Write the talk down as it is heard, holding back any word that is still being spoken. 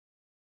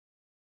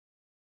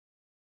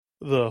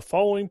The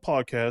following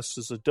podcast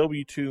is a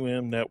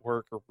W2M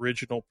Network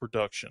original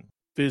production.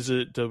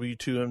 Visit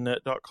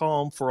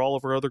W2Mnet.com for all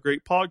of our other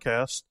great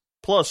podcasts,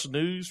 plus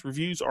news,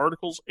 reviews,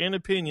 articles, and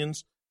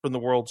opinions from the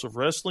worlds of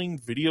wrestling,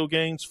 video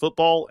games,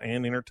 football,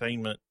 and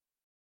entertainment.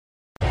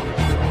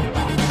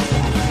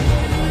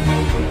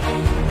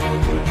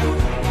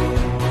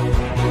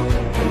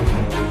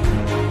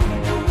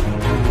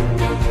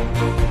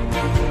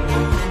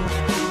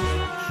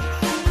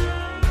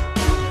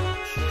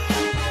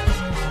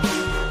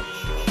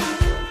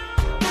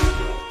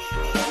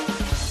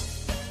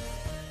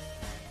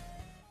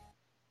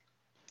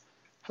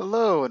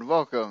 Hello and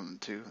welcome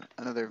to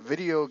another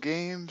Video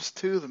Games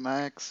to the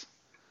Max,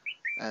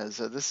 as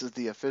this is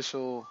the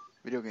official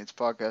video games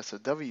podcast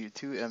of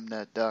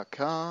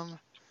W2Mnet.com,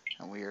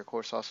 and we are of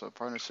course also a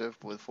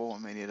partnership with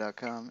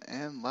 41mania.com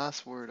and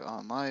Last Word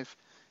on Life,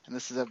 and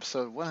this is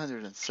episode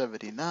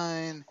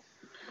 179,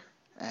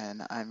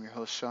 and I'm your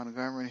host Sean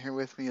Garmer, and here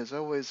with me as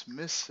always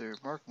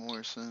Mr. Marc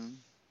Morrison.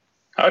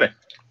 Howdy.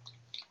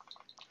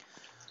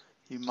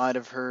 You might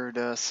have heard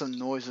some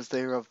noises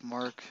there of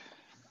Mark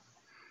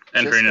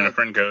entering in a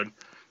friend code.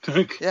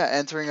 Yeah,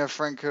 entering a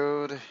friend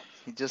code.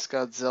 He just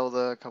got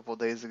Zelda a couple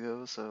days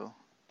ago, so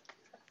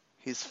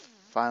he's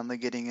finally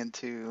getting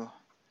into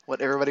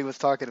what everybody was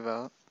talking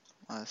about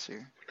last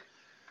year.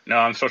 No,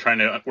 I'm still trying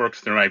to work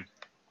through my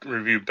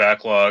review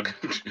backlog.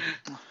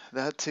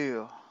 That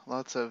too.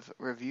 Lots of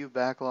review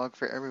backlog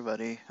for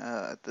everybody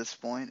at this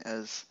point,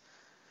 as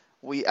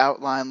we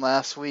outlined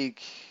last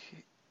week,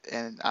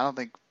 and I don't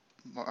think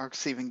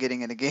Mark's even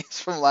getting into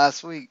games from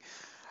last week,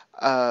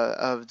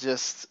 of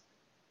just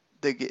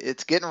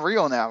it's getting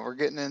real now. We're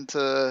getting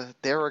into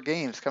there are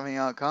games coming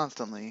out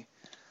constantly.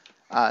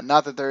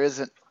 Not that there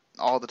isn't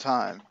all the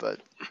time,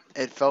 but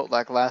it felt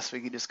like last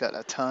week you just got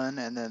a ton,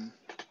 and then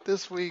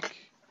this week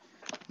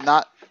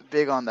not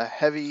big on the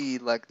heavy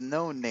like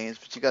known names,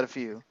 but you got a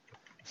few.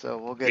 So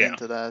we'll get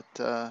into that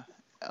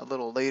a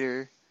little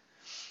later.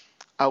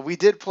 We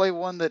did play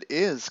one that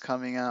is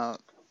coming out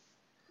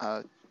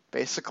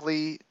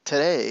basically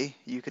today.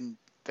 You can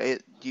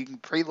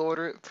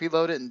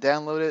preload it and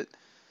download it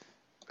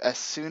as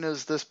soon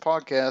as this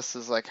podcast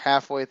is like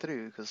halfway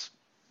through, because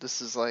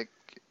this is like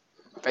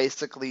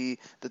basically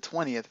the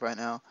 20th right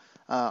now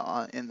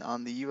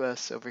on the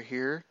US over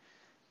here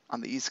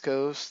on the East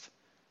Coast.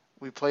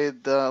 We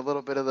played a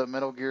little bit of the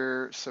Metal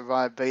Gear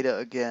Survive beta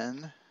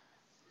again,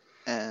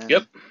 and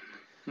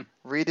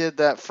redid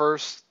that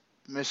first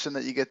mission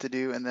that you get to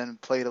do, and then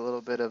played a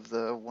little bit of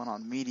the one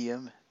on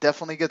medium.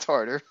 Definitely gets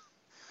harder.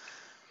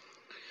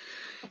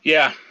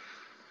 Yeah.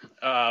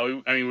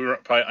 We were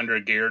probably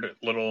under-geared a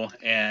little,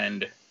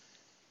 and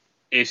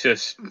it's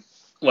just,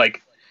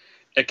 like,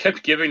 it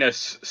kept giving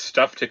us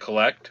stuff to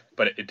collect,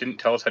 but it didn't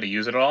tell us how to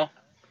use it all.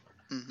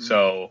 Mm-hmm.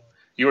 So,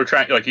 you were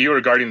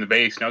guarding the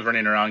base, and I was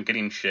running around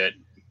getting shit,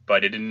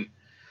 but it didn't,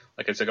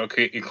 like, it's like,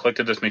 okay, you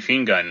collected this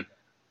machine gun,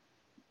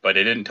 but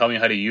it didn't tell me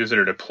how to use it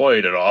or deploy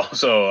it at all,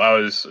 so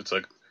it's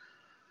like,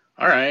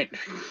 alright.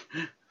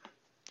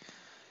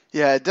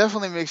 Yeah, it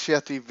definitely makes you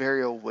have to be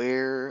very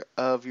aware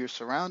of your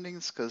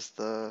surroundings, because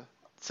the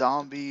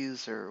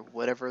zombies or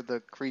whatever the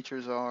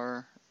creatures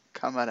are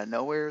come out of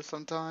nowhere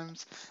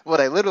sometimes. Well,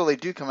 they literally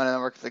do come out of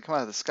nowhere because they come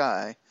out of the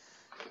sky.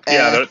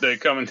 Yeah, they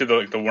come into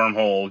the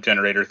wormhole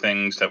generator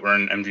things that were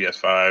in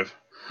MGS5.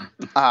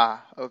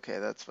 Okay,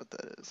 that's what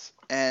that is.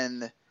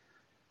 And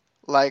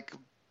like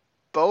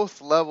both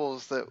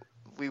levels that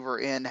we were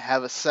in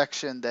have a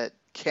section that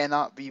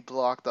cannot be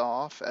blocked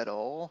off at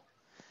all.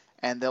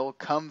 And they'll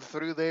come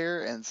through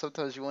there, and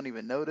sometimes you won't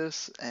even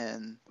notice.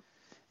 And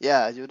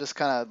yeah, you'll just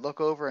kind of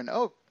look over and,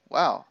 oh,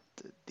 wow,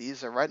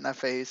 these are right in my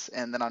face.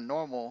 And then on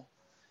normal,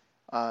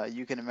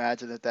 you can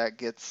imagine that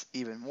gets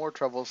even more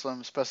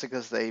troublesome, especially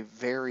because they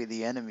vary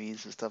the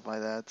enemies and stuff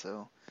like that.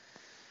 So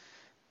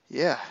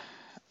yeah,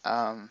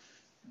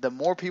 the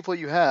more people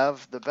you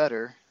have, the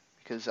better,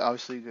 because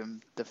obviously you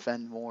can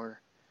defend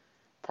more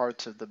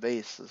parts of the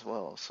base as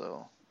well.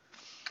 So.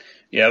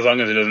 Yeah, as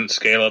long as it doesn't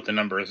scale up the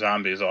number of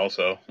zombies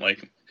also.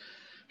 Like,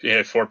 if you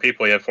have 4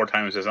 people, you have 4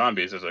 times the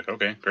zombies. It's like,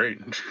 okay, great.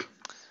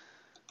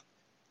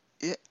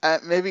 Yeah,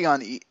 maybe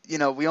on,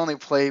 we only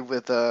played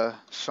with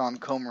Sean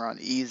Comer on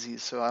easy,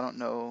 so I don't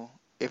know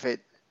if it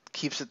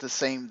keeps it the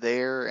same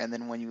there, and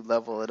then when you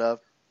level it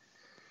up,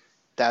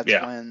 that's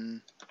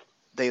when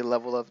they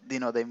level up,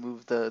 they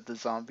move the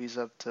zombies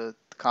up to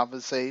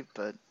compensate,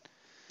 but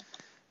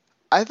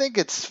I think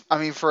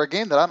for a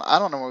game that I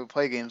don't normally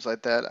play games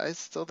like that, I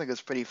still think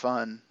it's pretty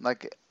fun.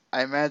 Like,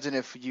 I imagine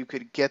if you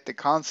could get the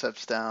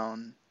concepts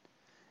down,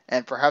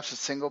 and perhaps a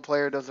single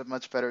player does a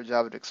much better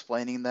job at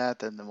explaining that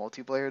than the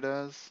multiplayer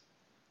does,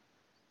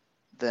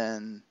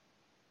 then,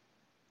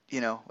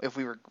 if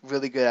we were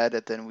really good at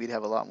it, then we'd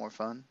have a lot more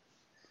fun.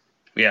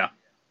 Yeah.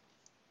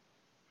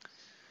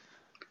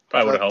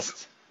 Probably would have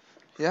helped.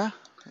 Yeah.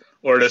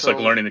 Or just like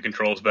learning the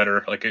controls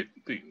better. Like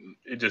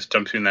it just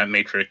jumps in that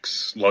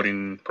Matrix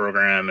loading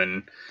program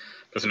and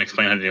doesn't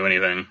explain how to do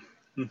anything.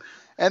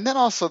 And then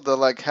also the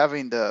like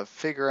having to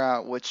figure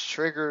out which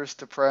triggers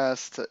to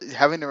press,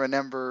 having to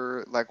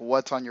remember like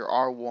what's on your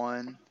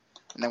R1 and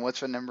then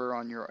what's your number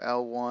on your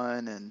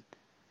L1, and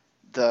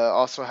the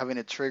also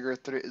having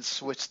to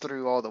switch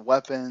through all the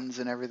weapons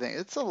and everything.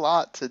 It's a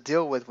lot to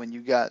deal with when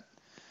you got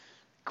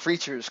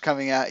creatures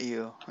coming at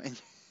you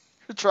and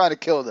you're trying to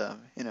kill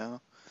them, you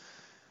know.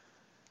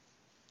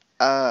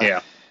 Yeah.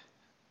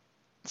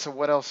 So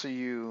what else are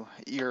your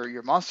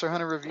Monster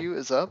Hunter review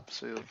is up,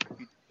 so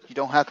you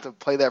don't have to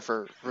play that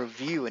for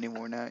review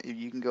anymore now.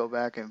 You can go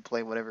back and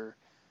play whenever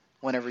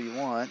you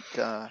want.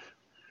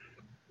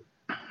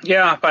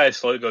 Yeah, I'll probably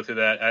slowly go through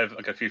that. I have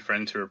like a few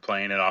friends who are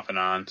playing it off and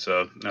on,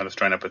 so I'll just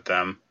join up with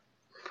them.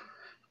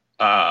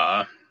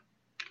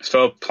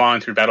 Still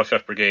plowing through Battle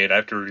Chef Brigade. I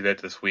have to review that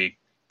this week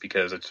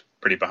because it's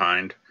pretty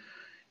behind.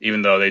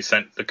 Even though they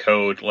sent the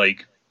code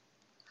like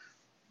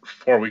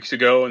 4 weeks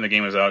ago and the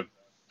game was out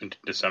in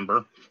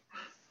December.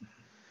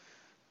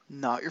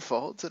 Not your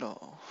fault at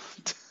all.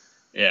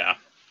 Yeah.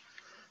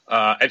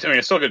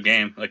 It's still a good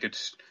game. Like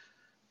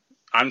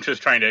I'm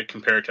just trying to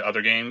compare it to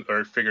other games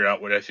or figure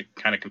out what I should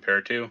kind of compare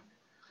it to,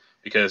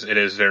 because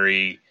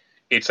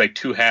it's like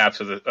two halves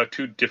of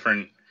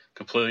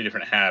completely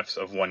different halves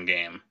of one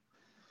game.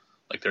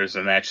 Like there's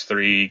the match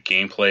 3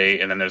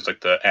 gameplay, and then there's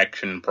like the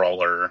action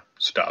brawler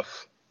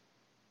stuff.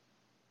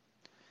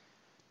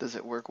 Does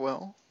it work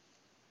well?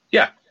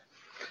 Yeah.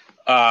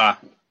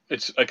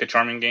 It's like a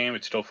charming game.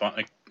 It's still fun.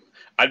 Like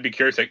I'd be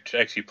curious to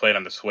actually play it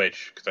on the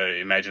Switch, because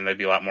I imagine that'd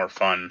be a lot more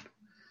fun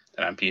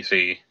than on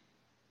PC.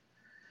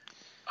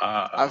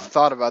 I've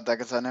thought about that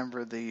because I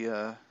remember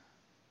the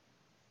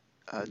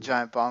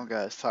Giant Bomb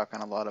guys talking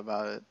a lot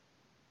about it.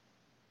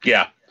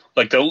 Yeah,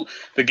 like the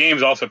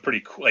game's also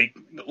pretty cool. Like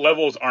the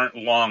levels aren't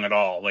long at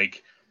all.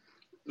 Like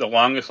the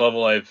longest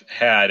level I've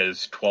had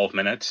is 12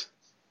 minutes.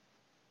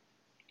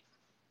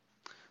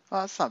 Oh,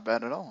 that's not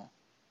bad at all.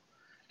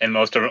 And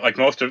there's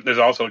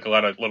also like a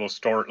lot of little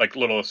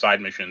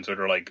side missions that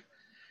are like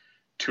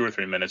 2 or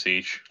 3 minutes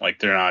each. Like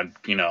they're not,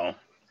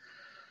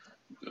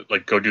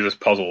 like go do this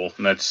puzzle,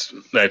 and that's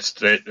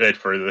it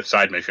for the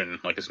side mission.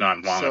 Like it's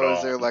not long at all. So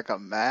is there like a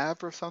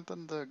map or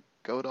something to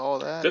go to all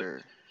that?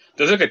 Or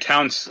there's like a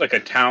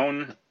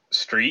town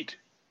street.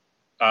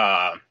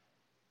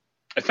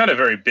 It's not a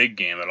very big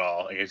game at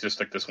all. Like it's just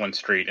like this one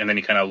street, and then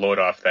you kind of load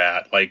off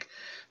that. Like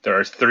there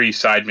are 3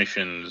 side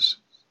missions.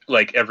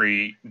 Like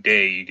every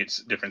day you get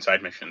different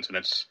side missions,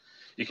 and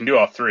you can do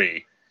all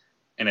 3,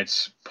 and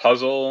it's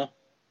puzzle,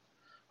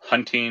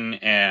 hunting,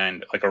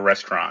 and like a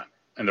restaurant.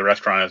 And the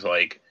restaurant is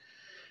like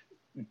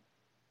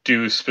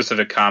do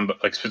specific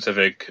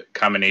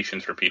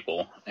combinations for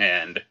people,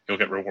 and you'll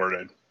get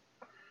rewarded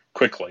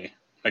quickly.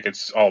 Like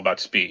it's all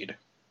about speed.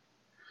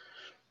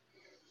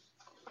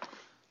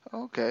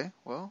 Okay,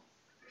 well,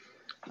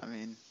 I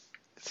mean,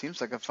 it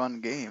seems like a fun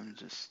game.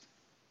 Just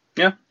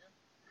yeah.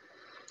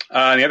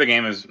 The other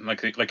game is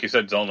like you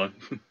said, Zelda.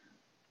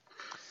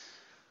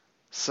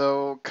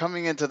 So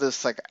coming into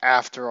this, like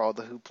after all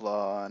the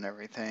hoopla and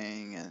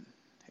everything, and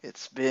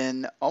it's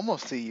been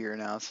almost a year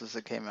now since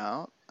it came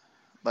out.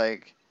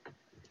 Like,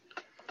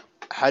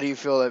 how do you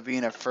feel that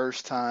being a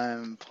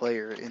first-time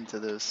player into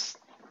this?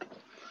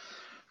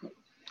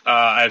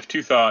 I have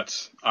 2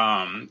 thoughts.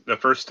 The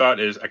first thought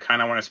is I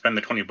kind of want to spend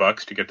the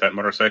 $20 to get that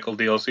motorcycle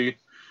DLC.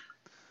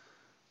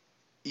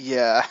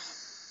 Yeah.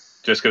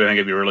 Just because I think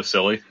it'd be really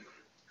silly.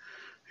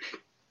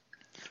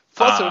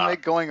 Plus, it would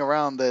make going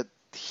around that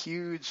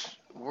huge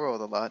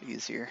world a lot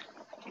easier.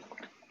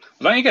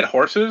 Don't you get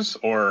horses,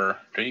 or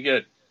do you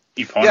get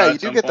Epona? Yeah, you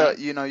do get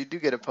you do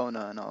get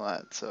Epona and all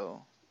that.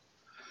 So,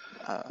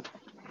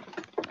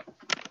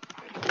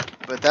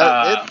 but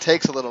it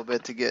takes a little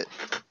bit to get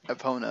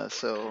Epona.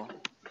 So,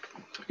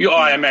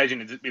 I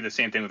imagine it'd be the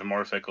same thing with a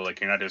motorcycle. Like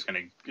you're not just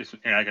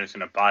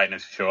gonna buy it and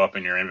just show up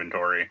in your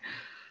inventory.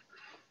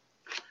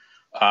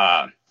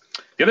 The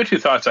other 2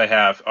 thoughts I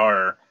have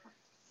are,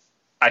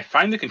 I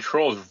find the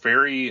controls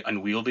very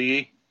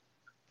unwieldy.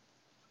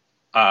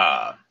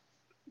 That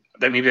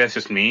maybe that's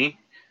just me,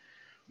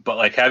 but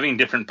like having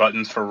different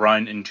buttons for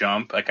run and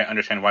jump, like I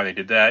understand why they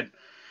did that,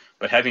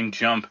 but having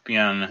jump be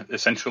on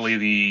essentially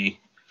the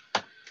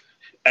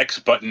X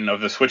button of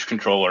the Switch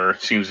controller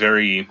seems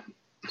very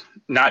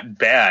not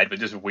bad, but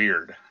just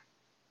weird.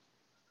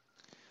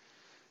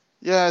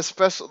 Yeah,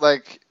 especially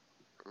like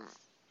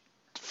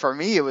for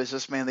me, it was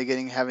just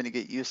mainly having to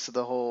get used to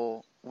the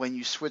whole when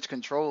you switch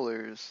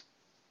controllers,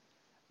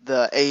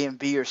 the A and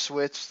B are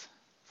switched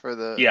for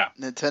the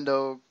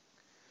Nintendo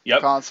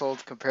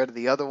consoles compared to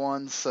the other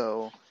ones,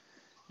 so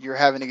you're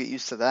having to get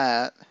used to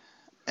that.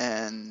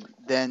 And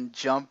then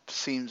jump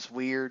seems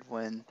weird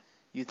when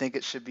you think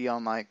it should be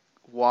on like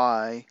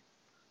Y.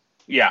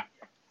 Yeah,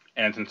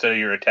 and it's instead of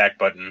your attack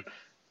button.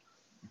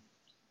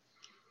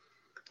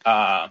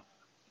 And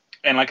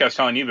like I was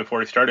telling you before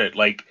we started,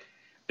 like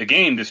the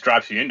game just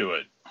drops you into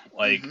it.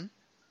 Like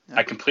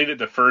I completed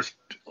the first,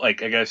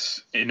 like I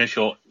guess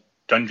initial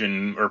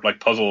dungeon or like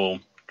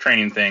puzzle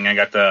training thing. I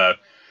got the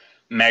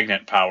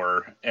magnet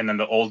power, and then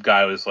the old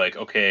guy was like,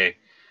 okay,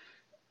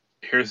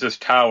 here's this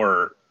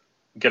tower,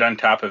 get on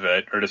top of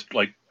it, or just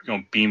like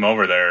beam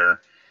over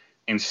there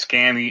and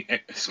scan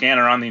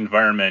around the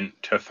environment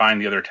to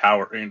find the other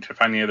tower, to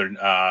find the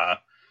other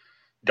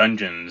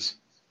dungeons.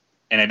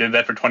 And I did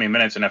that for 20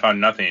 minutes, and I found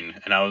nothing.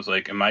 And I was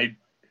like, "Am I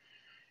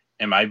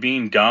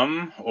being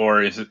dumb,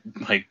 or is it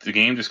like the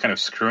game just kind of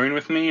screwing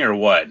with me, or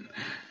what?"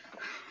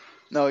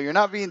 No, you're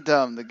not being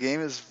dumb. The game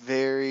is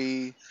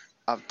very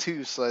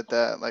obtuse like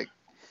that.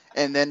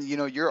 And then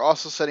you're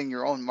also setting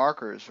your own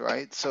markers,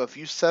 right? So if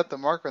you set the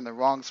marker in the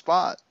wrong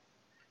spot,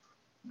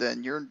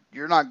 then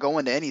you're not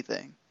going to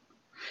anything.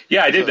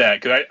 Yeah, I did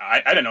that because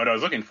I didn't know what I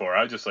was looking for.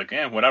 I was just like,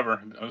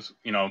 whatever. I was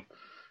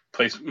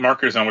place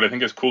markers on what I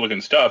think is cool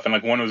looking stuff, and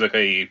like one was like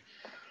a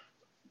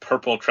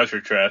purple treasure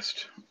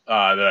chest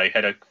that I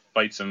had to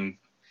fight some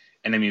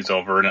enemies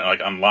over, and it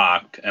like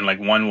unlocked. And like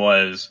one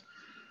was,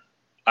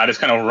 I just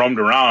kind of roamed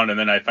around, and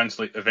then I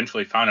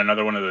eventually found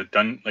another one of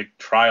the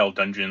trial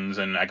dungeons,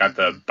 and I got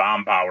the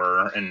bomb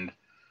power. And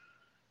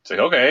it's like,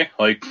 okay,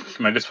 like,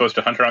 am I just supposed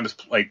to hunt around this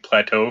like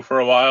plateau for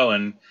a while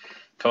and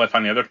until I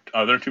find the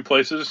other two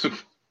places?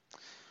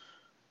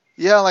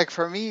 Yeah, like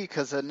for me,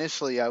 because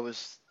initially I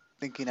was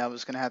thinking I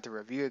was gonna have to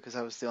review it because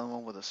I was the only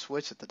one with a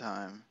Switch at the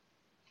time.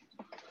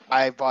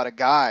 I bought a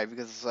guide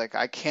because it's like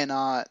I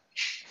cannot,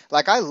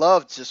 like I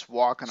love just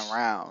walking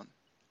around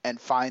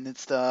and finding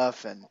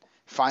stuff and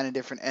finding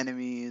different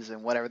enemies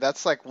and whatever.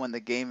 That's like when the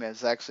game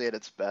is actually at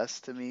its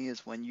best to me,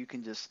 is when you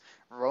can just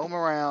roam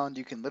around.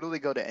 You can literally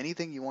go to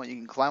anything you want. You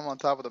can climb on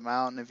top of the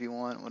mountain if you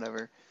want,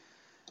 whatever.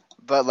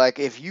 But like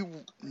if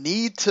you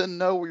need to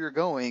know where you're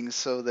going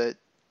so that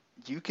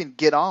you can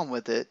get on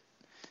with it,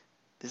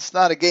 it's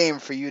not a game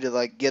for you to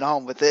like get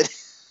on with it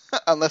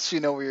unless you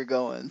know where you're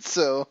going.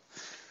 So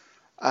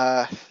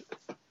I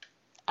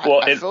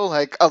feel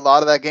like a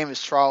lot of that game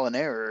is trial and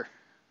error.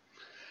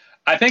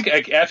 I think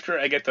after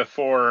I get the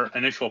 4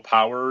 initial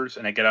powers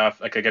and I get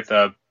off, like I get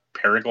the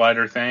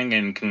paraglider thing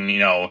and can,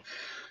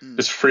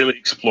 just freely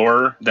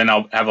explore, then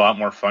I'll have a lot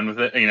more fun with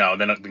it.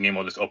 Then the game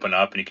will just open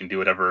up and you can do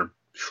whatever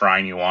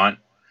shrine you want.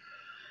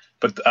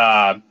 But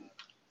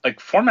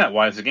like format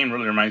wise, the game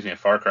really reminds me of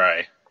Far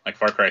Cry, like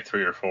Far Cry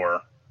 3 or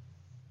 4.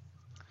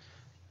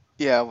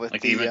 Yeah, with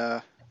like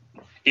the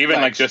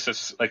even like just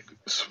a like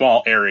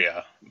small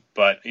area,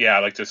 but yeah,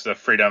 like just the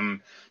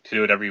freedom to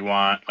do whatever you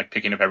want, like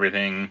picking up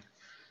everything,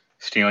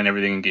 stealing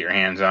everything and get your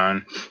hands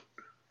on.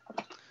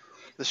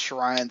 The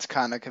shrines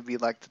kind of could be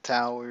like the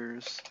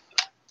towers.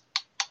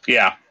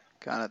 Yeah.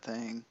 Kind of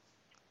thing.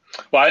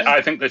 Well,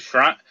 I think the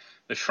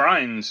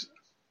shrines,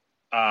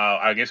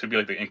 I guess would be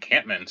like the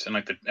encampments, and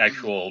like the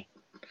actual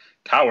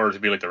towers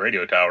would be like the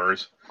radio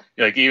towers.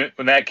 Like even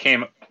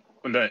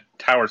when the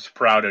tower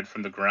sprouted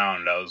from the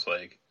ground, I was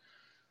like,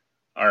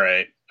 all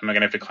right, am I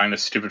gonna have to climb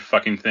this stupid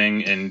fucking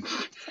thing and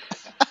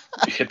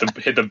hit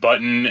the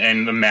button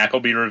and the map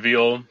will be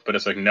revealed? But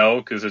it's like, no,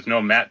 because there's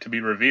no map to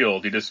be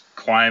revealed. You just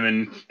climb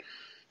and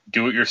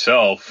do it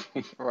yourself.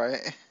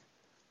 Right.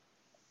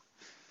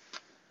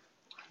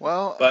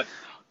 Well, but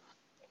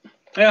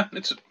yeah,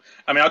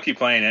 I'll keep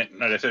playing it.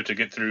 I just have to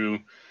get through.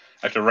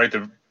 I have to write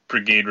the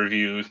Brigade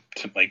review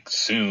like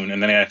soon,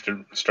 and then I have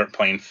to start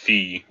playing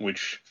Fee,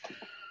 which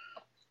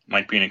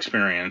might be an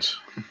experience.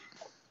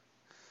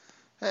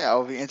 Hey,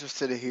 I'll be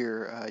interested to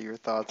hear your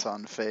thoughts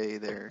on Faye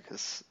there,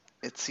 because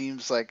it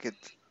seems like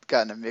it's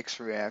gotten a mixed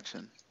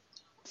reaction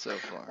so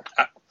far.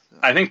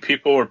 I think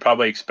people were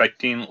probably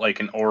expecting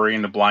like an Ori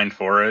in the Blind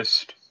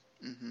Forest,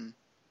 and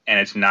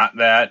it's not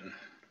that,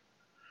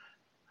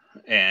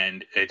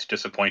 and it's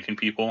disappointing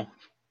people.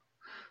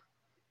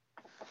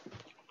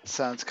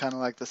 Sounds kind of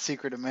like the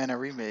Secret of Mana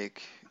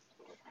remake.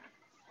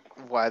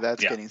 Why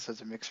that's getting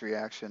such a mixed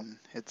reaction.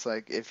 It's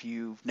like, if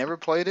you've never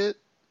played it,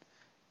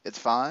 it's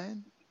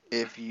fine.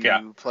 If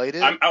you played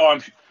it,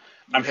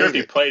 I'm sure if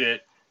you played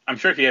it, I'm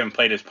sure if you haven't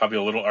played it, it's probably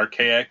a little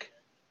archaic.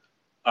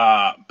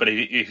 But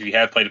if you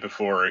have played it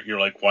before, you're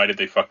like, why did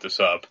they fuck this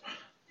up?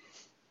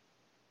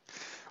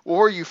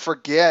 Or you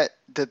forget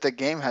that the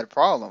game had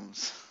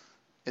problems.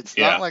 It's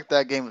not like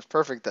that game was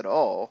perfect at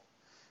all.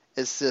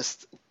 It's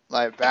just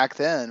like back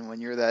then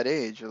when you're that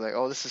age, you're like,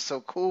 oh, this is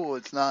so cool.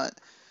 It's not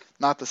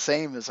the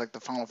same as like the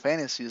Final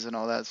Fantasies and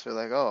all that. So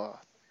you're like, oh,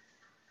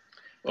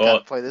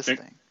 gotta play this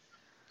thing.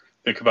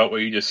 Think about what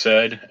you just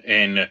said.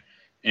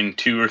 In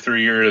 2 or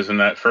 3 years, when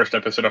that first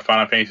episode of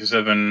Final Fantasy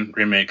VII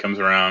Remake comes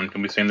around,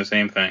 can we saying the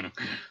same thing?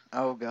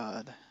 Oh,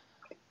 God.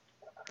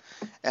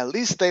 At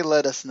least they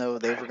let us know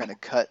they were going to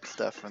cut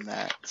stuff from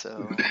that.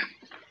 So,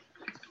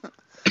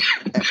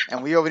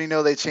 and we already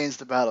know they changed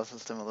the battle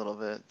system a little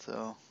bit.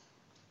 So,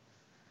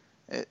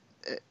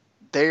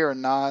 they are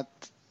not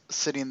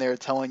sitting there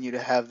telling you to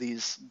have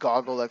these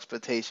goggle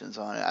expectations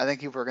on it. I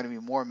think people are going to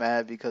be more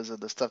mad because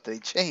of the stuff they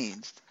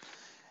changed.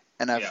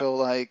 And I feel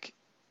like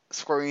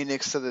Square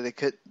Enix said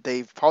that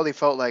they probably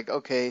felt like,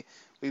 okay,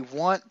 we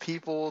want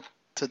people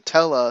to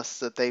tell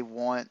us that they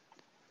want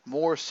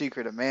more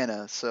Secret of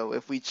Mana, so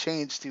if we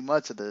change too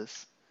much of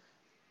this,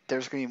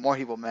 there's going to be more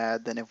people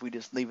mad than if we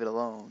just leave it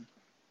alone.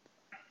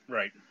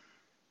 Right.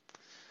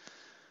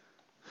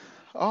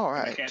 All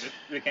right. They can't just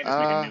make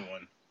a new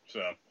one,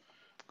 so.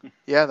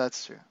 Yeah,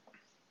 that's true.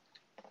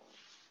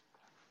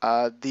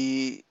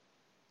 The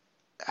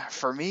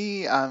For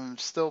me, I'm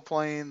still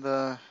playing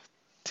the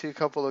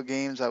couple of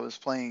games I was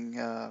playing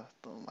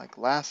like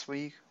last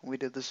week when we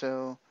did the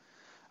show.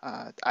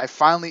 I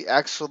finally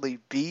actually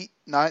beat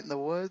Night in the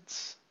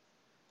Woods.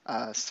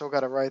 Still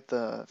got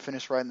to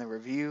finish writing the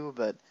review,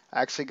 but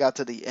I actually got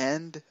to the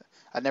end.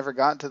 I never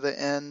gotten to the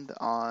end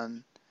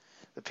on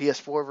the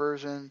PS4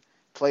 version.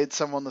 Played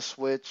some on the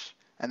Switch,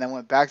 and then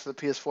went back to the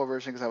PS4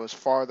 version because I was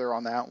farther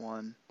on that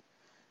one.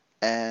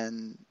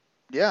 And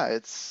yeah,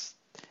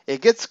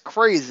 it gets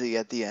crazy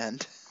at the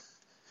end.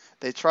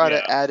 They try Yeah.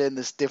 to add in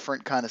this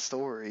different kind of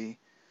story,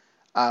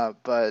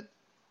 but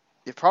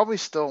it's probably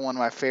still one of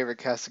my favorite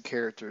cast of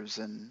characters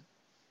in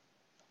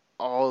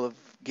all of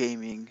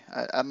gaming.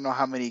 I don't know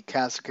how many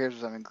cast of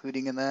characters I'm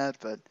including in that,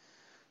 but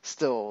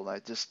still,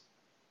 like, just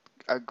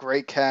a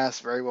great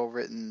cast, very well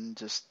written.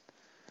 Just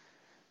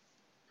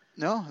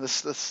no, the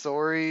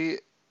story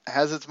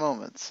has its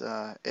moments.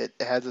 It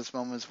has its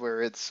moments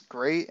where it's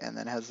great, and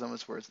then has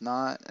moments where it's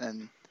not.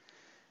 And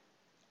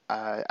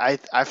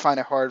I find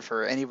it hard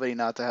for anybody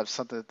not to have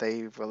something that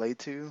they relate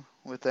to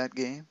with that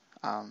game.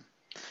 And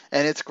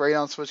it's great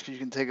on Switch because you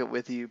can take it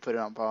with you, put it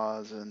on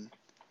pause, and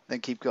then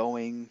keep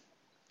going.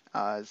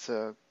 It's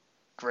a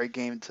great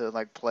game to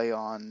like play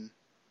on,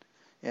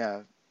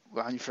 yeah,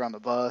 if you're on the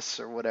bus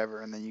or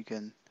whatever, and then you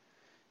can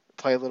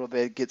play a little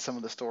bit, get some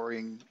of the story,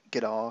 and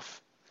get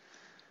off.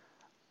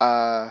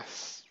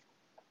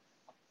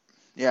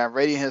 Yeah,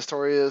 Radiant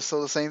Historia is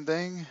still the same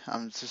thing.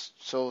 I'm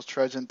just still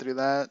trudging through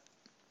that.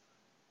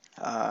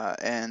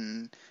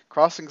 And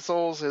Crossing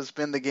Souls has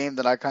been the game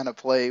that I kind of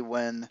play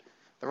when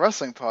the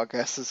wrestling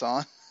podcast is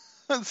on.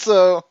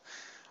 So,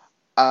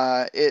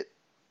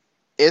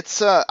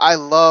 it's I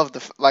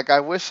love I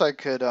wish I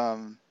could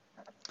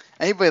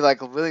anybody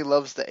like really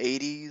loves the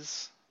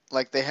 80s.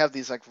 Like they have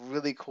these like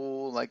really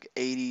cool like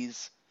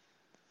 80s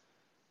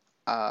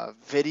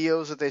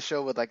videos that they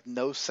show with like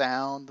no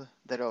sound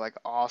that are like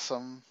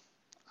awesome.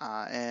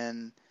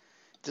 And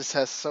just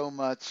has so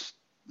much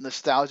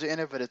nostalgia in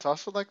it, but it's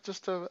also like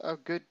just a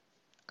good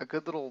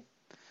little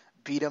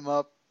beat 'em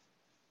up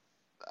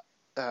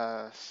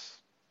uh,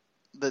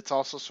 that's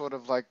also sort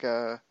of like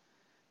a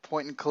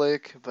point and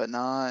click, but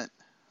not.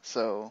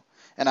 So,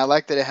 and I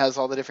like that it has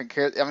all the different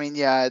characters. I mean,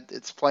 yeah,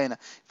 it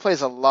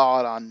plays a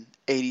lot on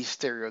 80s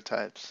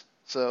stereotypes.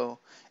 So,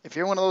 if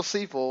you're one of those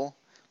people,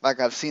 like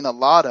I've seen a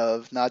lot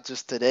of, not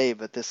just today,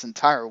 but this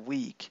entire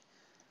week,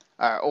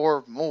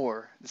 or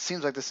more, it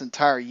seems like this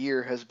entire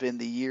year has been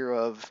the year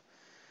of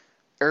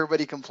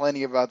everybody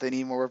complaining about they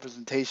need more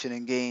representation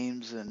in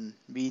games and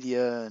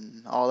media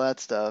and all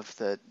that stuff.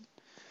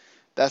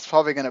 That's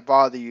probably going to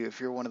bother you if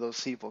you're one of those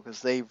people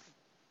because they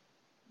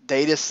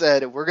just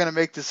said we're going to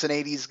make this an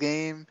 80s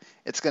game.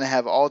 It's going to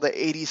have all the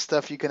 80s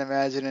stuff you can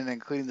imagine, and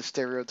including the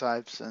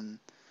stereotypes and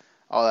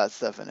all that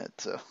stuff in it.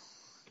 So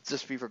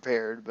just be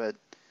prepared. But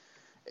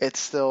it's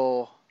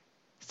still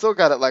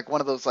got it like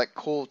one of those like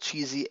cool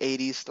cheesy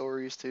 80s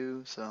stories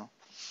too. So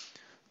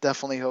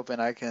definitely hoping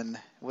I can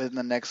within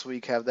the next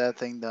week have that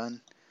thing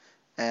done,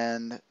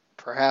 and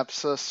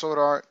perhaps Sword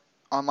Art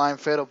Online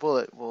Fatal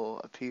Bullet will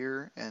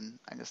appear, and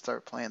I can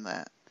start playing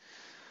that.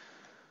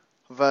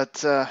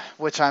 But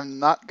which I'm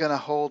not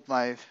gonna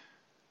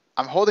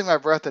I'm holding my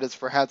breath that it's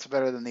perhaps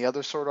better than the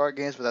other Sword Art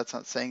games, but that's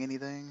not saying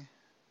anything.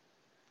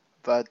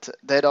 But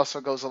that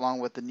also goes along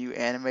with the new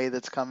anime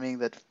that's coming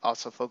that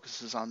also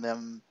focuses on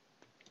them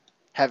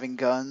having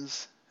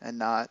guns and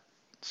not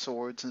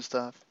swords and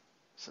stuff.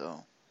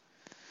 So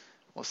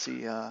we'll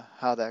see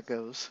how that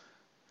goes.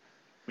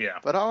 Yeah.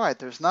 But all right,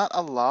 there's not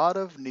a lot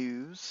of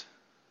news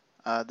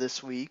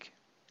this week,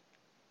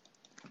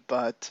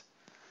 but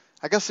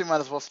I guess we might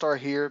as well start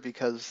here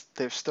because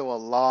there's still a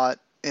lot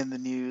in the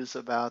news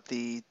about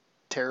the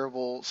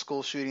terrible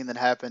school shooting that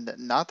happened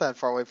not that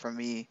far away from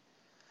me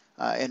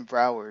in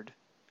Broward.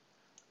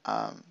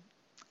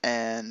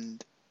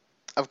 And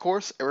of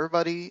course,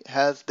 everybody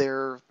has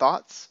their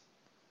thoughts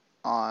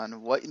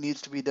on what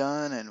needs to be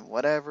done and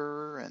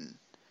whatever. And,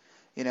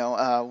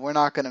 we're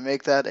not going to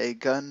make that a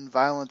gun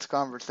violence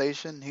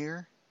conversation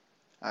here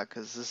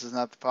because this is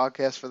not the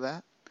podcast for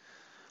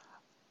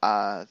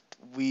that.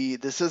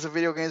 This is a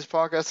video games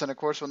podcast, and of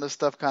course, when this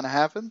stuff kind of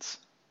happens,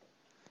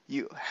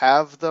 you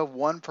have the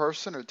one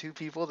person or two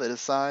people that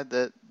decide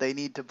that they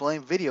need to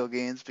blame video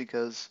games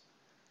because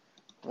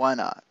why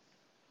not?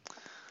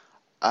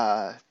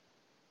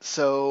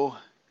 So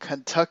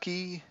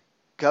Kentucky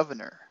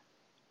Govenor,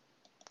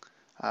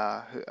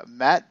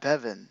 Matt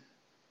Bevin,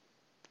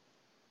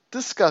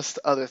 discussed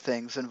other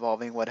things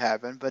involving what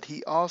happened, but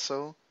he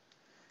also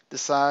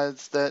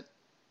decides that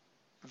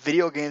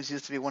video games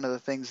used to be one of the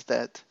things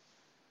that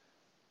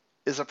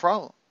is a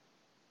problem.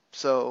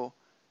 So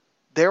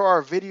there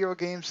are video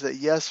games that,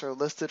 yes, are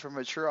listed for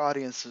mature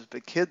audiences,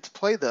 but kids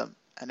play them,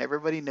 and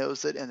everybody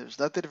knows it, and there's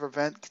nothing to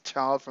prevent a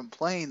child from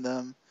playing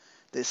them.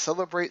 They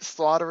celebrate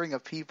slaughtering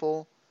of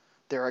people.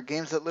 There are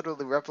games that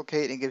literally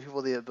replicate and give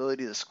people the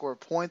ability to score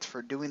points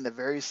for doing the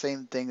very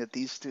same thing that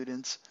these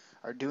students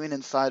are doing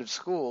inside of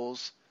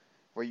schools,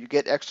 where you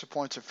get extra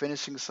points for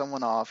finishing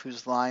someone off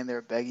who's lying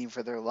there begging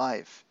for their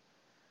life.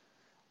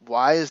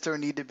 Why is there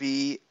need to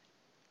be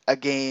a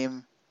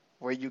game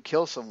where you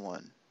kill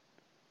someone?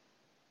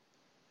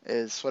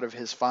 Is sort of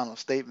his final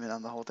statement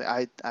on the whole thing.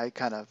 I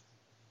kind of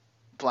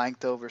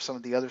blanked over some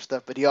of the other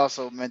stuff, but he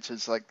also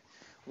mentions like,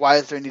 why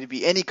does there need to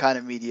be any kind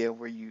of media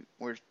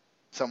where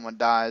someone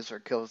dies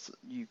or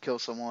you kill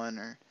someone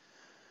or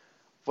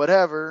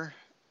whatever?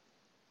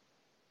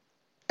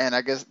 And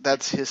I guess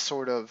that's his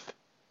sort of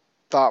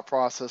thought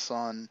process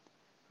on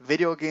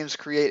video games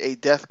create a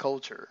death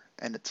culture,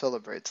 and it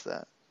celebrates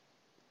that.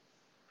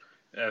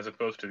 As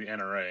opposed to the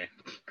NRA.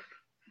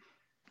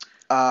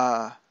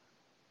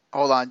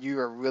 Hold on, you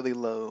are really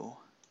low.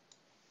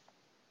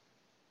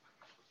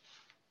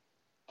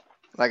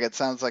 Like it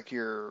sounds like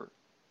your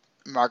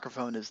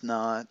microphone is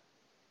not.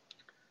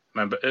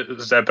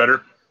 Is that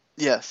better?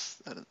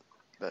 Yes, that is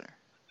better.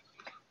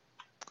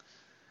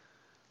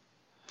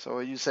 So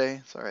what you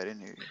say? Sorry, I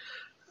didn't hear you.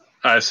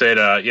 I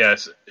said,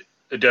 yes,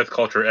 a death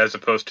culture as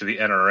opposed to the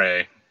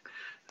NRA.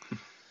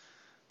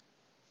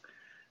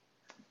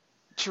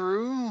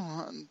 True.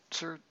 I'm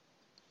sure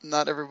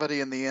not everybody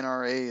in the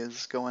NRA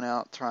is going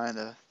out trying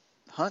to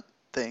hunt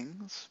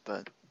things,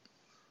 but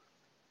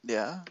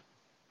yeah.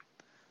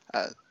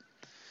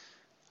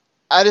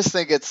 I just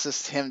think it's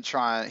just him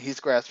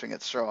he's grasping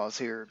at straws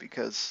here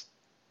because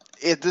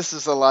this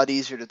is a lot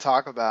easier to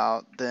talk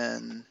about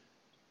than,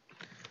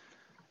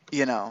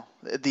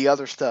 the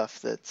other stuff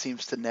that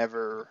seems to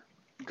never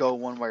go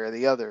one way or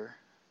the other,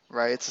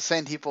 right? It's the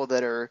same people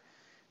that are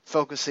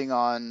focusing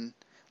on,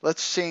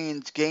 let's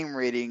change game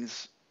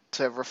ratings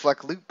to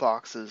reflect loot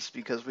boxes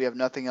because we have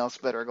nothing else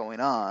better going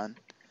on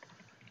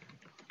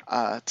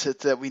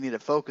that we need to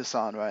focus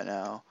on right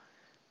now.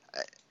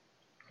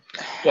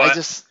 Well,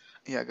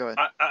 yeah, go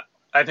ahead.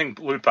 I think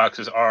loot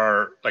boxes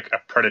are like a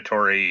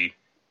predatory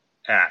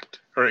act,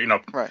 or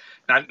right.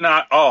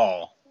 Not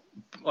all.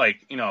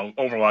 Like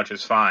Overwatch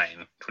is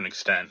fine to an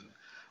extent,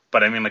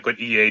 but I mean like what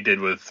EA did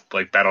with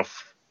like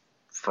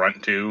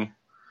Battlefront 2,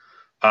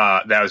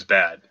 that was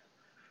bad.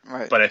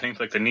 Right. But I think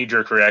like the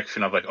knee-jerk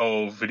reaction of like,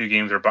 oh, video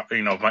games are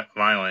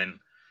violent,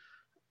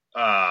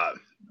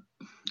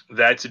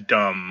 that's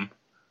dumb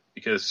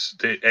because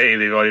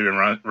they've already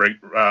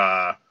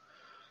been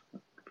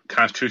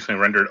constitutionally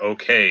rendered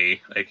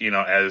okay, like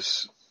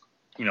as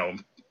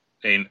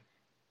a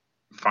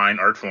fine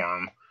art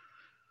form,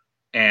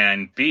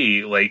 and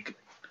B, like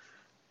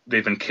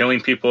they've been killing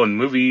people in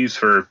movies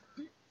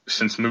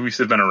since movies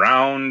have been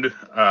around.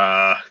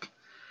 There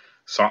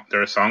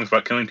are songs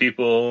about killing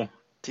people.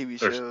 TV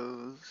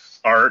shows,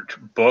 art,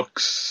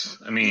 books.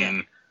 I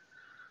mean,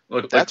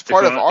 look, that's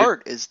part of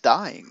art is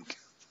dying.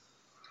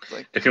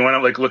 Like, if you want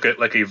to like look at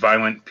like a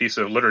violent piece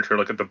of literature,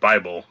 look at the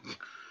Bible.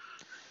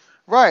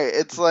 Right.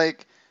 It's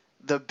like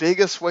the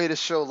biggest way to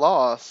show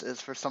loss is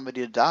for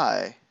somebody to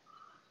die.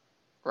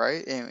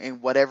 Right?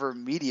 In whatever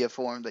media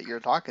form that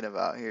you're talking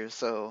about here.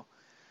 So,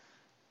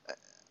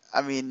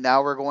 I mean,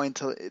 now we're going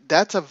to...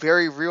 That's a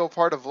very real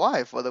part of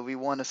life, whether we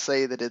want to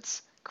say that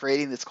it's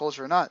creating this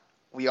culture or not.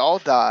 We all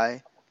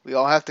die. We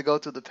all have to go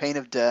through the pain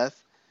of death.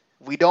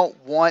 We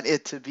don't want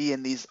it to be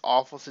in these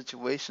awful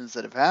situations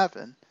that have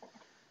happened.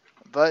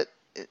 But,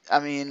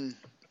 I mean,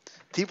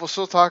 people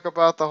still talk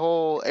about the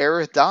whole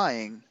Aerith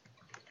dying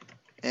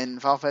in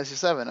Final Fantasy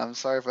VII. I'm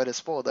sorry if I just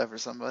spoiled that for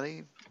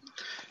somebody.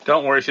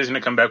 Don't worry, she's going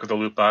to come back with a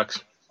loot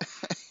box.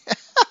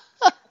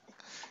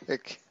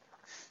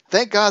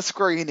 Thank God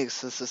Square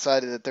Enix has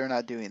decided that they're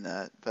not doing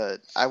that, but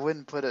I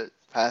wouldn't put it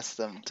past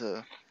them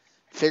to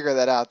figure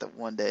that out that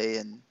one day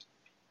and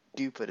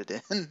do put it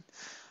in.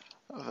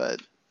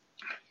 But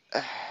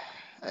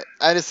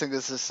I just think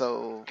this is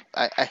so...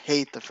 I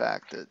hate the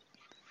fact that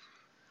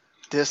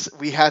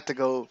we had to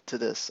go to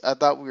this. I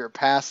thought we were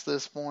past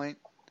this point.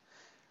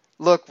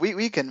 Look,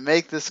 we can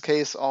make this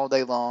case all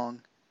day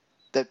long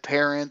that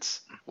parents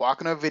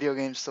walk into a video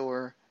game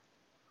store,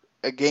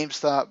 a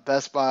GameStop,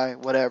 Best Buy,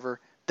 whatever,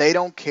 they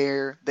don't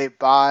care. They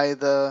buy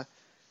the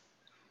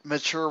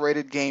mature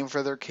rated game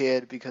for their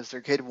kid because their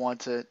kid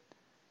wants it.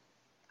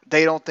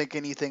 They don't think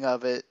anything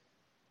of it.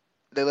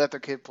 They let their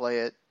kid play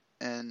it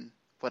and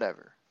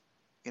whatever.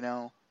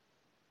 Does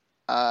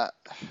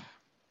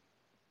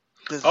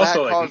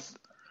also, that cause...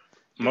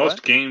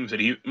 most games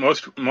that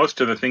most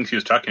of the things he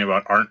was talking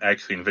about aren't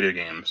actually in video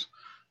games.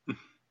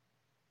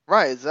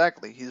 Right,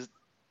 exactly.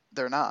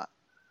 They're not.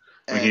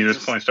 I mean, he's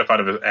just pulling stuff out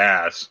of his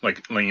ass,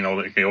 like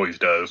he always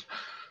does.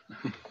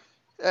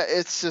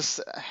 It's just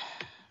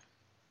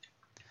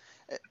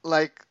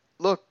like,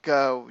 look,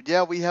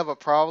 yeah, we have a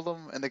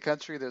problem in the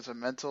country. There's a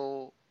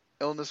mental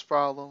illness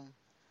problem.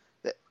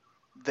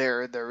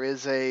 There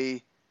is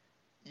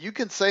you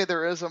can say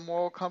there is a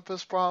moral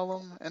compass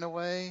problem in a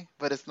way,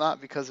 but it's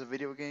not because of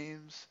video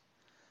games.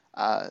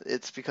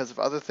 It's because of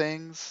other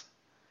things,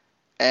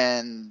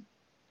 and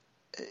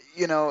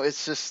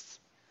it's just.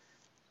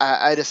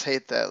 I just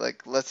hate that.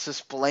 Like, let's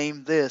just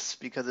blame this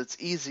because it's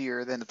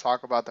easier than to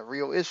talk about the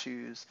real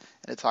issues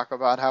and to talk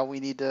about how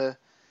we need to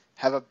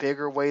have a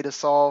bigger way to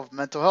solve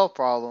mental health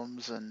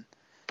problems. And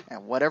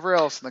and whatever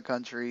else in the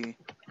country.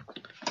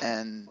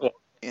 And Well,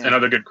 you know,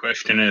 another good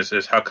question is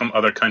how come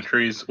other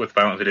countries with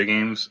violent video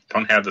games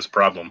don't have this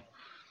problem?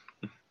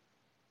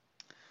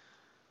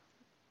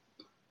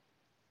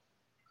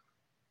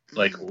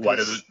 Like, why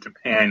doesn't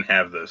Japan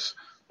have this?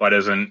 Why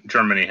doesn't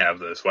Germany have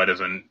this? Why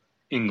doesn't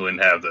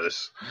England have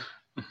this?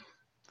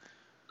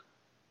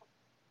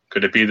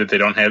 Could it be that they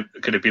don't have?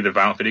 Could it be the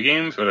violent video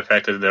games, or the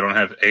fact that they don't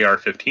have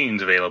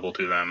AR-15s available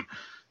to them?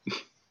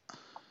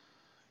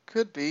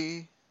 could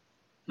be.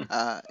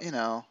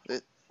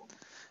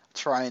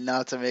 Trying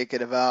not to make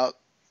it about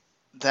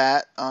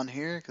that on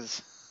here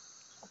because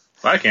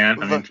I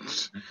can.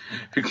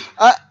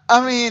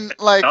 I mean,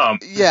 like,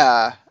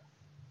 yeah,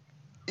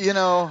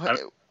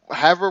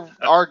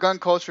 our gun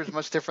culture is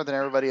much different than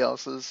everybody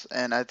else's,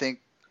 and I think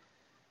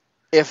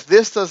if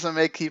this doesn't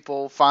make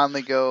people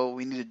finally go,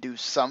 we need to do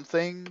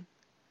something,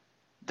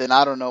 then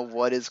I don't know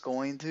what is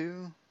going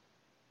to.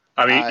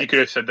 I mean, you could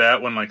have said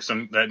that when like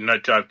that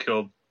nut job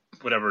killed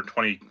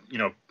 20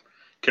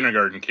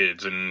 kindergarten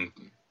kids, and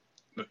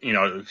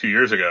a few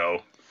years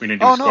ago we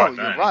didn't do squat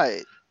then. You're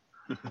right.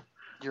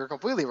 You're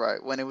completely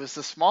right. When it was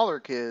the smaller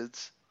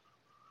kids,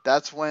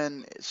 that's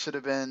when it should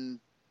have been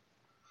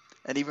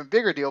an even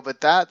bigger deal.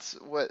 But that's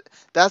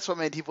what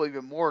made people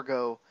even more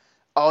go,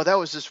 oh, that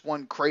was just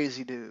one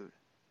crazy dude.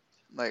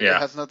 Like, It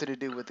has nothing to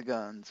do with the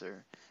guns,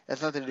 or it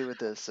has nothing to do with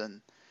this.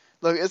 And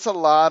look, it's a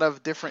lot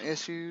of different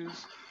issues.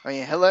 I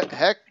mean,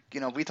 heck,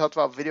 we talked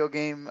about video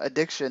game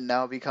addiction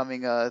now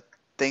becoming a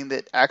thing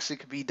that actually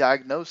could be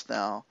diagnosed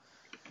now.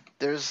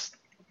 There's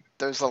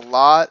a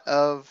lot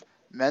of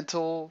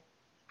mental,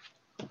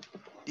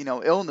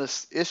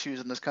 illness issues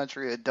in this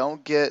country that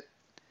don't get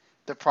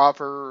the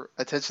proper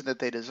attention that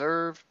they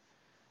deserve,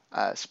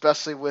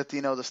 especially with,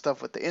 the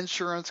stuff with the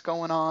insurance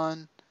going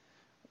on,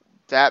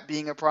 that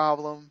being a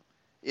problem.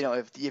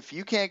 If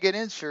you can't get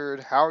insured,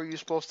 how are you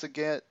supposed to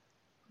get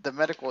the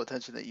medical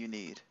attention that you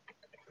need?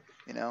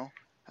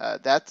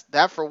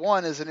 That for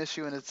one is an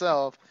issue in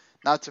itself,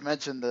 not to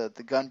mention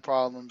the gun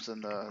problems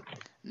and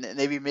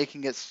maybe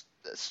making it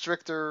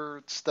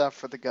stricter stuff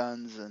for the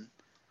guns and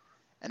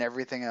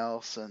everything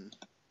else. And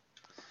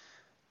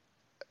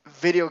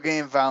video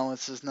game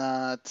violence is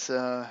not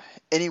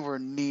anywhere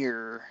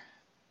near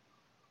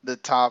the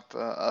top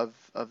of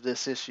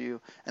this issue.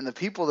 And the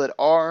people that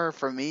are,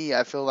 for me,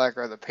 I feel like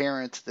are the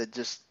parents that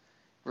just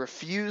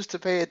refuse to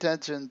pay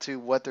attention to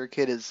what their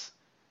kid is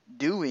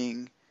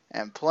doing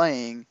and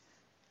playing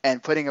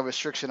and putting a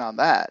restriction on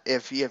that.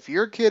 If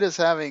your kid is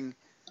having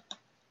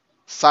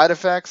side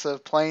effects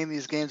of playing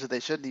these games that they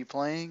shouldn't be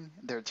playing,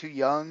 they're too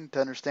young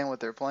to understand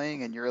what they're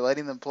playing, and you're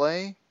letting them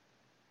play,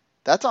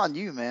 that's on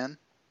you, man.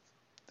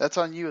 That's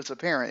on you as a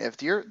parent. If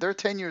they're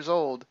 10 years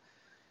old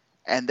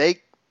and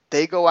they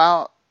go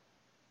out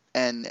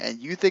and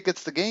you think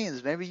it's the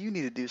games, maybe you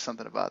need to do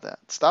something about that.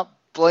 Stop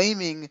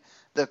blaming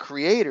the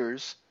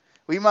creators.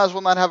 We might as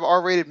well not have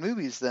R-rated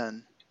movies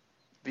then,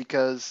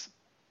 because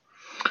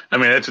I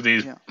mean, that's what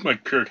these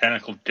like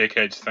puritanical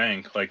dickheads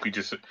think. Like, we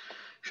just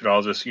should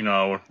all just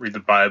read the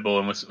Bible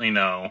and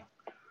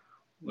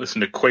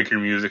listen to Quaker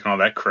music and all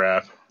that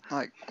crap.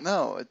 Like,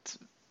 no,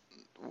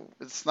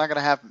 it's not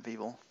gonna happen,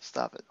 people.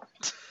 Stop it.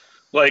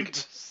 Like,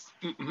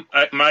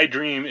 my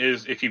dream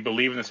is, if you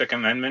believe in the Second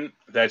Amendment,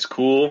 that's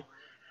cool,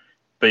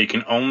 but you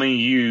can only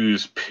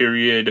use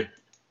period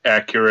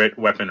accurate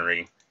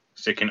weaponry.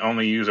 So you can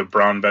only use a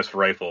Brown Bess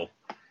rifle.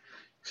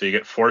 So you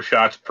get 4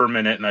 shots per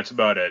minute, and that's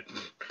about it.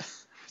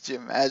 Could you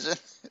imagine?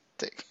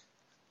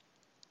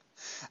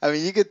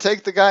 You could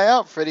take the guy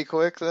out pretty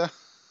quick, though.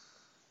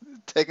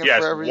 Take him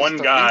forever. One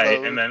guy,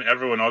 and then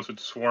everyone else would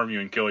swarm you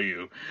and kill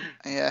you.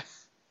 Yeah.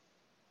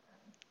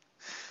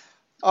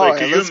 Go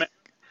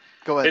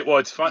ahead.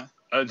 It's fun.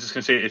 I was just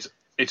gonna say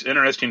it's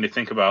interesting to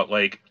think about,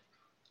 like,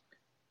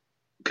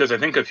 because I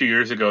think a few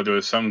years ago there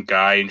was some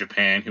guy in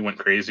Japan who went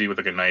crazy with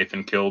like a knife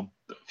and killed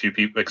a few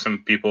people, like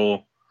some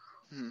people.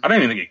 I don't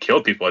even think he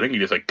killed people. I think he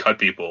just like cut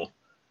people.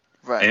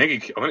 Right. I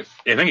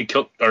think he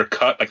killed or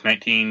cut like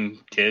 19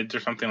 kids or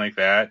something like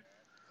that.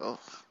 Oh.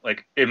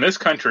 Like, in this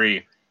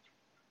country,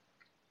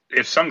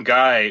 if some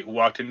guy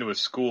walked into a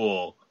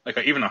school, like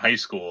even a high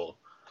school,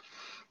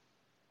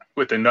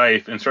 with a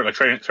knife and started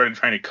trying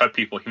to cut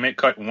people, he might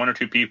cut 1 or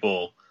 2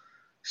 people,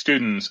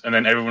 students, and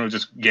then everyone would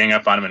just gang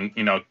up on him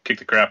and kick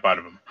the crap out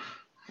of him.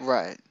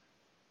 Right.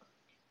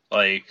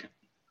 Like,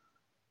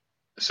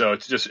 so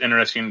it's just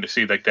interesting to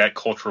see like that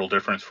cultural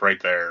difference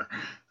right there.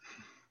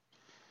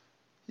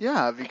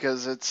 Yeah,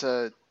 because it's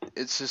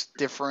just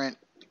different.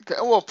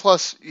 Well,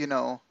 plus,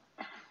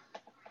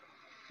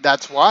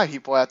 that's why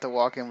people have to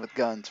walk in with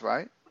guns,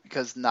 right?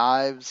 Because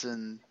knives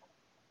and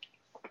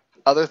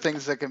other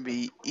things that can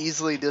be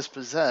easily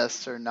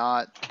dispossessed are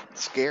not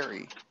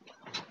scary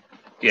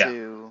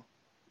to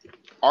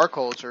our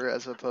culture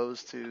as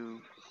opposed to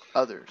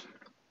others.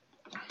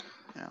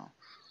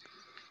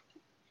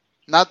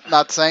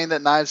 Not saying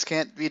that knives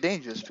can't be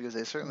dangerous, because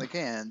they certainly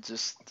can.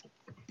 Just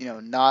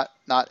not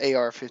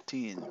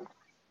AR-15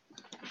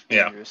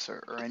 dangerous,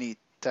 or any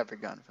type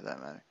of gun for that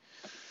matter.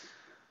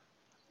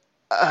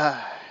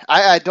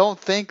 I don't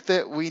think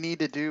that we need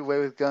to do away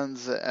with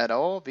guns at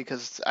all,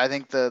 because I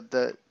think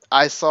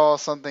I saw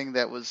something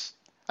that was,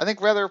 I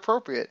think, rather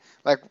appropriate.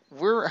 Like,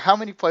 how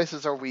many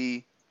places are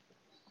we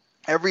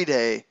every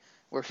day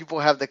where people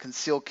have the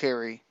concealed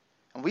carry,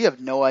 and we have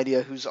no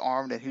idea who's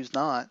armed and who's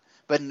not,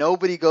 but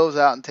nobody goes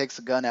out and takes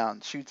a gun out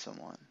and shoots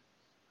someone,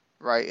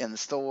 right, in the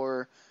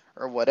store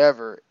or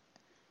whatever.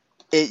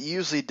 It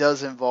usually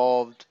does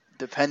involve,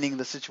 depending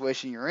the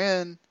situation you're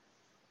in,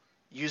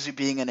 usually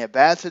being in a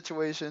bad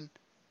situation,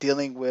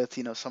 dealing with,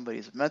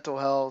 somebody's mental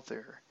health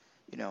or,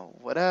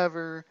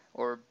 whatever,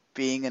 or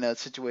being in a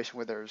situation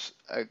where there's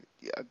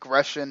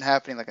aggression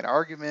happening, like an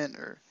argument,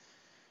 or,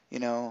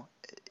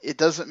 it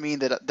doesn't mean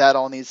that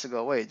all needs to go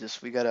away.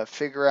 Just, we got to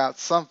figure out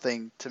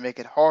something to make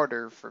it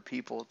harder for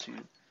people to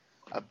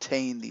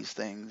obtain these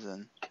things.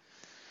 And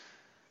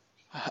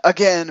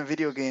again,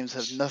 video games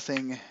have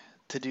nothing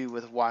to do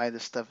with why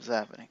this stuff is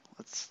happening.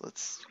 Let's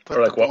put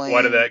or like, the blame.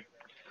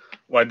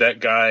 why'd that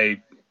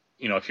guy,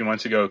 a few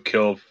months ago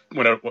kill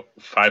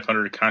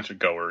 500 concert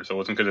goers? It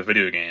wasn't because of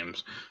video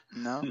games.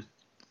 No, it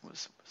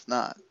was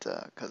not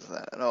because of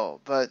that at all.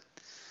 But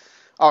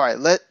all right,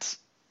 let's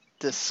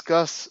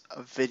discuss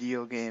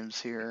video games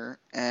here.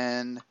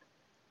 And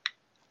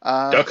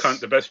Duck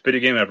Hunt, the best video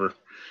game ever.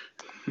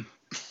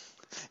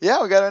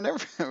 Yeah, we gotta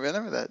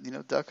remember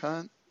that. Duck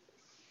Hunt,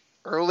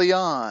 early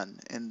on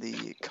in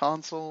the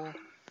console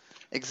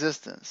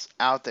existence,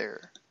 out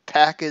there,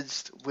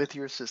 packaged with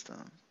your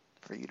system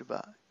for you to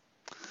buy.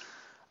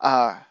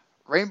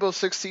 Rainbow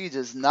Six Siege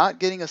is not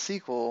getting a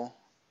sequel.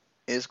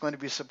 It's going to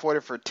be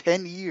supported for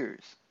 10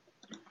 years,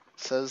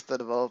 says the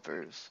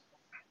developers.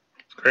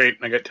 Great.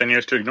 I got 10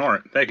 years to ignore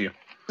it. Thank you.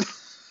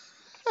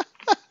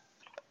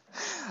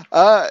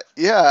 Yeah,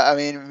 I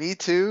mean, me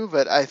too,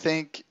 but I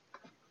think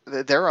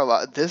that there are a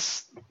lot.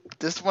 This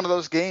is one of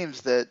those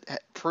games that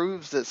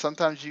proves that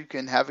sometimes you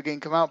can have a game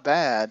come out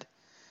bad,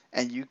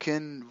 and you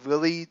can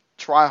really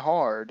try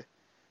hard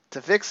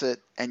to fix it,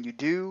 and you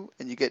do,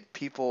 and you get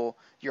people.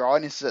 Your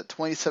audience is at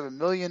 27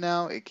 million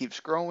now. It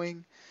keeps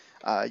growing.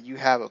 You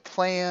have a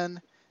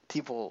plan.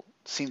 People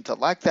seem to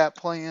like that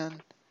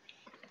plan,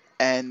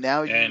 and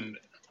now you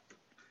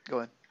go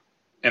ahead.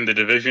 And The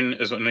Division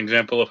is an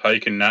example of how you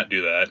can not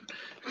do that.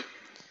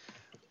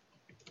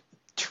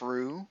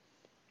 True.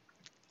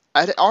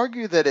 I'd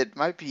argue that it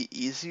might be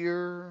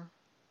easier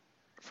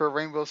for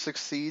Rainbow Six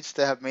Siege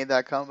to have made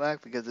that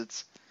comeback, because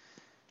it's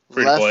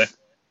free to play.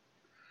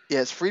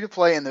 Yeah, it's free to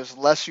play, and there's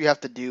less you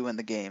have to do in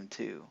the game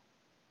too,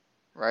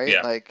 right?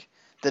 Yeah. Like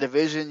The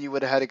Division, you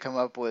would have had to come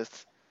up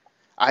with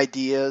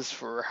ideas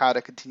for how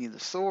to continue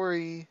the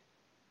story,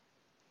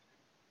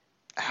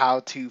 how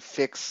to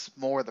fix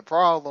more of the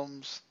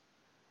problems.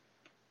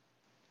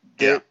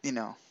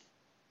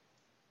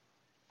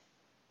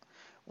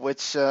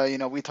 Which,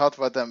 we talked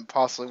about them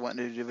possibly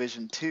wanting to do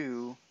Division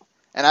 2.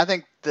 And I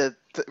think the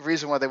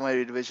reason why they want to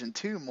do Division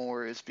 2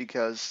 more is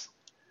because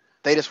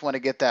they just want to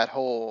get that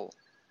whole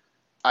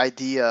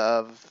idea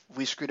of,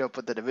 we screwed up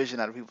with the Division,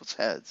 out of people's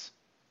heads.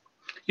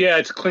 Yeah,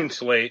 it's a clean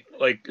slate.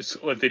 Like, it's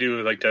what they do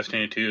with, like,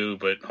 Destiny 2,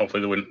 but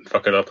hopefully they wouldn't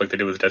fuck it up like they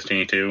did with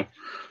Destiny 2.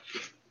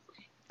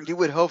 You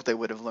would hope they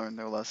would have learned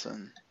their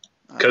lesson.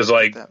 Because,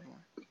 like,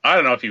 I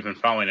don't know if you've been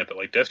following it, but,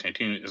 like, Destiny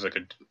 2 is, like,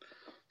 a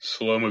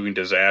slow-moving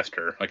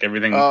disaster. Like,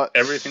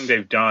 everything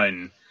they've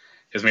done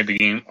has made the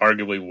game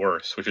arguably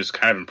worse, which is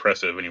kind of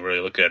impressive when you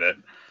really look at it.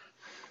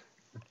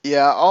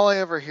 Yeah, all I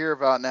ever hear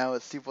about now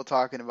is people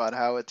talking about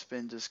how it's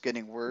been just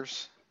getting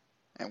worse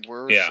and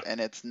worse, and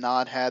it's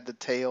not had the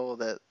tail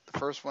that the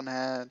first one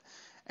had,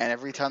 and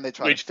every time they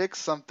try to fix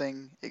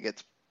something, it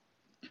gets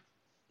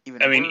even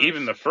worse. I mean,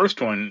 even the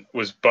first one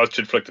was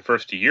busted for, like, the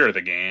first year of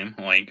the game.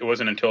 Like, it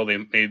wasn't until they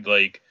made,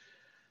 like,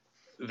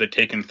 the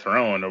Taken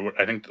Throne, or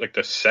I think, like,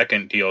 the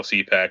second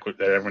DLC pack, that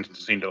everyone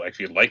seemed to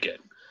actually like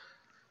it.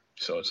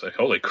 So it's like,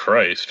 holy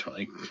Christ.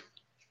 Like,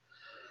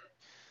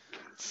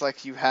 it's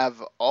like you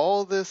have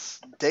all this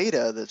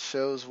data that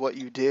shows what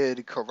you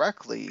did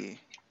correctly.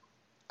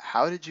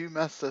 How did you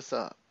mess this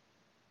up?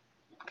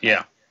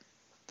 Yeah.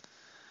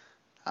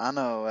 I don't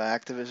know,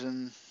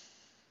 Activision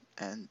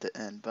and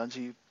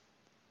Bungie,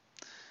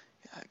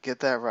 get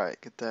that right.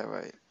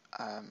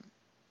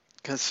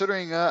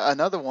 Considering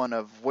another one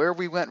of where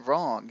we went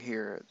wrong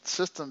here,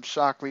 System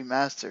Shock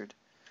Remastered,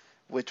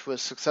 which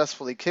was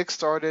successfully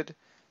kickstarted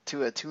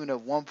to a tune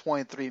of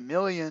 1.3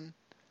 million,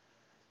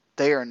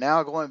 they are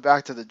now going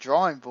back to the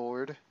drawing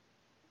board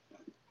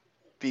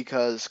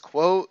because,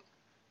 quote,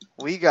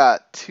 we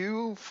got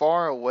too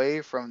far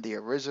away from the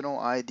original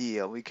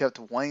idea. We kept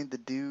wanting to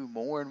do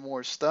more and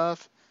more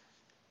stuff,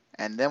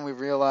 and then we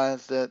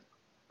realized that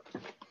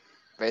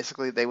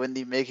basically they wouldn't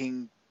be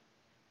making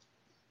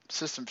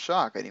System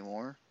Shock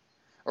anymore,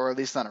 or at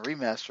least not a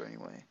remaster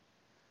anyway.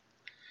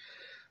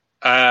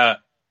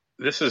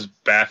 This is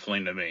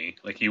baffling to me.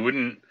 Like,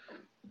 you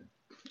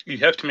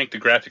have to make the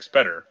graphics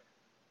better.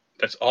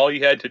 That's all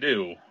you had to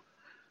do.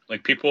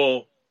 Like,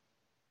 people,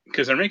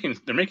 because they're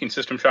making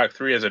System Shock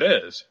 3 as it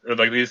is, or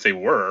like at least they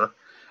were.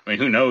 I mean,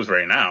 who knows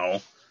right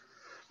now?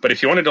 But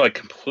if you wanted to like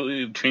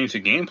completely change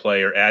the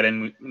gameplay or add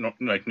in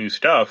like new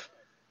stuff,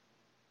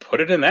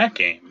 put it in that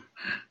game.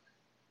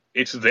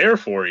 It's there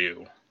for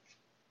you.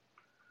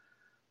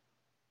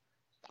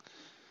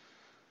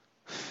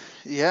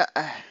 Yeah,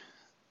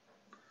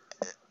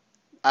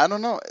 I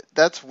don't know.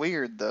 That's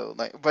weird though.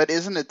 Like, but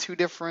isn't it two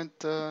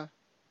different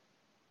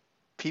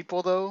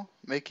people though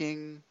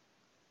making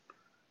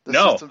the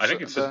No, system? I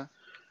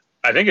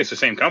think it's the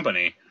same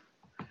company.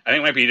 I think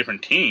it might be a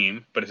different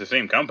team, but it's the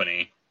same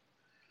company.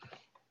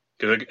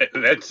 Because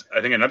that's,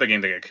 I think, another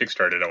game that got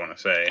kickstarted, I want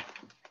to say.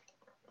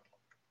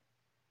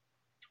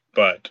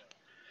 But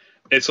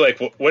it's like,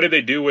 what did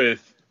they do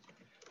with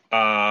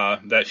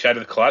that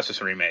Shadow of the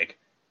Colossus remake?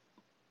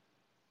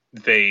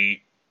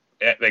 They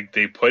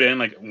put in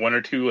like one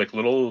or two like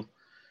little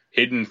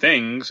hidden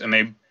things, and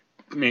they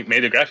made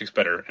the graphics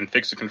better and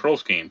fixed the control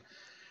scheme.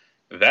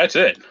 That's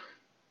it.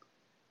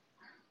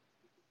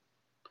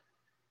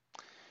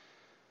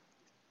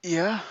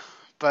 Yeah,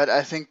 but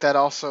I think that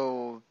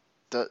also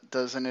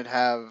doesn't it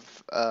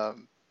have a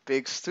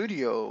big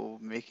studio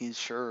making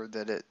sure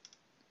that it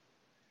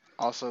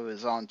also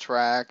is on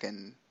track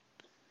and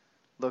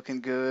looking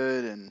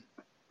good and.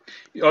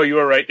 Oh, you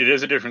were right. It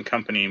is a different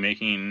company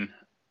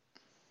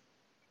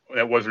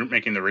that wasn't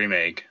making the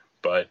remake,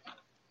 but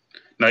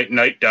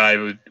Night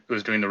Dive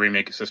was doing the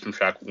remake of System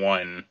Shock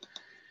 1, and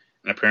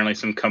apparently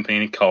some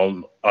company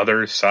called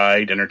Other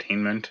Side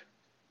Entertainment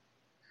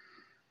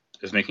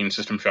is making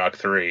System Shock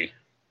 3.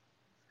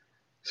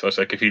 So it's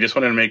like, if you just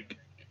wanted to make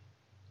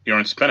your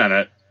own spin on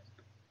it,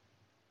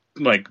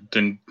 like,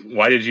 then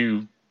why did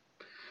you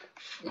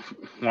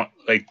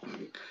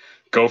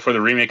go for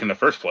the remake in the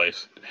first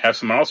place? Have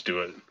someone else do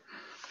it.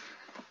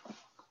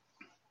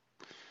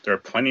 There are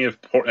plenty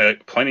of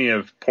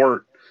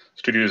port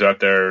studios out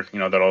there,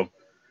 that'll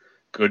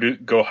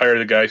go hire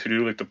the guys who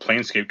do like the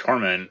Planescape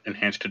Torment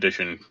Enhanced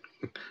Edition.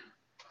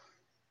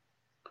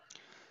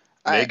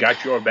 They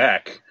got your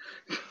back.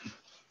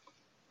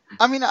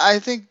 I mean, I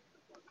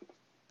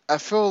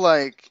feel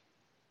like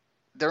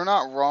they're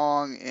not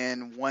wrong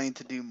in wanting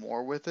to do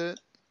more with it,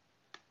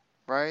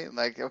 right?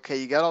 Like,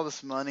 okay, you got all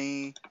this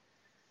money.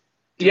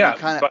 We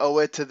kind of owe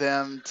it to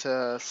them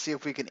to see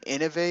if we can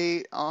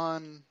innovate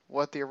on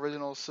what the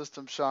original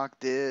System Shock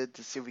did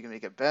to see if we can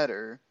make it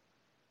better.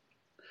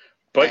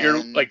 But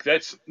you're like,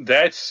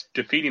 that's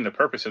defeating the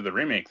purpose of the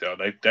remake, though.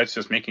 Like, that's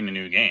just making a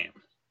new game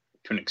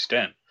to an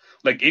extent.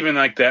 Like, even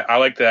like that, I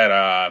like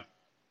that.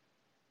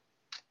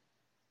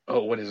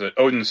 What is it?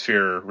 Odin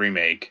Sphere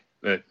remake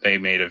that they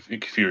made a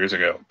few years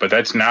ago. But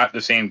that's not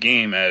the same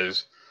game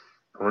as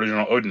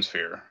original Odin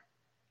Sphere.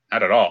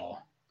 Not at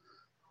all.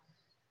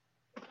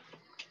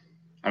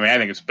 I mean, I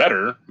think it's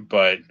better,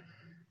 but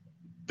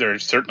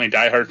there's certainly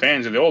diehard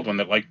fans of the old one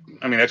that like.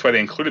 I mean, that's why they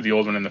included the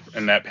old one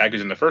in that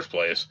package in the first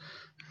place.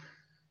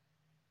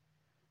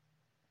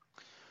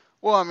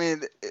 Well, I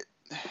mean,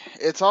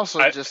 it's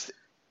also just.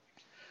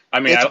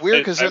 I mean, it's weird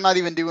because they're not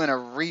even doing a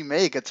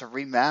remake; it's a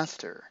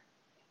remaster.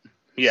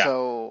 Yeah.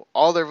 So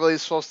all they're really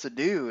supposed to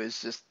do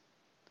is just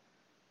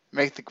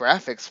make the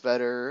graphics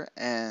better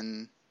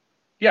and.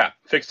 Yeah,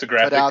 fix the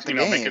graphics. Put out the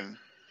game.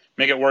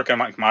 Make it work on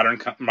like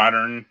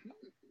modern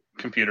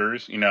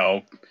computers.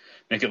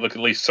 Make it look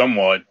at least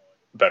somewhat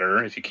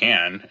better if you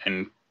can,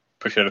 and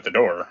push it at the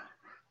door.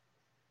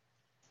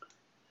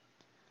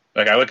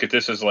 Like, I look at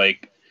this as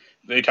like,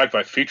 they talk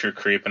about feature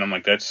creep, and I'm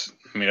like, that's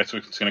what's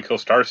going to kill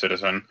Star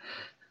Citizen.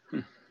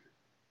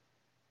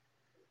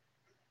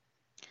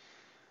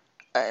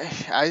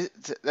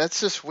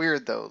 That's just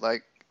weird though.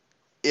 Like,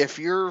 if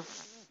you're,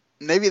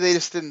 maybe they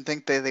just didn't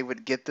think that they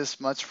would get this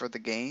much for the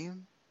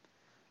game,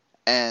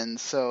 and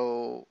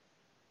so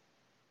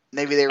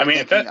maybe they were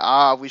thinking,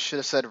 we should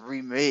have said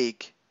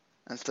remake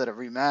instead of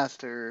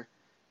remaster,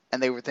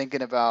 and they were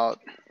thinking about,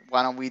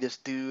 why don't we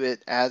just do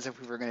it as if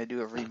we were going to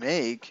do a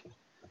remake,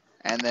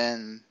 and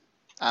then,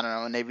 I don't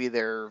know, maybe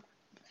they're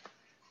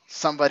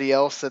somebody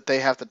else that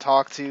they have to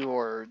talk to,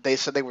 or they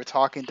said they were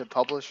talking to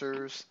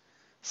publishers,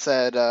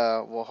 said,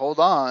 well, hold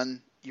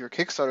on, your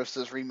Kickstarter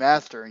says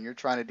remaster, and you're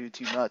trying to do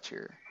too much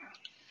here.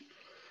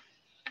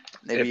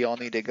 Maybe you'll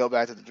need to go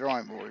back to the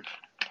drawing board.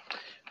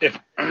 If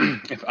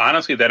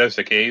honestly that is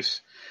the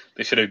case,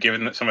 they should have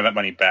given some of that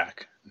money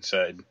back and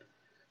said,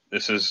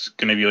 this is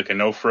going to be like a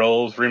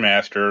no-frills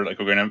remaster. Like,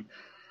 we're going to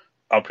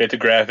update the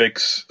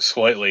graphics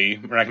slightly.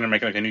 We're not going to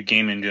make like a new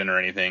game engine or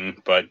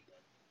anything, but,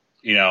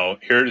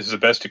 here is the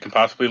best it can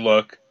possibly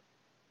look,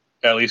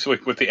 at least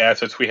with the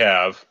assets we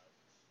have.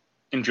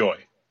 Enjoy.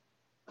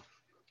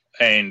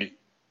 And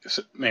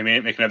maybe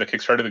make another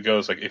Kickstarter that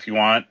goes, like, if you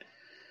want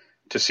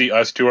to see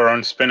us do our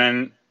own spin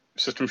on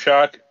System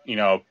Shock,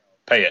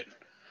 pay it.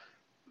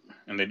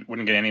 And they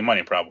wouldn't get any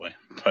money probably.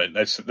 But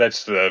that's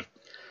the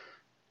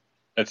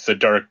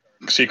dark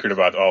secret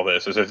about all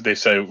this, is if they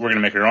say we're going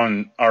to make our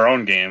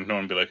own game, no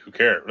one would be like, who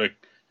cares? Like,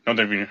 no one's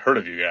even heard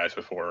of you guys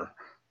before.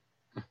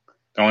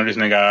 The only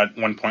reason they got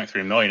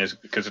 1.3 million is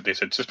because they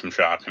said System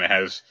Shock, and it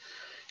has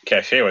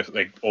cachet with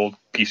like old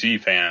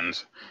PC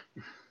fans.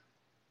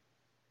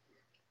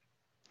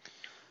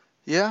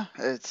 Yeah,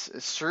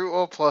 it's true.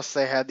 Well, plus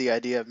they had the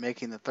idea of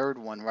making the third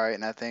one, right?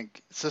 And I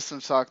think System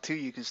Shock 2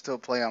 you can still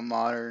play on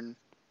modern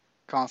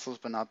consoles,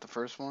 but not the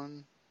first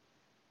one.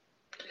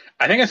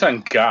 I think it's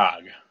on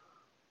GOG.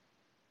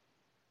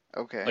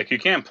 Okay. Like, you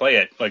can't play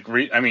it. Like,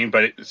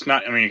 but it's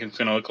not. I mean, it's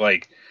going to look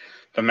like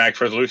the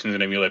max resolution is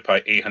going to be like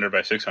probably 800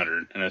 by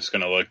 600, and it's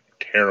going to look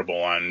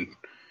terrible on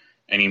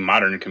any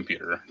modern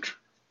computer.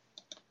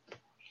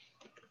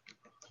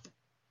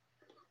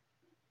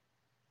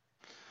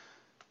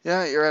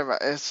 Yeah, you're right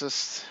about it. It's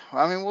just,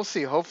 I mean, we'll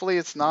see. Hopefully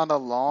it's not a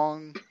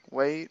long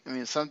wait. I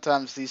mean,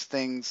 sometimes these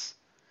things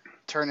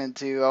turn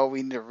into, oh,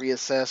 we need to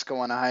reassess, go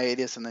on a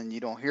hiatus, and then you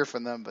don't hear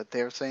from them. But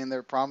they're saying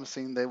they're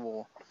promising they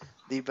will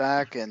be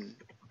back and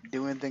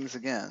doing things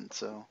again.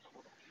 So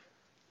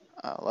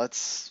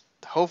let's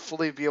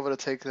hopefully be able to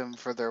take them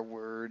for their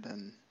word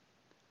and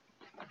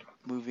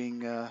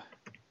moving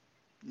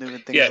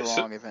things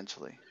along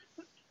eventually.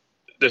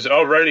 There's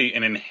already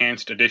an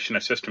enhanced edition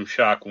of System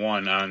Shock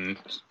 1 on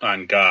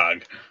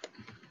GOG.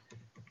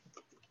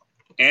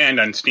 And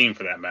on Steam,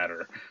 for that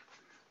matter.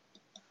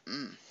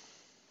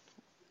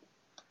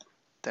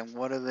 Then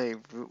what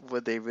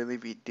would they really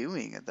be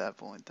doing at that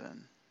point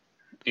then?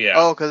 Yeah.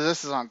 Oh, because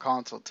this is on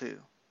console too.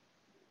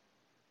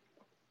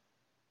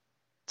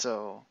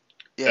 So,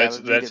 yeah, it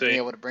would be to be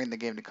able to bring the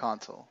game to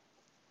console.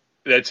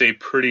 That's a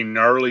pretty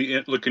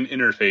gnarly looking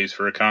interface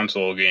for a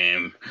console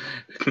game.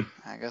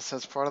 I guess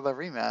that's part of the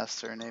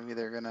remaster. Maybe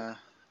they're going to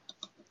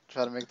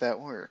try to make that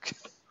work.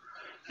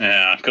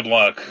 Yeah, good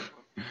luck.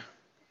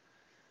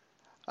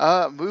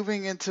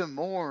 Moving into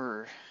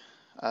more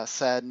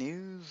sad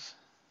news.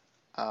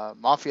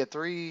 Mafia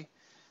 3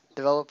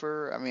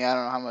 developer. I mean, I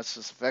don't know how much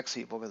this affects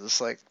people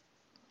because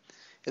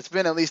it's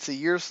been at least a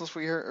year since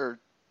we heard,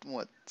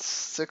 or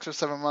 6 or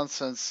 7 months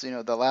since,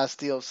 the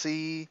last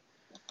DLC.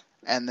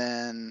 And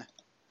then,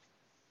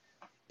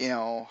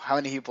 how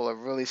many people are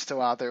really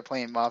still out there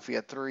playing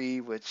Mafia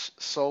 3, which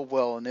sold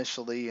well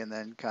initially and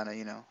then kind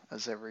of,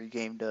 as every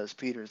game does,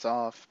 peters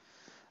off.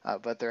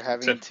 But they're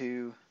having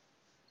to...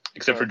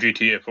 Except for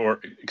GTA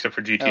 4, except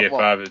for GTA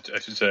 5, I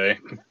should say.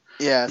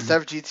 Yeah,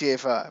 except for GTA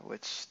 5,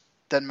 which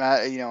doesn't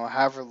matter,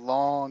 however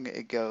long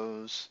it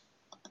goes,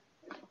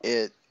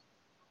 it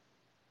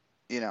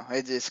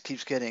just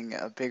keeps getting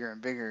bigger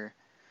and bigger.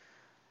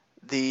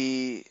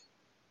 The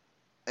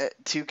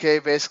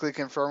 2K basically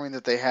confirming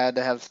that they had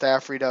to have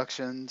staff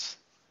reductions.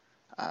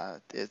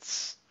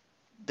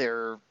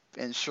 They're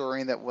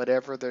ensuring that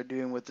whatever they're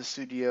doing with the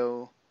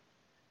studio,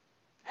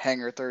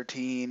 Hangar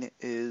 13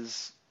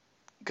 is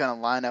going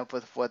to line up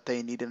with what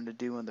they need them to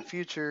do in the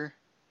future.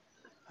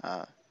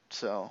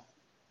 So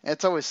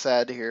it's always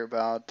sad to hear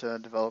about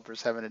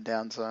developers having to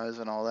downsize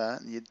and all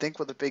that. And you'd think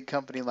with a big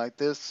company like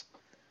this,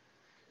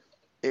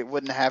 it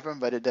wouldn't happen,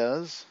 but it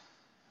does.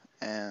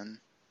 And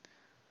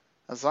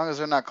as long as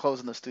they're not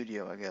closing the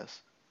studio, I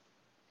guess.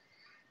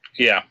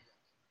 Yeah.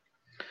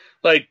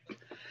 Like,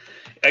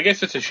 I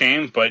guess it's a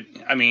shame, but,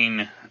 I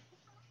mean,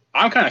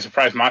 I'm kind of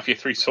surprised Mafia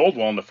 3 sold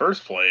well in the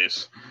first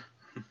place.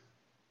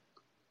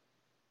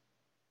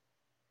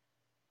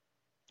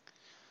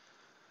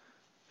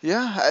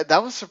 Yeah,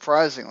 that was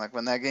surprising. Like,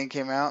 when that game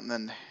came out, and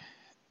then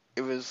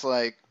it was,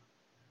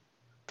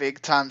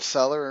 big time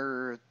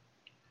seller,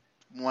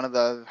 one of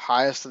the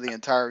highest of the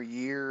entire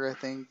year, I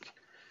think.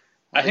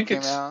 I think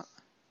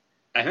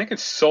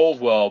it's sold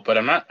well, but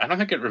I don't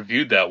think it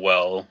reviewed that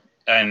well.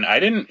 And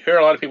I didn't hear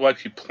a lot of people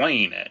actually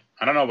playing it.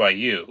 I don't know about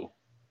you.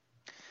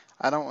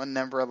 I don't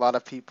remember a lot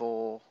of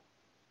people.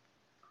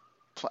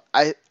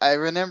 I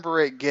remember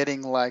it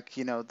getting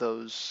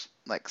those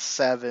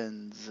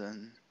 7s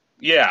and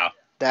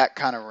that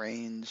kind of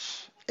range,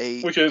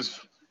 8, which is,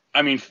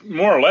 I mean,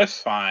 more or less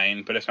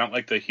fine, but it's not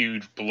like the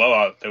huge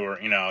blowout that were,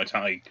 it's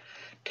not like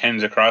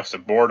 10s across the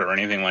board or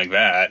anything like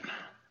that.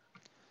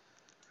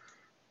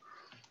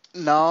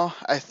 No,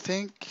 I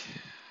think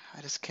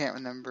I just can't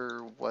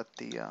remember what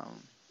the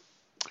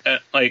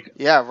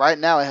right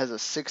now it has a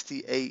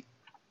 68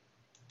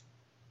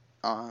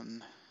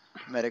 on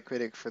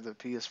Metacritic for the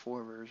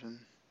PS4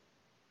 version.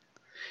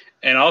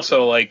 And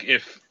also, what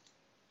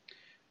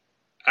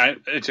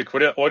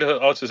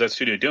else is that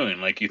studio doing?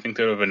 Like, you think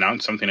they would have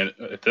announced something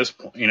at this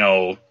point,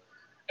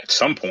 at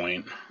some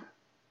point?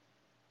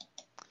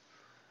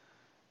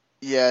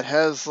 Yeah, it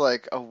has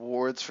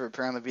awards for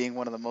apparently being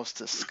one of the most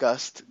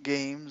discussed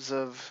games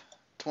of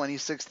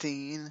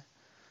 2016,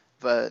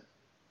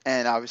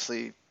 and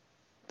obviously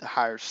the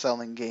higher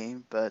selling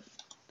game. But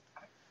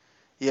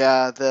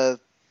yeah, the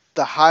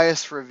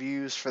highest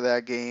reviews for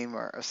that game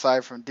are,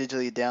 aside from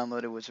digitally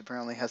downloaded, which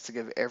apparently has to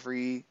give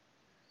every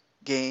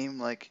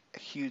game a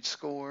huge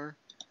score,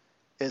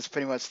 is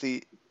pretty much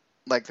there's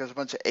a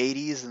bunch of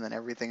 80s and then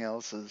everything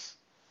else is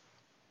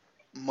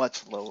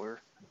much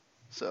lower.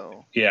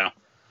 So yeah,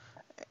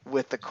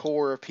 with the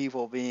core of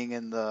people being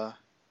in the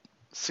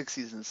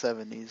 60s and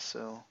 70s.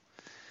 So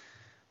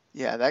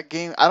yeah, that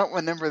game, I don't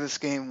remember this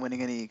game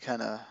winning any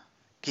kind of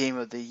game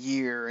of the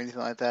year or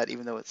anything like that,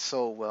 even though it's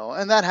sold well.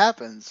 And that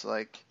happens.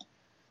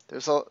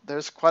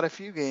 There's quite a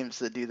few games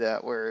that do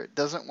that where it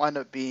doesn't wind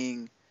up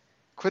being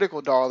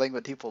critical darling,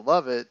 but people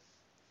love it,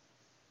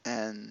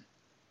 and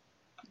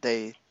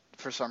they,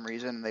 for some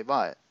reason, they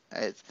buy it.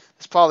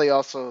 It's probably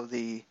also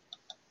the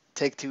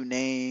Take-Two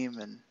name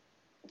and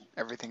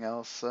everything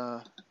else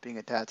being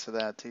attached to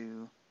that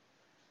too.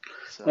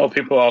 So. Well,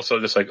 people also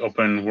just like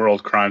open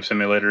world crime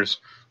simulators.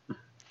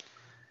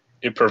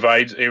 It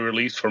provides a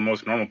release for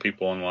most normal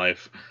people in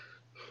life.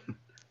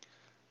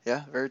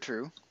 Yeah, very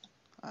true.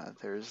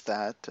 There's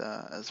that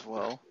as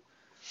well,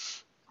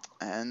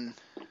 and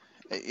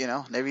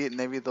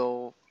maybe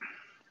they'll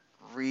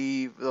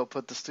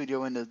put the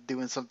studio into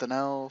doing something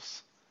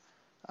else.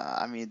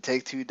 I mean,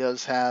 Take-Two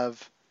does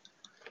have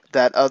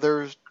that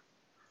other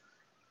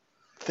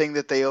thing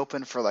that they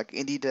open for like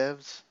indie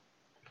devs.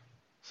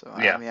 So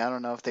Yeah. I mean, I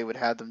don't know if they would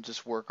have them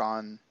just work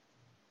on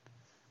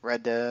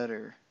Red Dead,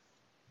 or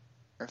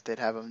if they'd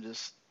have them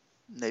just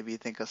maybe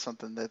think of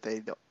something that they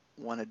don't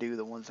want to do,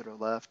 the ones that are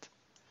left.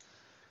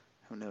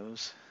 Who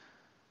knows?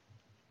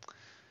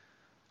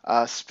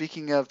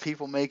 Speaking of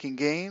people making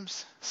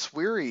games,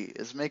 SWERY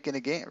is making a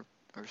game.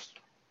 Or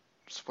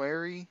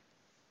SWERY?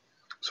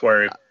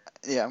 SWERY.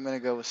 Yeah, I'm going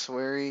to go with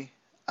SWERY.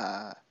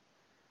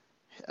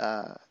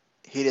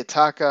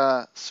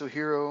 Hidetaka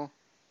Suhiro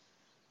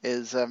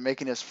is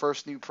making his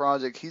first new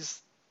project. He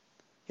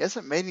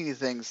hasn't made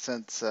anything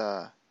since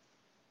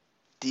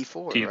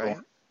D4, right?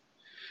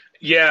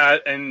 Yeah,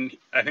 and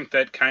I think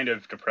that kind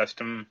of depressed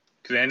him,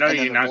 because I know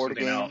he announced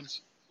something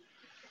else.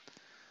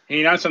 He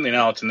announced something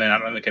else, and then I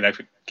don't think it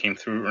actually came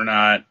through or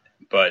not.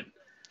 But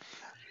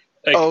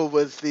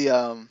with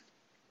the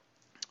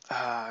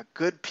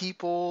Good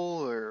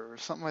People or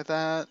something like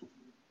that.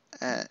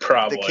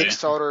 Probably. The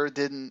Kickstarter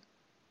didn't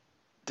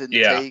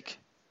take.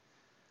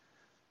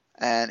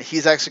 And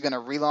he's actually going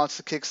to relaunch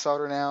the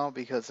Kickstarter now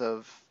because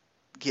of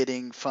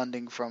getting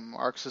funding from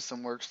Arc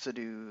System Works to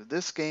do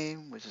this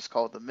game, which is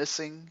called The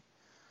Missing.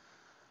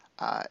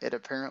 It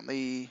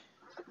apparently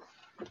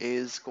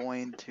is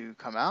going to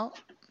come out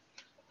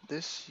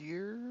this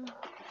year.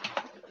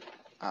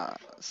 And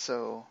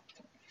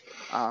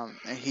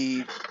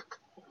he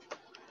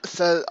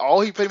said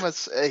he pretty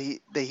much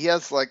he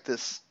has like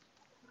this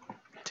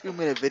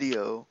 2-minute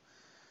video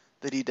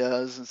that he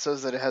does and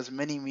says that it has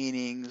many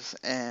meanings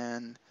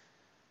and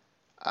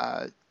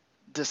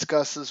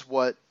discusses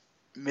what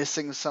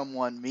missing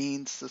someone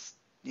means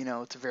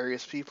to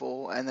various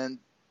people, and then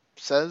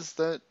says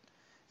that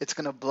it's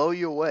going to blow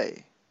you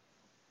away.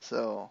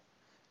 So,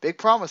 big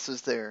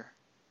promises there.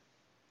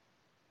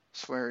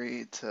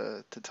 SWERY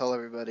to tell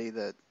everybody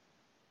that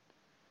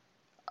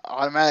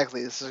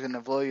automatically this is going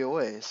to blow you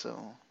away.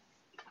 So,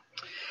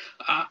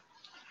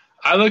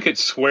 I look at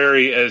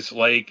SWERY as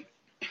like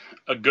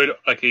a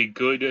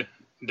good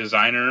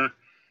designer,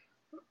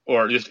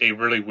 or just a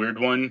really weird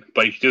one,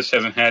 but he just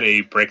hasn't had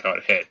a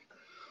breakout hit.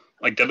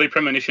 Like Deadly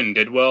Premonition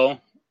did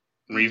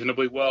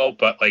reasonably well,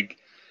 but like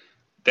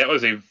that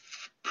was a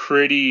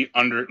pretty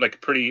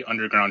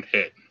underground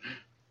hit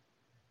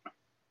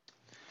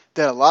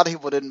that a lot of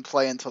people didn't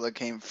play until it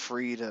came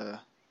free to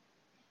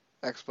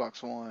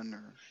Xbox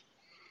One.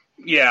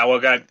 Yeah, well,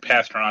 it got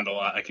passed around a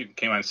lot. Like it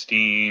came on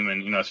Steam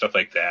and stuff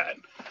like that.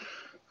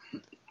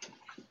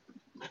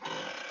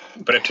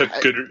 But it took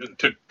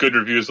good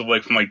reviews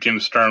from Jim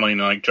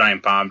Sterling and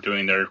Giant Bomb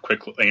doing their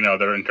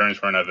their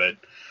endurance run of it.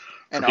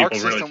 And Arc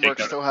System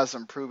Works still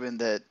hasn't proven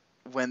that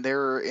when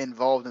they're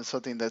involved in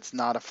something that's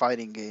not a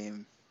fighting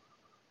game,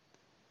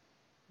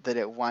 that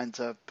it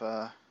winds up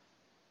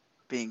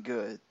being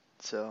good.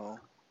 So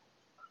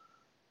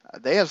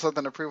they have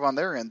something to prove on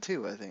their end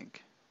too, I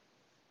think.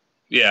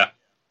 Yeah.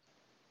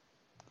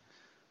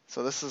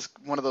 So this is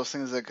one of those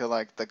things that could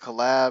the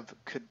collab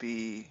could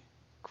be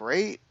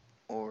great,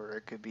 or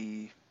it could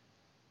be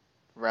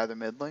rather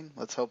middling.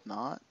 Let's hope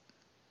not,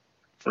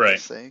 for their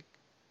sake.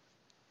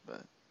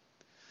 But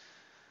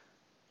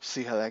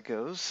see how that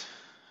goes.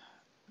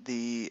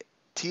 The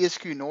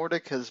THQ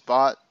Nordic has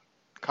bought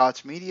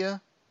Koch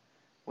Media,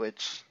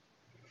 which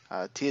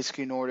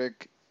THQ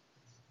Nordic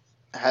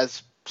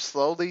has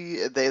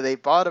slowly they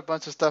bought a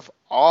bunch of stuff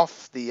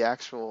off the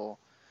actual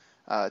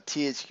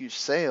THQ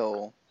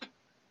sale,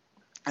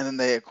 and then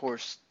they of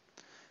course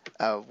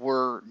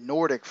were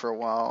Nordic for a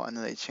while, and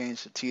then they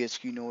changed to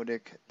THQ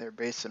Nordic. They're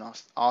based in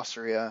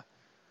Austria,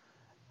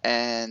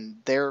 and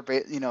their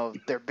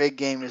big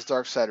game is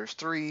Darksiders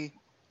 3,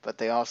 but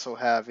they also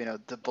have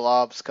the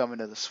Blobs coming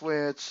to the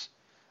Switch.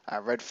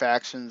 Red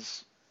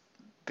Faction's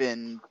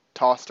been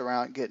tossed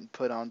around, getting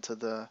put onto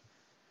the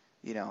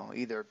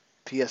either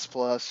PS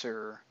Plus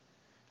or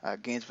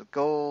Games with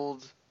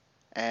Gold,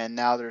 and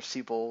now there's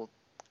people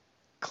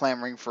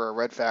clamoring for a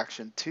Red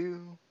Faction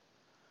 2.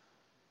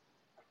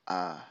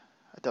 I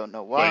don't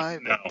know why,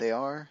 but they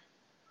are.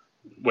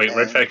 Wait,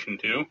 Red Faction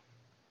 2?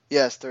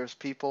 Yes, there's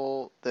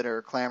people that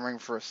are clamoring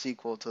for a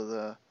sequel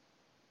to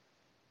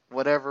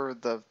whatever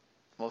the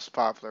most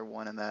popular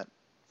one in that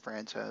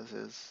franchise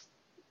is.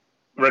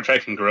 Red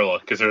Faction Guerrilla,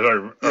 because there's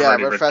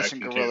already Red Faction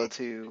Guerrilla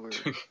 2.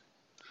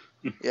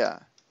 Yeah.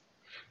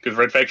 Because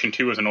Red Faction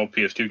 2 was an old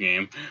PS2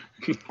 game.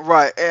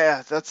 Right,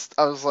 yeah,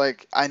 I was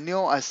like, I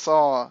knew I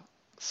saw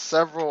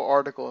several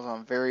articles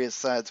on various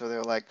sites where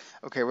they're like,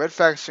 okay, Red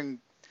Faction,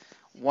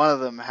 one of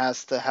them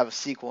has to have a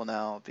sequel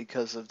now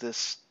because of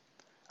this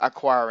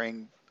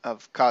acquiring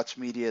of Koch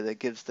Media that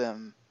gives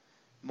them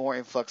more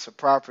influx of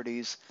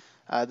properties.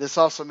 This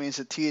also means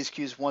that THQ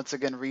is once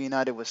again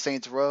reunited with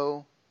Saints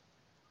Row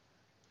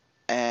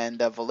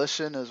and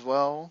Volition as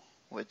well,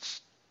 which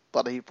a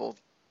lot of people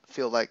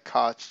feel like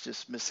Koch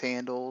just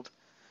mishandled,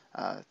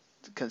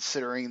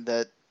 considering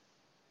that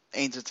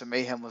Agents of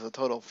Mayhem was a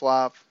total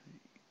flop.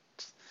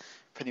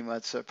 Pretty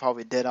much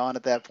probably dead on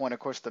at that point. Of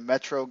course, the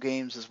Metro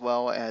games as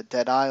well,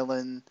 Dead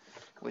Island,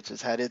 which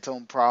has had its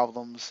own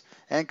problems.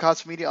 And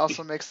Koch Media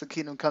also makes the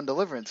Kingdom Come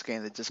Deliverance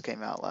game that just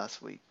came out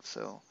last week.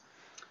 So,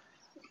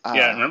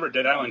 yeah, remember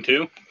Dead Island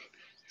 2?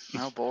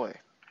 Oh boy.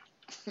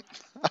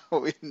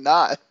 We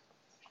not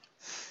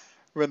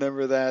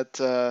remember that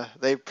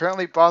they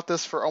apparently bought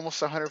this for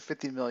almost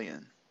 $150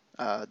 million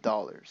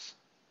dollars.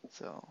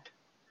 So,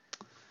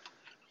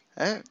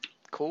 hey,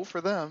 cool for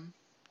them.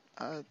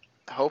 I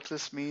hope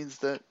this means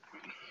that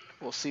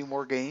we'll see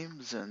more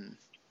games and.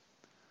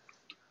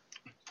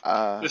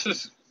 This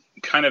is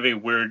kind of a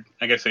weird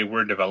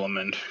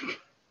development.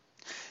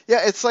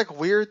 Yeah, it's like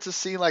weird to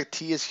see like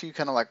THQ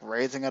kind of like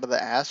rising out of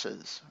the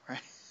ashes,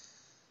 right?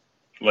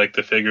 Like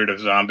the figurative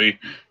zombie.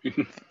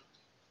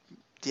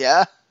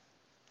 Yeah.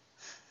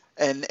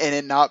 And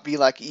it not be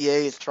like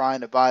EA is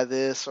trying to buy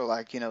this, or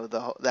like,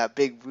 that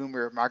big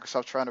rumor of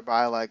Microsoft trying to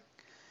buy like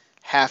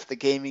half the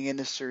gaming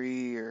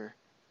industry, or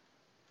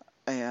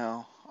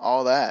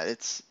all that.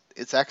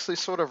 It's actually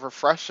sort of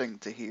refreshing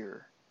to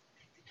hear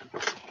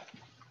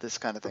this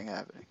kind of thing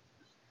happening.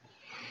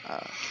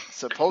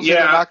 Supposedly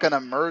they're not going to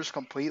merge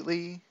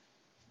completely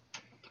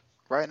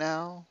right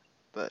now,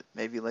 but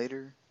maybe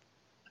later.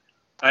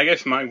 I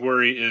guess my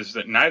worry is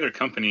that neither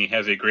company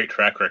has a great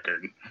track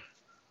record.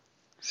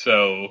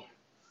 So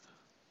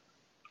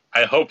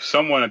I hope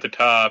someone at the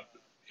top,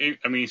 I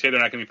mean, you say they're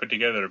not going to be put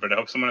together, but I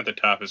hope someone at the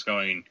top is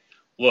going,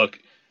 look,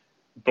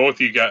 both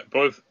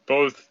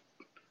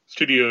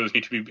studios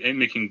need to be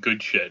making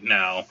good shit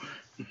now.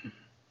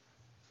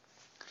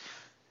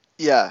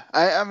 Yeah,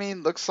 I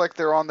mean, looks like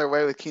they're on their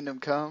way with Kingdom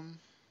Come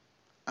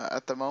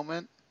at the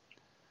moment.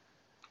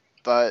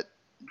 But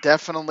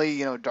definitely,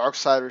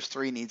 Darksiders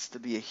 3 needs to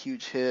be a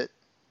huge hit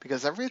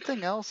because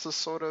everything else has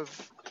sort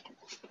of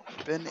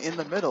been in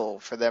the middle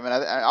for them. And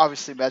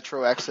obviously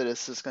Metro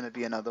Exodus is going to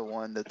be another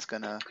one that's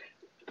going to...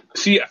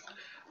 See,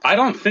 I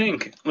hope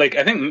that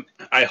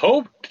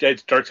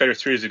Darksiders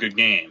 3 is a good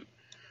game.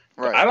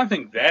 Right. But I don't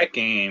think that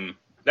game,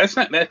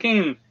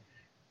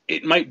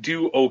 it might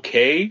do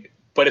okay,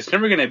 but it's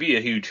never going to be a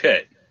huge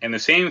hit. And the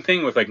same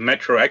thing with like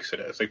Metro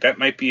Exodus. Like that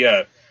might be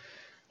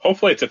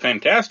hopefully it's a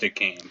fantastic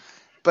game.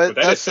 But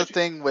that's the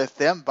thing with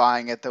them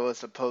buying it though,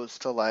 as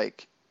opposed to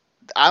like,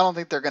 I don't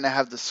think they're going to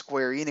have the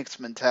Square Enix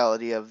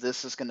mentality of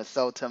this is going to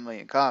sell 10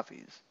 million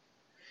copies.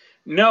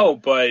 No,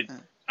 but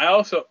I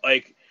also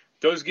like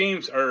those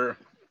games are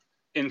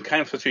in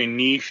kind of such a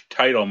niche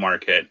title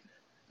market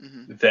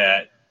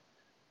that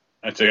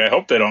I'd say I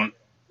hope they don't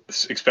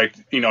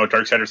expect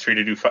Darksiders 3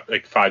 to do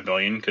like 5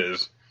 million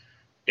because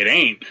it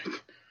ain't.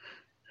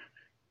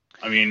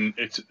 I mean,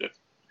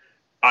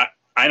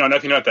 I know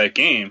nothing about that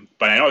game,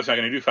 but I know it's not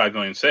going to do 5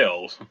 million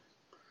sales.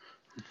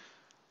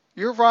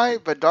 You're right,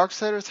 but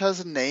Darksiders has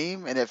a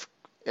name, and if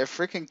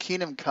freaking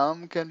Kingdom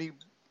Come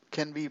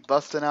can be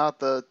busting out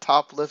the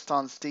top list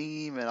on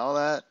Steam and all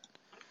that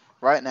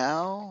right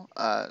now,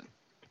 I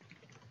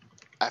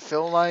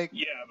feel like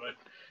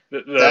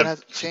but that has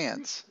a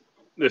chance.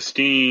 The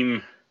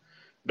Steam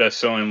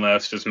best-selling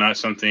list is not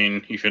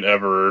something you should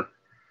ever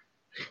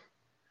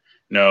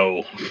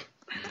know.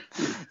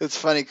 It's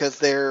funny because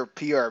their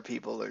PR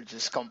people are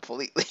just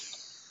completely...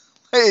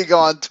 They go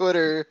on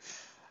Twitter,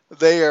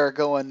 they are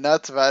going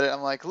nuts about it.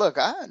 I'm like, look,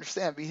 I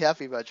understand, be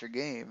happy about your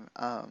game,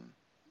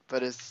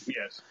 but it's...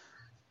 Yes.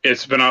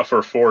 It's been out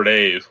for 4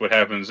 days. What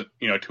happens,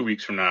 2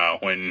 weeks from now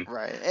when...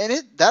 Right,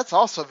 and that's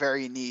also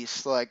very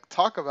niche. Like,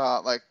 talk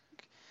about, like,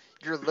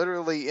 you're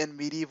literally in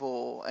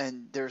medieval,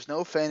 and there's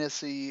no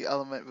fantasy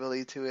element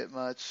really to it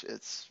much.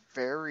 It's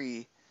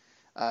very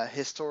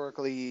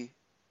historically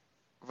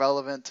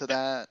relevant to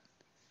that,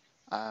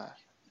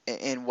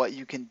 and what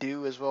you can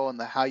do as well, and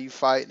how you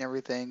fight and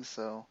everything.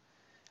 So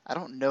I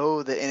don't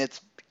know that, and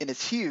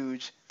it's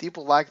huge.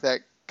 People like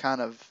that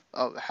kind of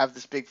have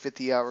this big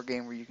 50-hour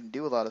game where you can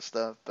do a lot of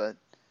stuff, but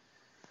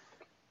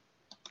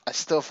I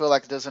still feel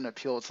like it doesn't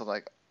appeal to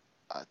like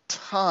a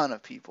ton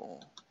of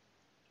people.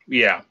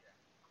 Yeah.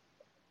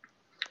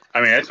 I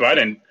mean, that's why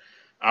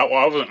I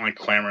wasn't like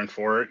clamoring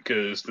for it,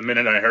 because the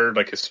minute I heard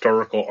like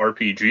historical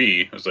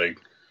RPG, I was like,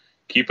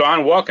 keep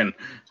on walking.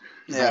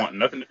 Yeah. I want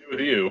nothing to do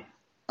with you.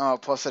 Oh,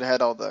 plus it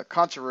had all the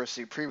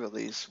controversy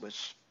pre-release,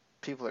 which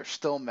people are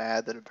still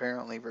mad that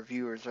apparently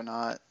reviewers are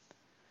not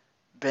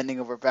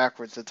bending over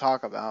backwards to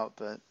talk about,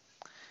 but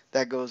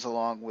that goes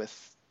along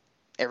with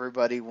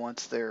everybody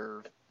wants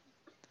their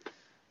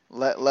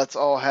let's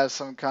all have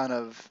some kind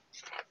of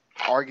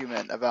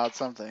argument about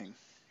something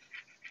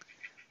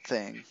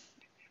thing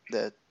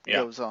that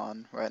goes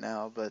on right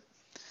now. But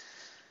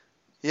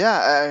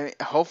Yeah,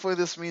 hopefully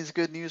this means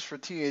good news for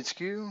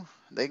THQ.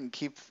 They can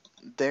keep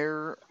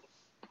their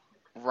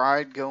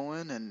ride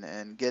going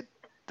and get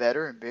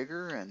better and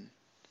bigger, and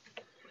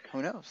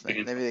who knows? We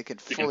can, Maybe they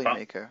could we can, fully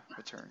make a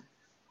return.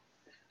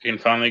 we can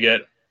finally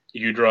get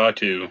U-Draw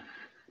 2.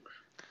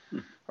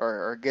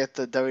 Or get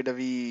the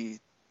WWE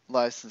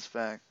license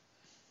back.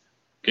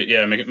 Make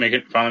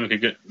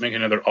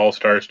another All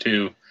Stars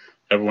 2.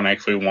 Everyone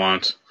actually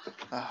wants.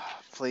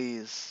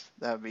 Please,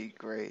 that would be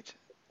great.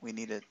 We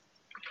need it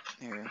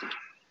here.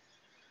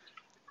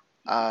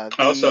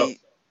 Also,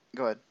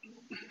 go ahead.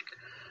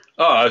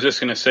 Oh, I was just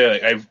gonna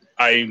say,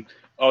 like,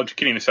 all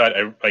kidding aside,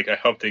 I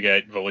hope they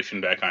get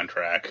Volition back on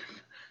track.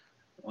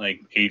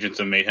 Like, Agents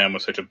of Mayhem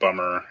was such a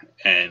bummer,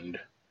 and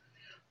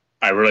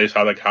I realize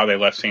how they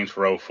left Saints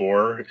Row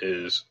 4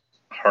 is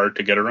hard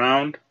to get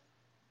around,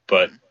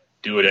 but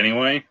do it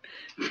anyway.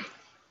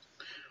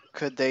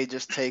 Could they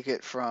just take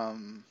it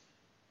from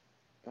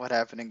what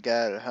happened in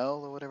God of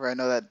Hell or whatever? I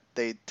know that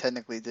they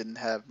technically didn't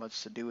have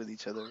much to do with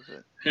each other,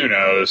 but Who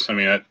knows? I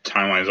mean, that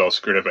timeline's all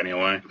screwed up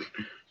anyway.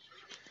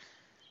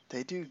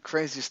 they do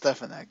crazy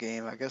stuff in that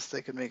game. I guess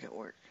they could make it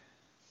work.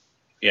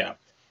 Yeah.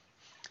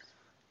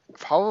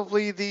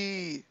 Probably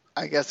the,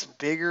 I guess,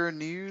 bigger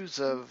news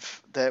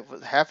of that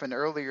happened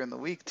earlier in the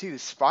week too.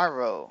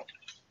 Spyro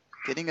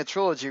getting a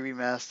Trilogy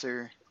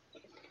remaster,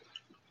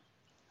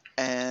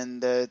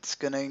 and it's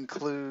gonna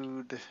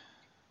include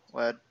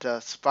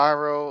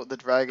Spyro the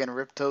Dragon,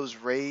 Ripto's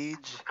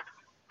Rage,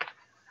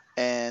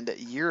 and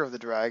Year of the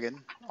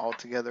Dragon all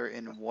together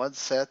in one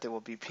set. That will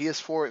be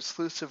PS4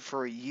 exclusive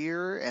for a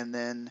year, and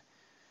then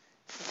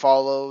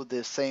follow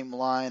the same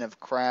line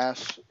of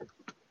Crash.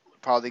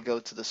 Probably go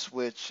to the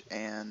Switch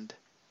and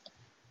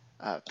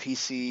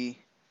PC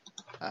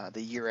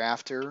the year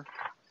after.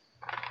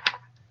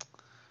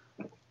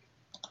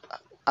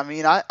 I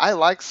mean, I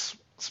like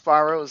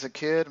Spyro as a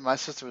kid. My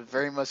sister was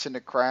very much into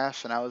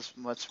Crash, and I was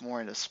much more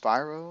into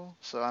Spyro.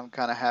 So I'm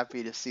kind of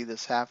happy to see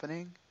this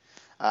happening.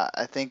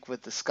 I think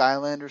with the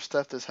Skylander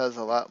stuff, this has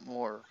a lot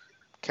more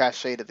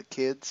cachet to the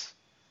kids,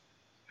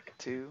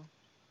 too.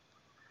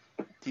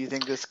 Do you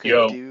think this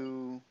could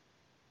do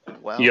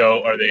well?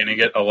 Are they going to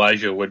get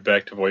Elijah Wood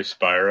back to voice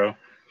Spyro?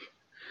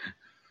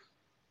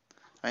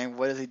 I mean,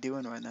 what is he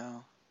doing right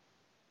now?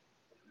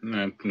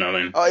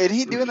 Nothing. Oh, is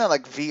he doing that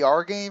like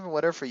VR game or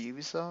whatever for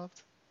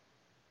Ubisoft?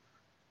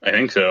 I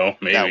think so,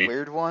 maybe. That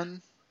weird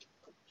one?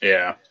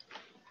 Yeah.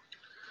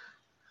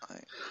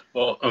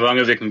 Well, as long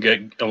as they can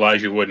get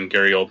Elijah Wood and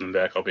Gary Oldman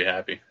back, I'll be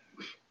happy.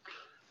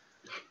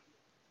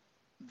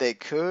 They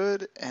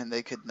could, and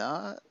they could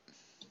not.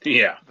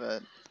 Yeah.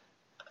 But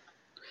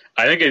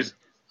I think it's...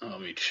 let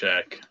me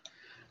check.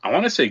 I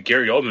want to say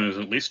Gary Oldman is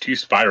at least 2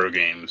 Spyro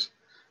games,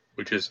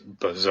 which is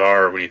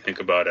bizarre when you think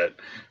about it.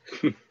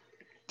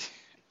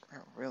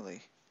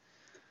 Really?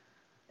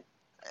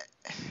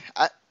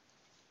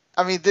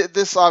 I mean,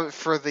 this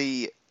for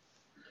the...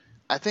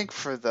 I think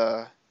for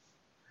the...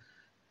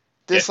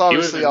 This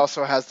obviously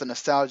also has the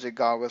nostalgic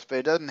goggles, but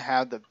it doesn't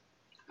have the...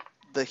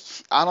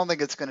 I don't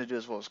think it's going to do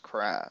as well as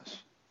Crash.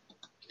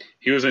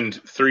 He was in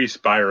 3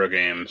 Spyro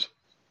games.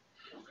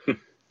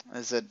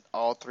 Is it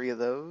all 3 of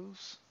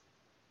those?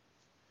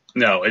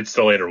 No, it's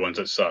the later ones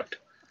that sucked.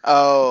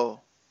 Oh.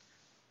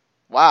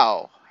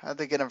 Wow. How'd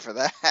they get him for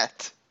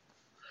that?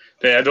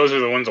 Yeah, those are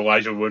the ones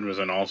Elijah Wood was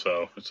in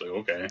also. It's like,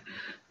 okay.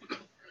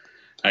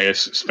 I guess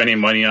spending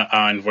money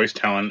on voice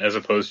talent as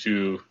opposed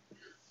to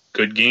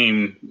good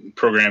game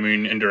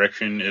programming and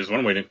direction is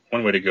one way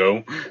to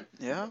go.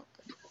 Yeah.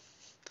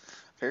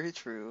 Very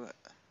true.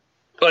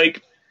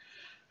 Like,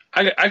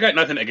 I got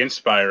nothing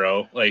against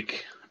Spyro.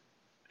 Like,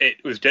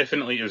 it was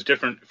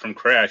different from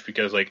Crash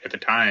because, like, at the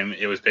time,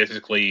 it was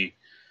basically,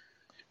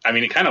 I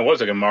mean, it kind of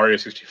was like a Mario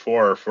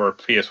 64 for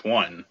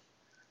PS1.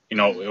 You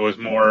know, it was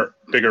more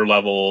bigger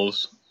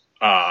levels,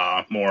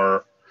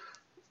 more,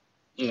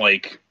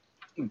 like,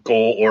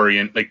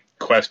 like,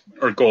 quest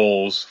or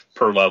goals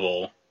per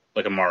level,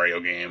 like a Mario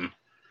game.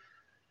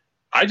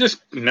 I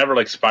just never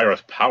liked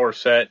Spyro's power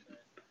set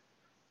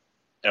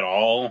at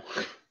all.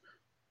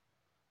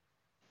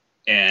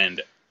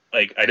 And,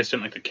 like, I just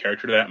didn't like the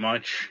character that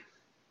much.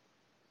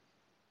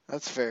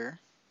 That's fair.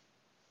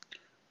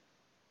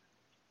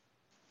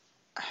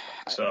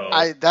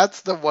 So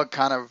that's the what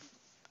kind of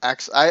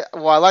I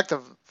like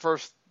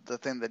the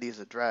thing that he's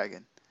a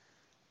dragon,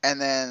 and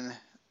then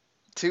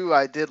 2,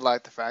 I did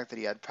like the fact that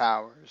he had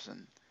powers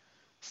and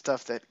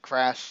stuff that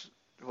Crash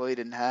really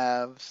didn't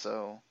have.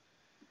 So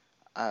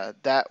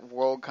that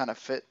world kind of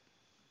fit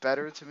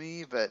better to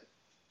me. But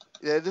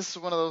yeah, this is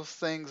one of those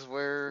things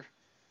where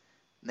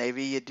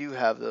maybe you do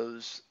have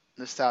those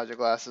nostalgia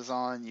glasses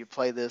on. You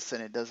play this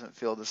and it doesn't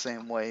feel the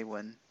same way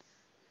when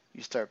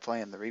you start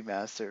playing the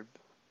remaster.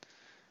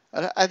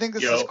 I think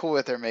this is cool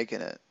that they're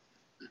making it.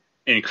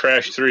 In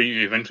Crash 3,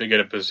 you eventually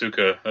get a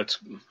bazooka. That's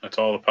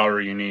all the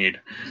power you need.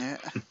 Yeah.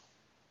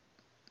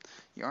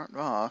 You aren't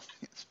wrong.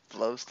 You just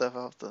blow stuff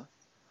off the...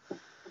 I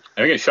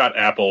think it shot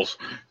apples.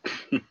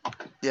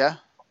 Yeah.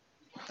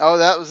 Oh,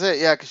 that was it.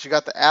 Yeah, because you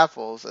got the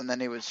apples, and then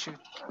he would shoot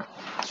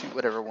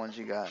whatever ones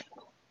you got.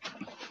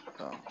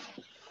 So.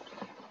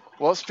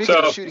 Well, speaking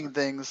of shooting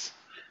things,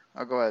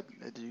 oh, go ahead.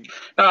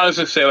 No, I was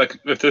just say, like,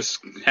 if this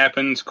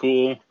happens,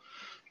 cool.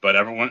 But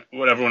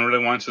what everyone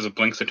really wants is a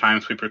Blinks of Time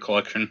Sweeper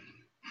collection.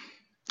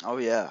 Oh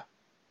yeah,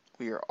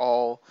 we are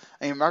all.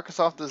 I mean,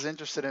 Microsoft is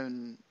interested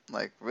in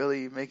like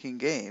really making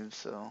games,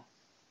 so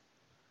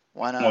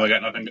why not? Well, they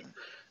got nothing.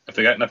 If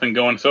they got nothing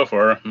going so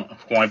far,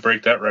 why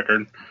break that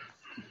record?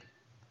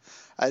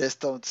 I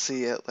just don't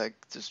see it like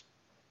just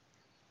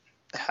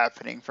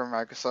happening for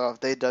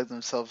Microsoft. They dug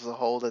themselves the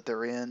hole that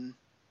they're in.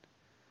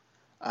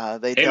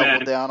 They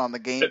doubled down on the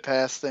Game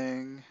Pass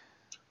thing.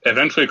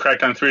 Eventually,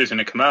 Crackdown 3 is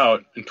going to come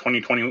out in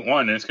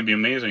 2021, and it's going to be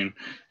amazing.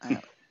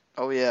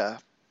 Oh, yeah.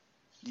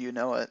 You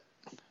know it.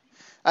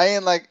 I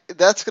mean, like,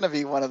 that's going to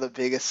be one of the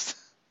biggest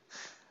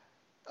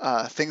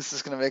things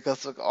that's going to make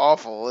us look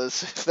awful,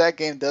 is if that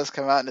game does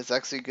come out and it's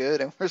actually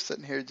good, and we're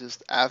sitting here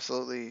just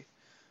absolutely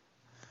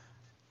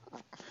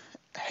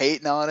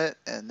hating on it,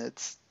 and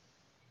it's,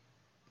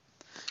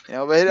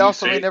 but it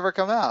also may never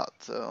come out,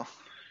 so...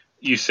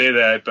 You say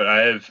that, but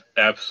I have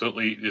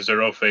absolutely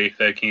zero faith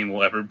that game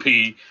will ever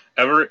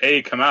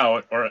come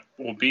out or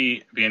will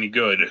be any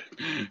good.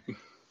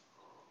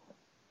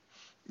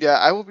 Yeah,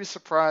 I will be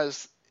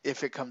surprised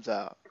if it comes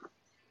out.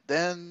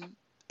 Then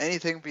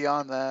anything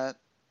beyond that,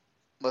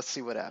 let's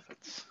see what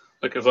happens.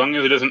 Like, as long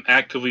as it doesn't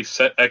actively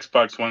set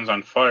Xbox Ones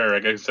on fire, I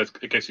guess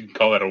you can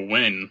call that a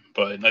win.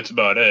 But that's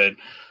about it.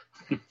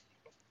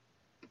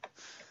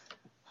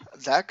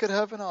 That could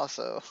happen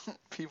also.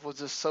 People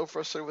just so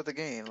frustrated with the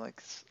game.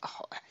 Like,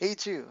 oh, I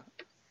hate you.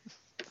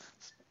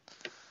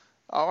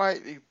 All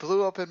right, you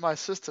blew up in my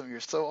system. You're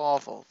so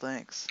awful.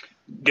 Thanks.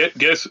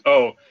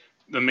 The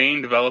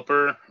main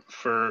developer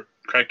for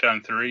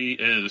Crackdown 3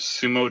 is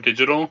Sumo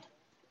Digital.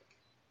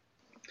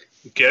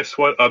 Guess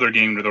what other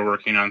game they're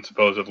working on,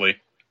 supposedly?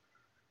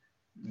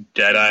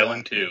 Dead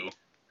Island 2.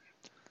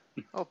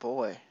 Oh,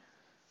 boy.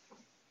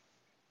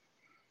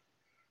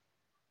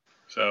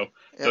 So,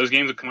 those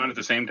games will come out at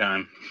the same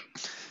time.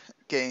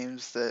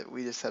 Games that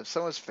we just have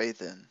so much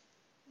faith in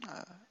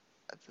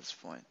at this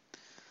point.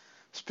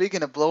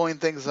 Speaking of blowing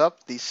things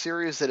up, the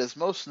series that is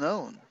most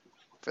known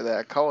for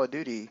that, Call of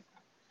Duty,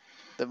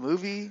 the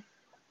movie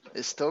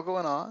is still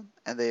going on,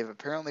 and they have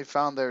apparently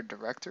found their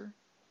director.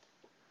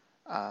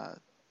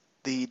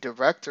 The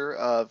director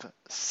of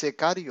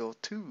Sicario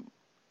 2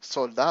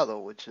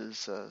 Soldado, which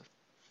is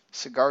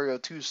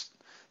Sicario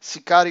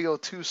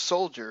 2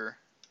 Soldier,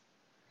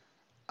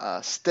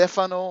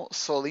 Stefano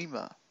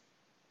Solima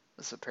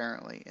is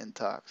apparently in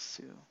talks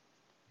to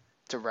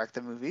direct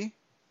the movie.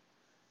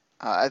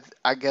 I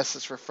guess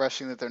it's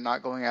refreshing that they're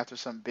not going after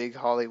some big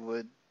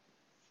Hollywood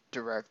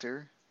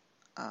director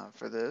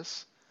for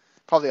this.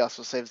 Probably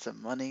also saves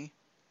them money.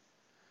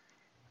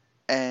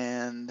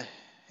 And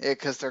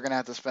because they're going to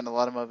have to spend a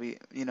lot of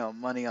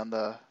money on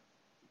the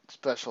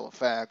special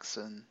effects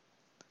and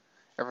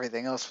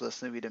everything else for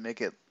this movie to make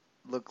it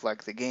look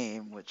like the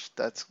game, which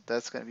that's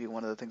going to be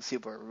one of the things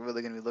people are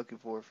really going to be looking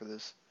for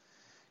this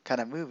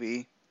kind of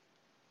movie.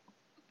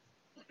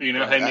 You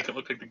know how you make it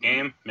look like the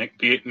game? Make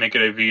it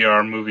a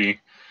VR movie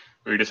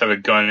where you just have a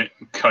gun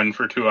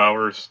for 2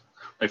 hours,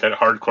 like that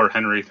Hardcore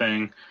Henry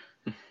thing.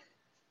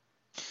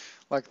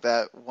 Like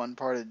that one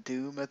part of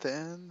Doom at the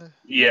end?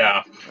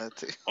 Yeah,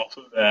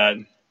 also that.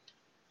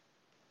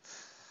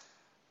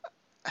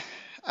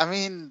 I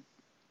mean,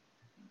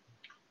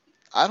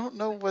 I don't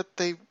know what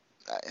they...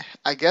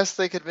 I guess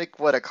they could make,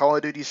 a Call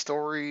of Duty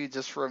story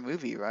just for a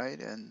movie, right?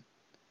 And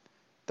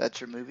that's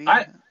your movie?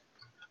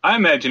 I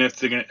imagine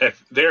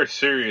if they're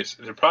serious,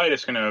 they're probably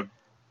just going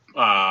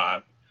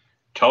to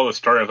tell the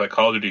story of like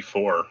Call of Duty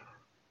 4.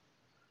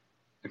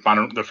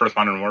 The first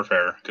Modern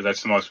Warfare, because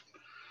that's the most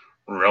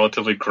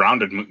relatively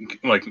grounded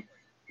like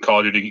Call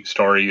of Duty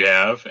story you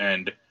have,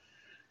 and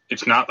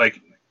it's not like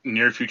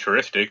near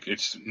futuristic,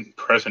 it's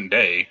present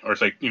day, or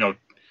it's like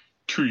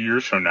 2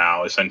 years from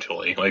now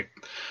essentially. Like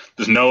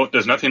there's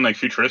nothing like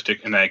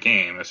futuristic in that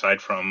game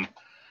aside from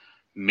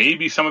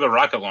maybe some of the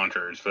rocket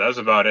launchers, but that's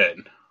about it.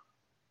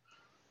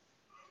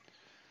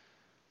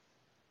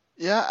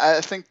 Yeah, I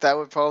think that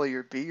would probably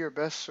be your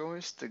best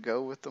choice, to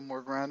go with the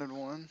more grounded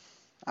one.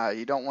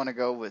 You don't want to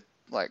go with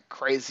like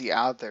crazy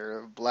out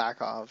there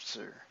Black Ops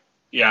or...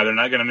 Yeah, they're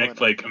not going to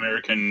make like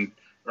American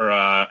or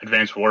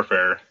Advanced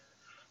Warfare.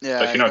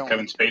 Yeah, especially not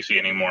Kevin Spacey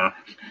anymore.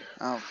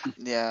 Oh,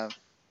 yeah.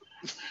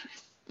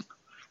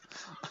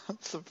 I'm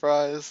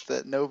surprised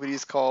that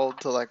nobody's called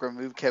to like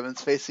remove Kevin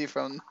Spacey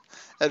from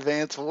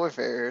Advanced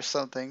Warfare or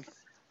something.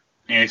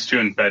 Yeah, he's too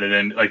embedded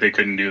in, like they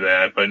couldn't do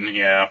that, but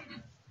yeah.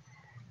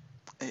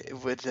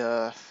 It would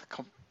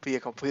be a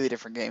completely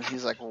different game.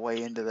 He's like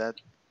way into that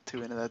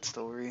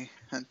story.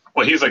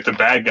 Well, he's like the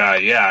bad guy,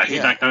 yeah.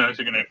 He's not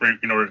actually going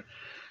to,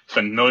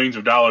 spend millions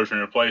of dollars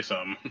and replace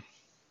him.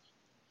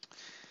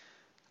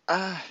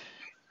 I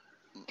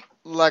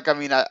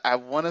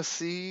want to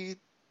see.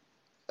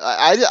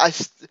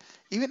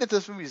 Even if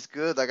this movie's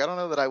good, like I don't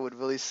know that I would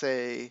really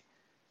say,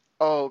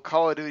 oh,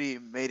 Call of Duty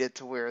made it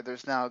to where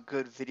there's now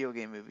good video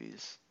game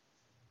movies.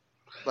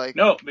 Like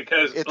no,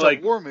 because it's a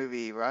war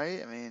movie,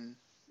 right? I mean,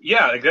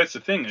 yeah, like that's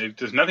the thing.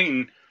 There's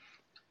nothing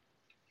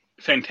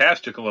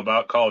fantastical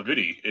about Call of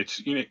Duty.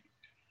 It's,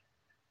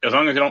 as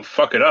long as they don't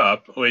fuck it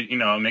up,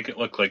 make it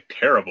look like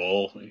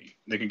terrible,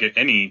 they could get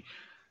any.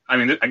 I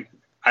mean,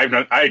 I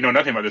know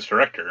nothing about this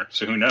director,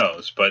 so who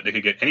knows? But they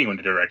could get anyone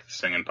to direct this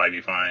thing and probably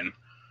be fine.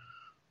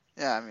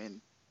 Yeah, I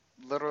mean,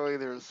 literally,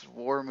 there's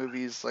war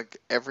movies like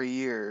every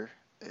year.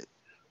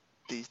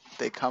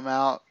 They come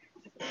out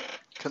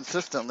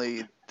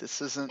consistently.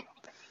 This isn't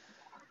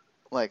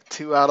like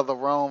too out of the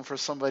realm for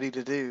somebody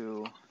to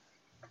do.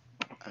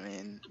 I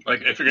mean,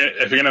 like if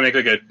you're gonna make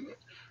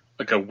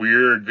like a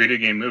weird video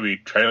game movie,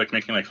 try like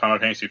making like Final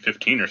Fantasy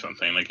 15 or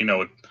something. Like, with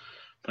a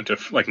bunch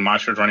of like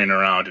monsters running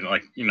around and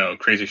like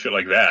crazy shit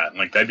like that.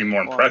 Like that'd be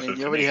more impressive. I mean,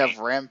 you already have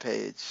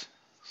Rampage,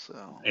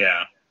 so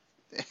yeah.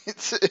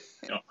 It's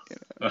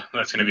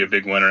that's gonna be a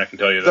big winner. I can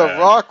tell you that. The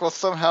Rock will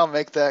somehow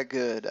make that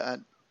good.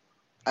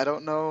 I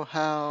don't know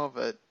how,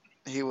 but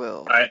he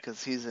will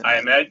because he's in.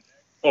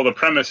 Well, the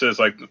premise is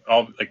like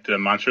all like the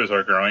monsters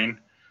are growing,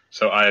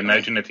 so I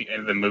imagine at the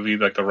end of the movie,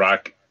 like The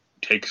Rock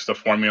takes the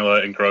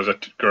formula and grows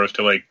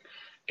to like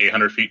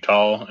 800 feet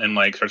tall and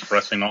like starts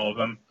wrestling all of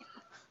them.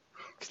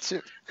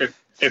 If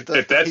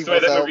that's the way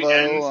that movie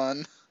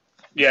ends,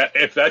 yeah,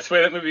 if that's the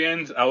way that movie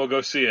ends, I will go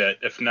see it.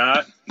 If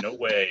not, no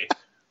way.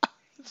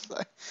 It's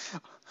like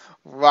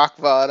rock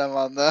bottom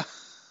on the.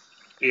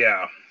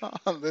 Yeah.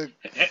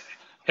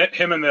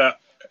 Him and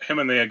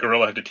the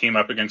gorilla had to team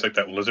up against like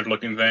that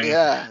lizard-looking thing.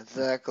 Yeah,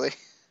 exactly.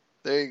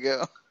 There you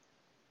go.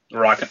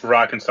 Rock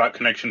and Sock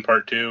Connection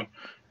Part 2.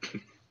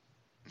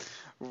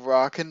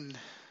 Rock and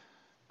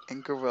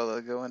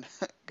gorilla going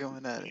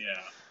at it.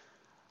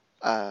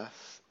 Yeah.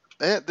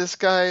 This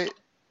guy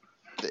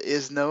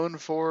is known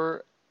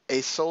for a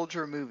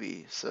soldier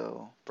movie,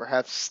 so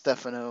perhaps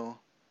Stefano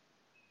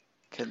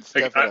can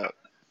step it up.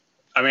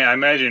 I mean, I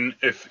imagine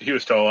if he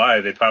was still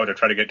alive, they probably would have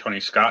tried to get Tony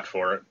Scott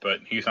for it,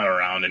 but he's not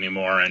around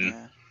anymore,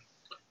 and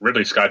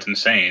Ridley Scott's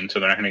insane, so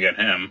they're not going to get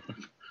him.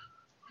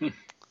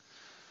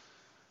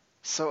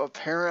 So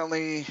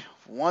apparently,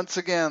 once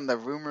again, the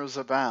rumors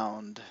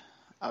abound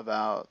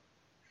about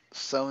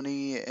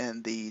Sony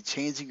and the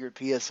changing your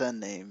PSN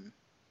name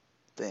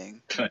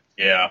thing.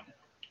 Yeah.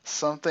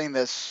 Something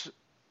is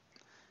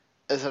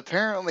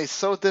apparently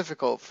so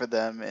difficult for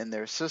them in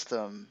their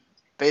system.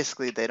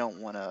 Basically, they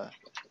don't want to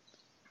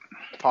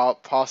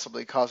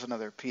possibly cause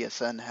another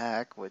PSN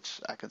hack,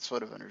 which I can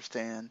sort of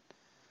understand.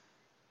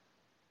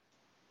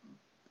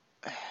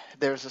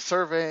 There's a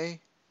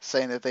survey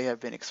saying that they have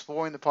been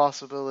exploring the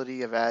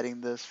possibility of adding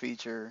this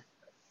feature.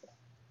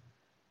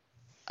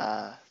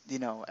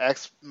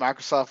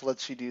 Microsoft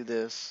lets you do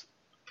this.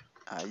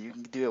 You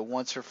can do it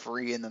once for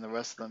free, and then the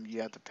rest of them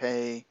you have to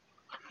pay.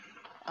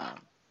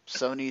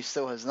 Sony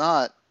still has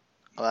not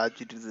allowed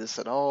you to do this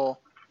at all.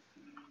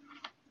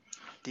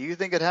 Do you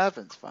think it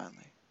happens finally?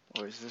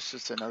 Or is this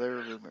just another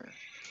rumor?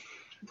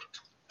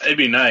 It'd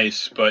be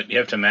nice, but you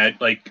have to imagine,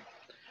 like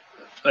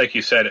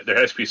you said, there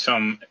has to be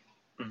some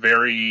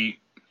very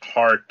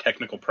hard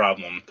technical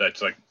problem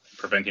that's like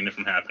preventing it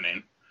from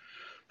happening.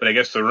 But I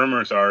guess the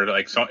rumors are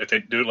like, if they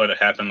do let it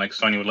happen, like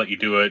Sony would let you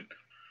do it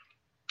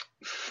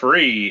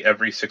free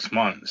every 6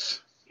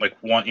 months, like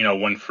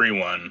one free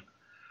one.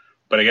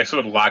 But I guess it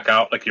would lock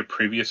out like your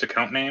previous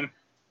account name.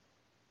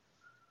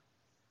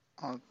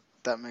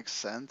 That makes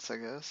sense, I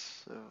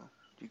guess. So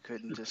you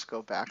couldn't just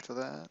go back to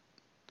that?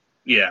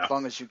 Yeah. As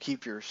long as you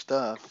keep your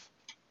stuff.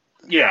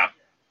 Yeah.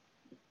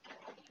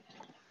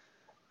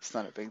 It's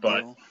not a big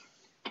deal.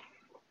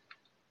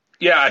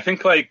 Yeah, I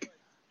think like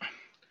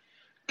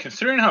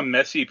considering how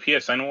messy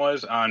PSN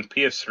was on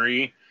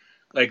PS3,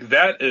 like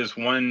that is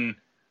one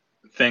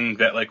thing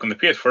that like when the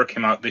PS4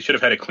 came out, they should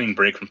have had a clean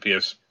break from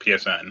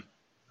PSN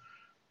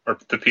or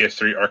the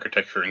PS3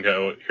 architecture and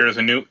go, here's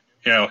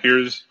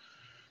here's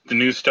the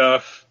new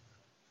stuff.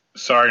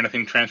 Sorry,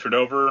 nothing transferred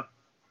over.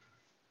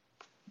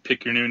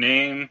 Pick your new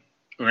name.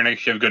 We're going to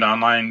actually have good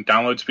online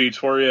download speeds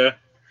for you.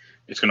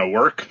 It's going to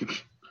work.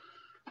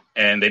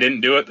 And they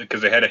didn't do it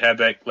because they had to have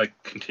that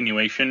like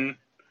continuation,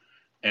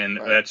 and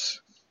that's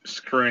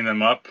screwing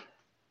them up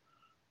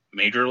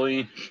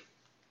majorly.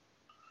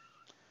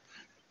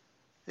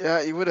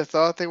 Yeah, you would have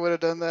thought they would have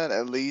done that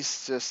at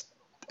least, just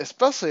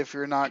especially if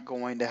you're not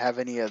going to have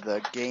any of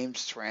the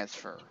games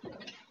transfer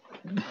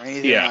or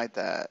anything like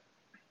that.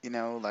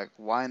 Like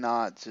why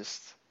not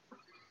just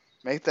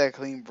make that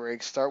clean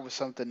break, start with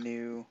something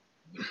new?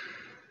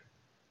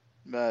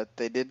 But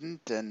they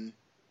didn't, and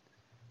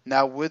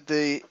now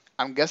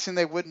I'm guessing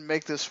they wouldn't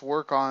make this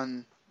work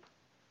on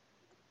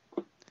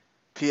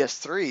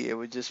PS3. It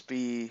would just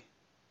be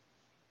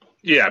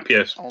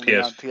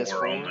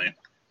PS4 only.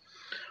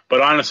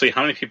 But honestly,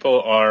 how many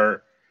people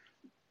are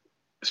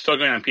still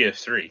going on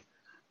PS3?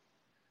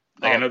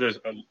 Like I know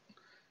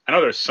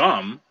there's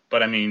some,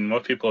 but I mean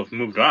most people have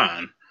moved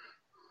on.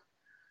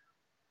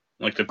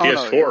 Like the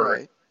PS4,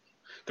 right.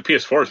 The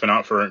PS4 has been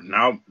out for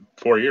now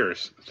 4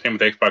 years. Same with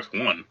the Xbox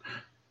One.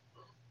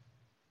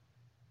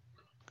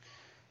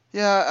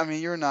 Yeah, I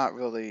mean, you're not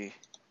really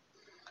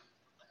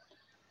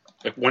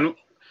Like when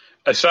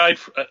aside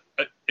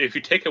if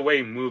you take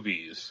away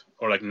movies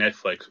or like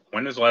Netflix,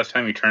 when was the last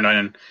time you turned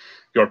on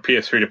your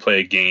PS3 to play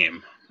a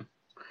game?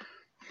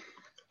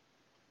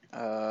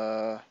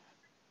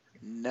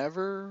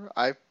 Never.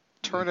 I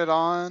turn it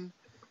on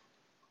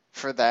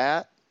for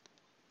that.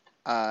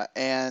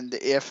 And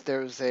if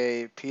there's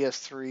a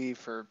PS3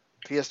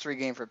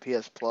 game for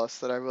PS Plus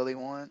that I really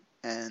want,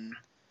 and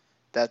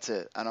that's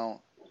it. I don't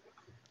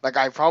like.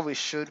 I probably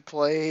should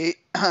play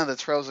the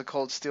Trails of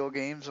Cold Steel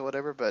games or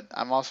whatever, but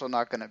I'm also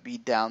not gonna be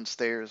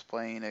downstairs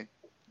playing a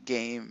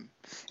game.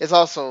 It's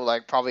also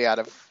like probably out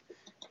of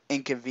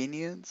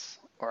inconvenience,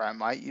 or I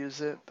might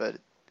use it, but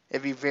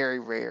it'd be very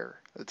rare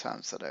the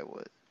times that I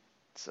would.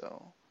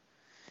 So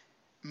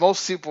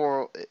most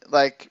people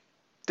like.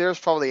 There's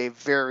probably a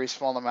very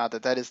small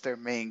amount that is their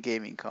main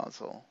gaming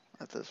console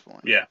at this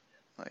point. Yeah.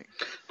 Like,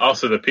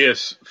 also, the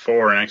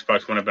PS4 and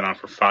Xbox One have been on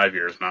for 5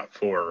 years, not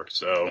 4.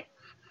 So.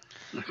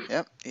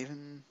 Yep.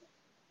 Even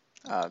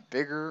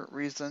bigger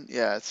reason.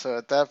 Yeah. So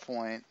at that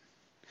point,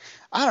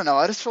 I don't know.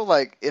 I just feel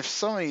like if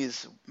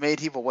Sony's made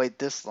people wait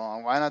this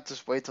long, why not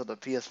just wait till the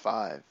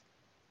PS5?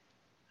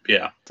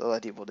 Yeah. To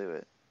let people do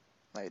it.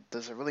 Like,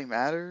 does it really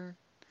matter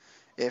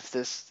if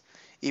this?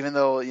 Even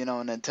though,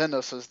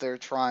 Nintendo says they're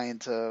trying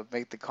to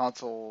make the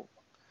console,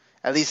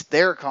 at least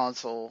their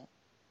console,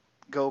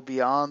 go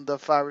beyond the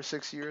 5 or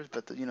 6 years,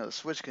 but the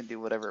Switch can do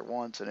whatever it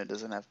wants, and it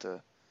doesn't have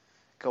to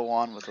go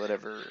on with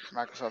whatever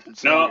Microsoft and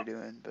Sony are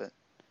doing. But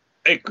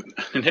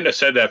Nintendo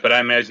said that, but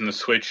I imagine the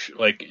Switch,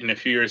 like in a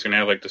few years, going to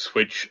have like the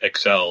Switch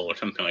XL or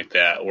something like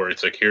that, where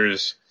it's like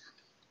here's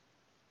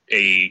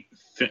maybe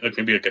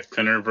like a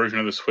thinner version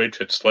of the Switch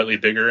that's slightly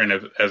bigger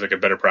and has like a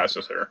better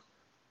processor,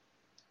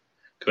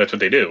 because that's what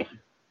they do.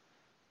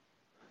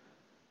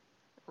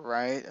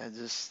 Right,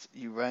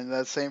 you run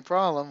that same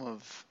problem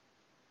of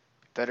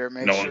better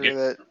make sure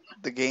that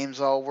the games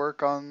all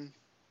work on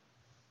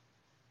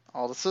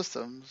all the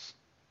systems.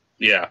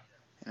 Yeah.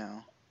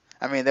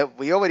 I mean,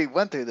 we already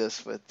went through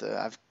this with,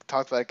 I've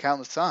talked about it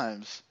countless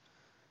times.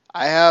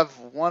 I have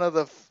one of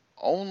the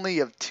only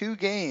of 2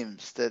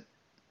 games that,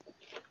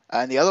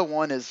 and the other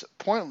one is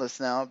pointless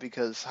now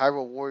because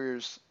Hyrule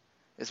Warriors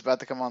is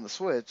about to come on the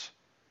Switch.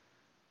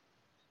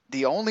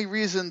 The only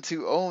reason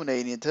to own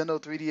a Nintendo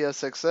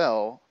 3DS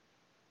XL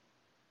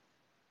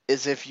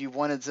is if you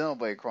wanted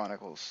Xenoblade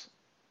Chronicles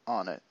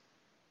on it.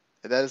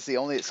 That is the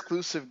only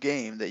exclusive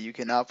game that you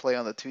cannot play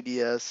on the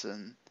 2DS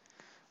and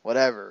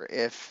whatever.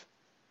 As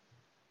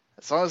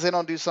long as they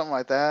don't do something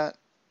like that,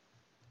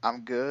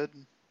 I'm good.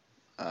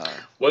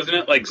 Wasn't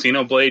it like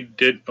Xenoblade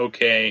did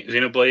okay?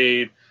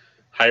 Xenoblade,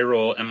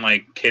 Hyrule, and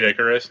like Kid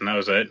Icarus, and that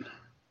was it?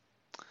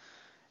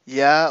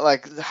 Yeah,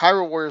 like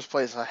Hyrule Warriors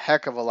plays a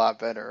heck of a lot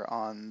better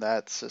on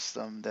that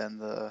system than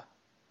the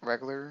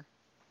regular.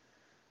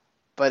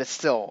 But it's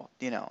still,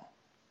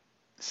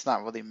 it's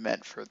not really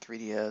meant for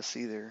 3DS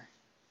either.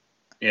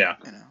 Yeah.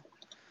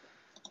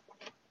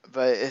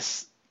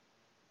 But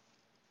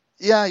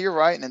yeah, you're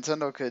right.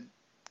 Nintendo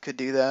could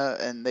do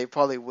that, and they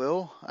probably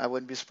will. I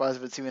wouldn't be surprised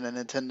if it's even a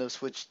Nintendo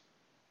Switch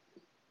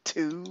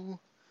 2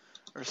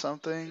 or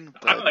something.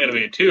 But I don't think it'll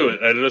be a 2.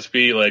 It'll just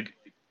be like,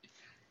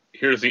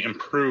 here's the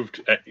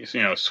improved,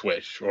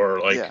 Switch, or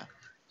like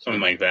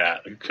something like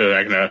that.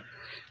 Because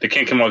they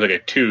can't come out with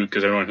like a 2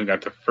 because everyone who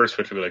got the first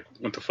Switch will be like,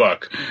 what the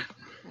fuck?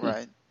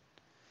 Right.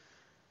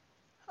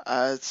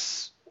 Or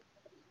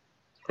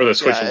the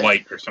Switch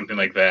Lite or something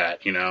like that,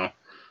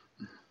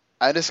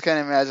 I just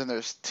can't imagine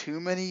there's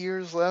too many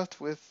years left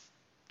with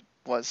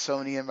what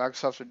Sony and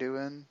Microsoft are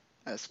doing,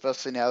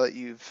 especially now that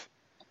you've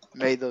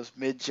made those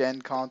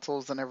mid-gen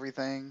consoles and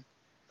everything.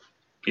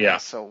 Yeah.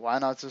 So why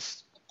not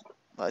just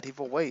let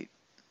people wait?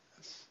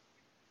 It's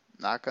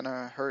not going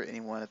to hurt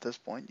anyone at this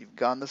point. You've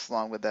gone this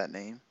long with that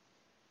name.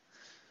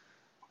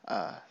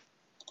 I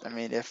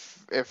mean,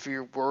 if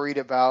you're worried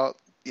about,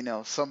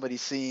 somebody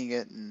seeing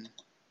it and,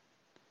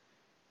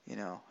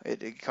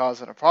 it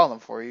causing a problem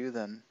for you,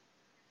 then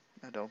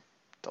don't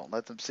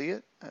let them see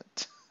it. I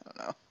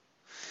don't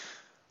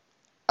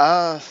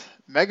know.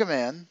 Mega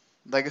Man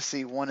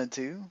Legacy 1 and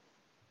 2.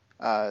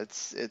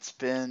 It's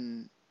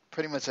been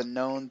pretty much a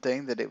known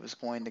thing that it was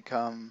going to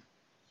come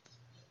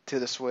to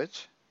the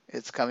Switch.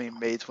 It's coming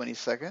May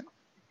 22nd.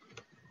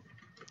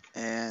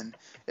 And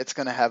it's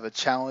going to have a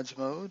challenge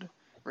mode,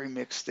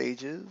 remix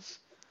stages,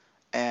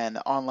 and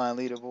online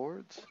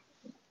leaderboards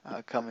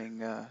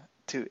coming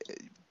to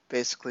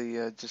basically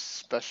just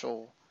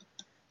special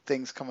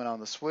things coming on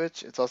the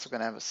Switch. It's also going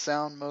to have a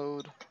sound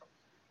mode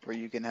where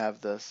you can have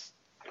this,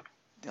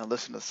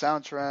 listen to the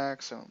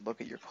soundtracks and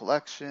look at your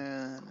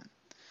collection.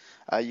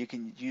 You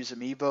can use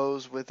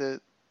amiibos with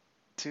it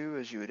too,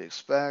 as you would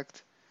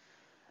expect.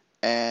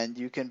 And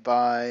you can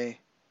buy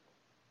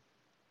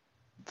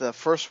the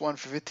first one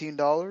for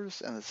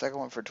 $15 and the second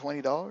one for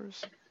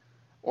 $20,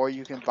 or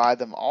you can buy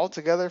them all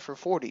together for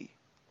 $40.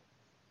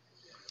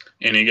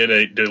 And you get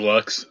a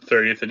deluxe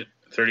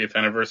 30th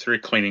anniversary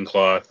cleaning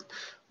cloth.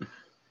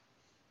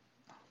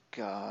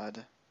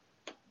 God.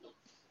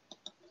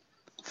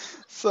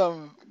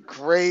 Some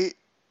great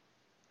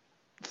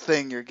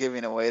thing you're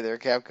giving away there,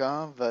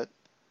 Capcom, but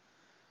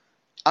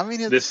I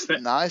mean, This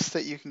it's nice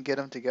that you can get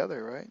them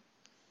together, right?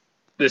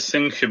 this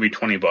thing should be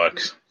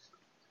 $20.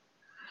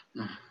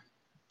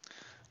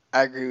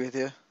 I agree with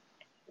you.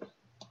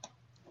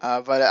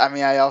 But I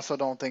mean, I also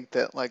don't think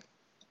that like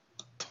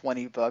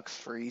 $20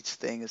 for each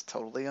thing is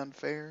totally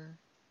unfair.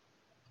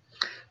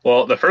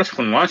 Well, the first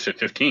one launched at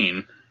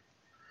 15.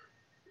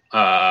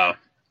 I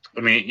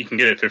mean, you can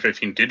get it for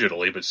 15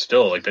 digitally, but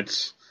still, like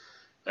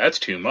that's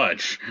too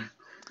much.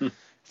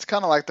 It's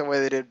kind of like the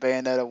way they did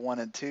Bayonetta 1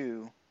 and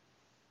 2,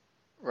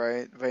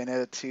 right?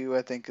 Bayonetta 2,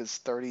 I think, is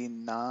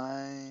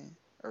 39,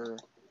 or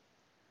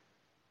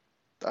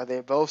are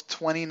they both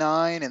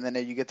 29? And then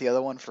you get the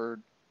other one for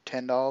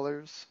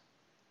 $10.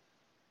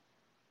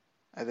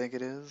 I think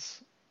it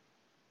is.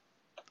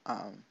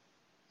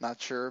 Not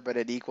sure, but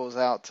it equals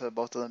out to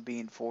both of them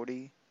being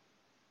 40.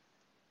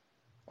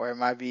 Or it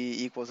might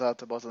be equals out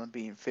to both of them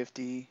being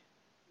 50.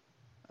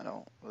 I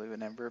don't really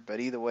remember, but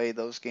either way,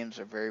 those games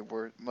are very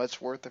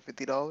much worth the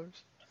 $50,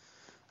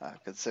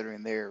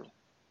 considering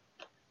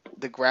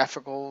the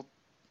graphical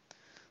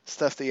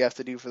stuff that you have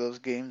to do for those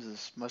games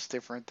is much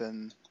different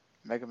than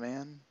Mega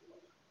Man.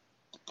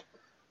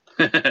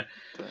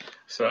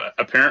 So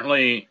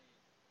apparently,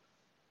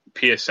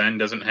 PSN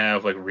doesn't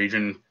have like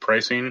region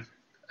pricing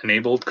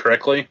enabled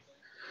correctly,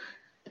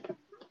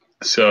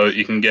 so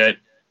you can get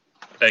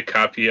a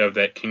copy of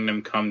that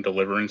Kingdom Come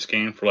Deliverance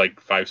game for like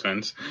 5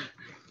 cents.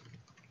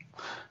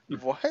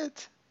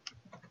 What?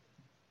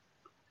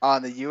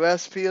 On the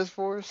US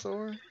PS4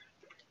 store?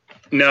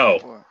 No,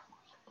 Or,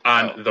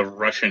 on the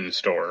Russian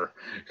store.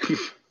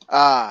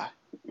 Ah.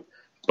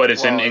 But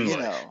it's in well, English.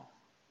 You know,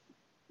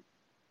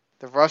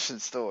 the Russian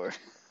store.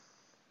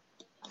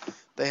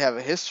 They have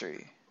a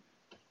history,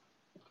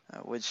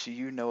 which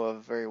you know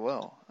of very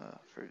well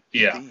for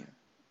Steam.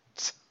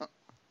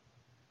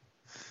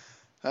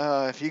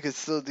 If you could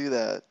still do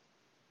that,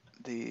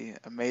 the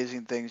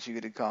amazing things you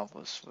could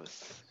accomplish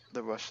with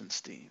the Russian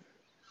Steam.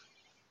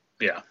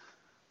 Yeah.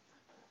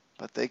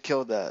 But they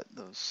killed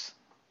those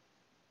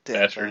damn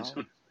bastards.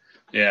 Valve.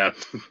 Yeah.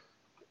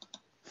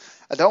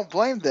 I don't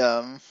blame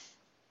them,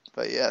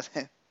 but yeah,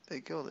 they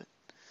killed it.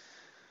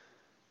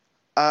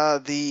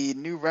 The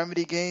new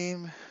Remedy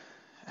game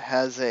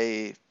has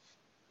a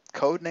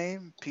code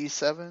name,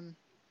 P7.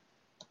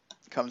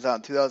 Comes out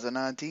in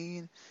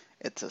 2019.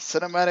 It's a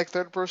cinematic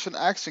third-person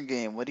action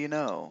game. What do you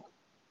know?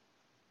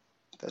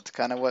 That's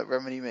kind of what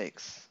Remedy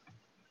makes.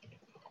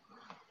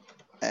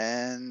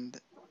 And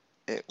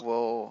it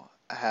will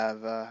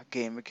have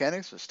game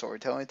mechanics with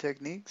storytelling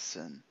techniques,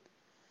 and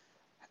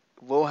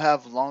will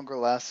have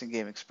longer-lasting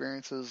game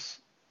experiences,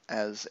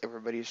 as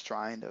everybody's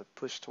trying to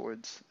push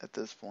towards at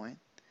this point.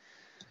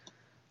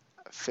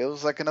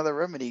 Feels like another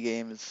Remedy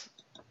game is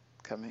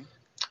coming.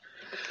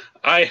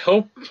 I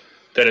hope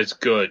that it's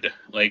good.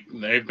 Like,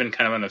 they've been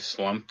kind of in a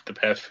slump the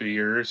past few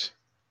years.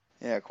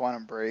 Yeah,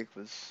 Quantum Break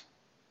was...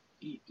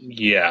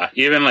 Yeah,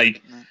 even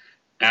like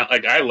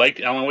I liked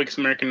Alan Wake's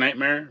American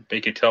Nightmare, but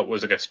you could tell it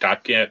was like a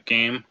stopgap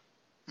game.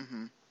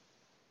 Mm-hmm.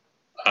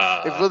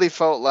 It really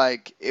felt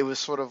like it was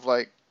sort of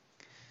like,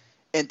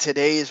 in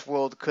today's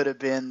world, could have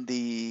been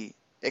the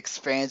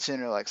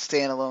expansion or like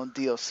standalone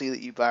DLC that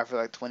you buy for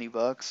like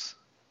 $20.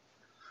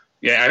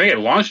 Yeah, I think it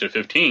launched at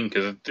 15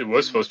 because it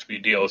was supposed to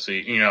be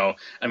DLC. You know,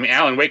 I mean,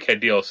 Alan Wake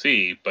had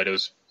DLC, but it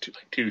was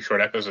two short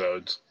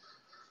episodes.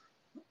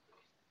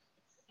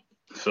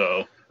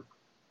 So,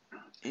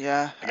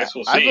 yeah, I guess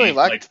we'll see. I really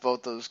liked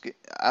both those.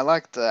 I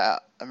liked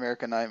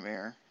American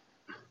Nightmare.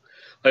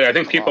 Like, I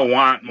think people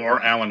want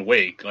more Alan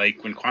Wake.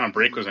 Like, when Quantum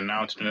Break was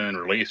announced and then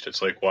released,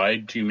 it's like, why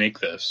did you make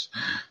this?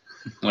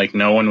 Like,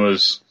 no one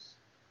was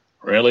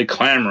really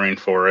clamoring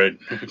for it.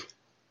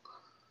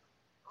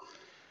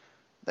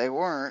 They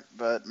weren't,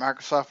 but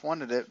Microsoft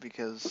wanted it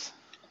because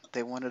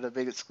they wanted a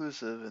big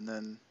exclusive, and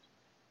then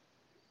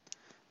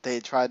they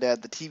tried to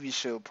add the TV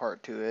show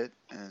part to it,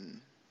 and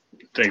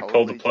they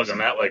pulled the plug on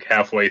that like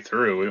halfway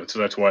through, so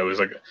that's why it was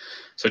like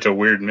such a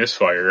weird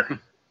misfire.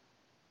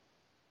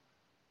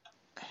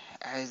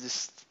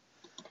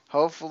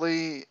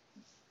 Hopefully,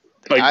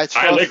 like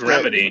I like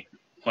Remedy.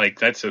 Like,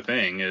 that's the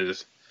thing,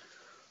 is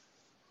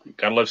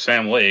gotta love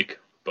Sam Lake,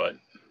 but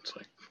it's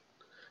like,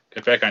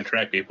 get back on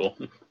track, people.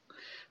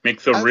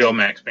 Make the real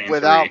Max Payne 3.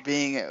 Without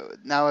being,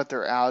 now that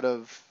they're out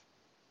of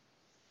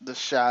the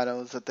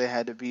shadows that they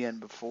had to be in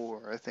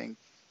before, I think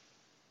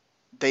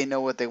they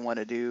know what they want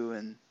to do,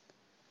 and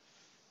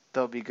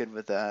they'll be good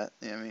with that.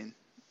 I mean,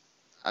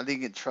 I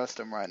think you can trust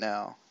them right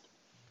now.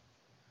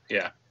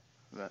 Yeah.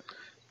 But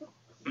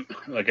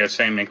like I was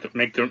saying, they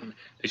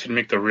should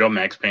make the real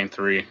Max Payne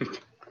 3,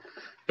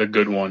 the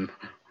good one.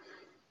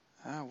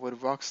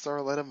 Would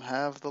Rockstar let them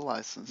have the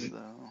license,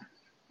 though?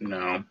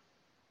 No.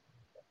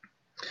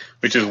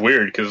 Which is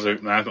weird, because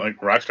not like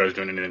Rockstar's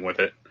doing anything with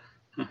it.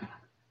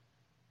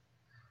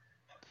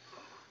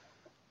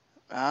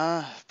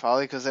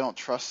 Probably because they don't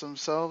trust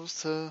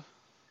themselves to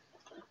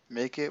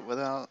make it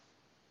without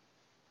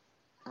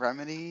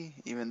Remedy,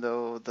 even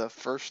though the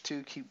first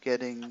two keep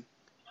getting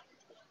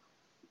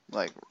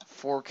like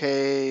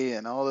 4K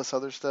and all this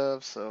other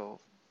stuff, so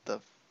the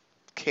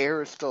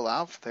care is still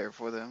out there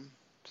for them.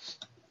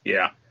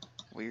 Yeah.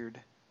 Weird.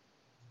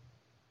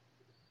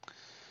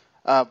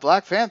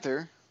 Black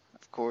Panther,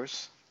 of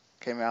course,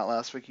 came out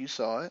last week. You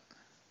saw it.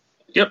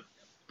 Yep.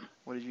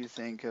 What did you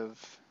think of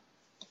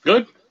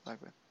Good. Black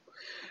Panther?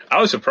 I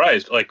was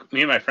surprised. Like,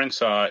 me and my friend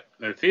saw it.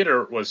 The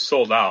theater was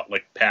sold out,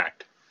 like,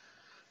 packed.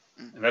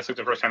 Mm. And that's like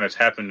the first time that's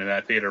happened in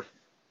that theater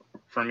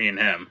for me and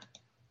him.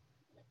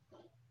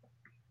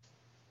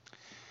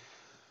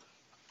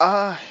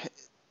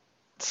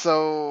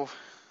 So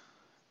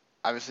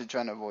obviously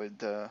trying to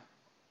avoid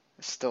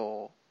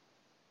still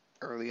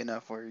early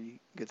enough where you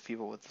get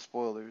people with the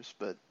spoilers,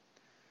 but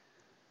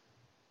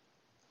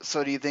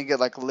so do you think it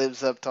like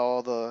lives up to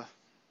all the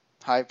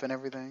hype and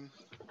everything?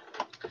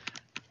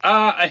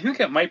 I think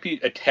it might be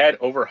a tad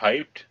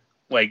overhyped.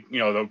 Like,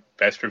 the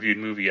best reviewed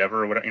movie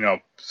ever, or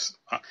whatever,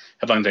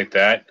 headlines like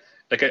that.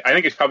 Like, I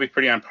think it's probably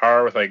pretty on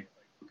par with, like,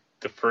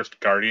 the first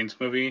Guardians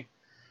movie,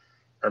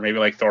 or maybe,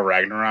 like, Thor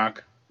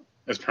Ragnarok,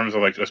 in terms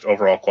of, like, just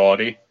overall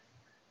quality.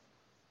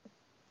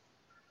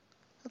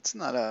 That's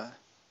not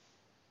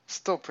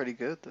still pretty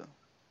good though.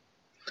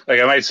 Like,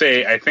 I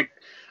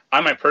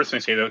might personally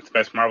say that the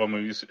best Marvel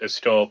movies is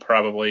still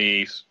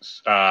probably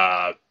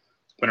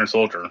Winter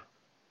Soldier.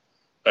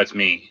 That's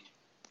me.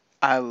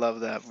 I love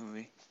that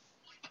movie.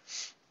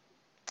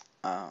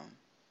 I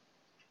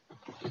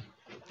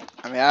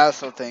mean, I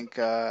also think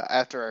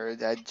after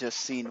I'd just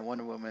seen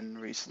Wonder Woman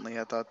recently,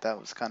 I thought that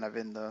was kind of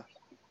in the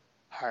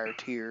higher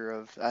tier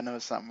of, I know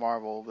it's not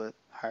Marvel, but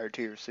higher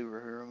tier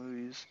superhero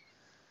movies.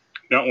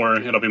 Don't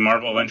worry, it'll be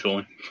Marvel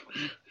eventually.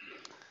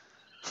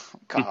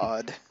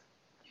 God,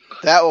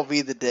 that will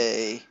be the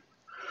day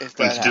if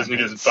that Once happens. Disney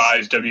just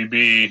buys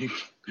WB.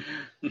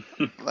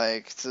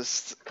 Like,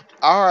 just,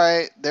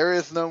 alright, there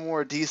is no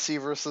more DC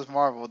versus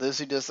Marvel.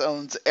 Disney just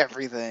owns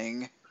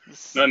everything.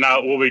 No, now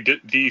it will be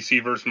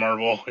DC versus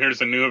Marvel.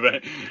 Here's a new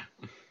event.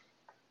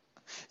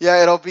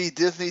 Yeah, it'll be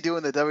Disney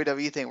doing the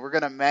WWE thing. We're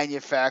gonna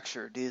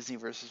manufacture DC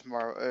versus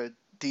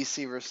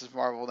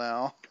Marvel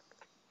now.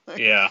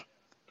 Yeah.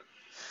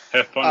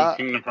 Have fun with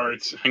Kingdom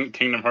Hearts.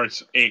 Kingdom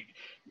Hearts 8,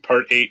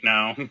 Part 8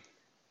 now.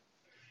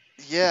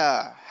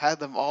 Yeah, had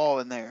them all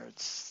in there.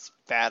 It's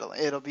battling.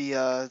 It'll be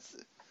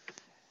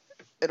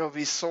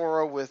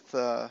Sora with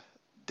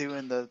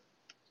doing the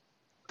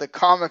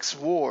comics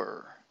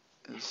war.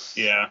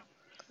 Yeah.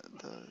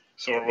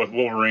 Sora with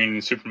Wolverine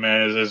and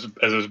Superman as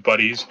his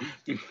buddies.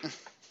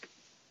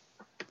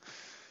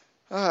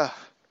 That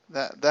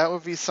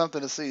would be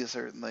something to see,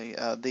 certainly.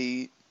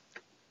 The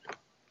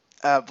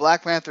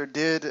Black Panther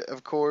did,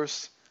 of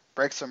course,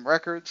 break some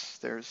records.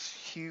 There's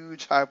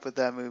huge hype with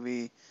that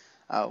movie.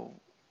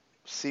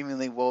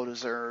 Seemingly well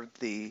deserved.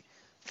 The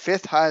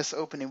 5th highest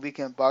opening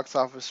weekend box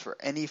office for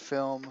any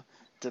film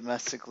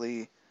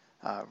domestically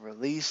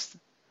released.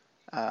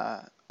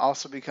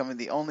 Also becoming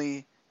the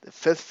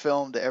 5th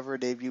film to ever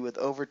debut with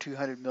over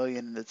 200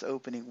 million in its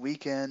opening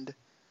weekend,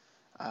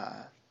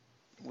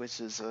 which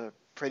is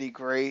pretty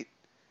great.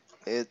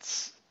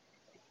 It's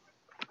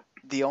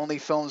the only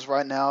films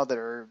right now that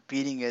are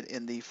beating it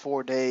in the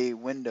 4-day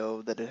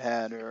window that it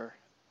had are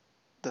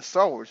the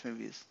Star Wars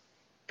movies.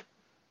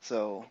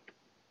 So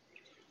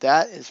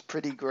that is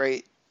pretty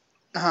great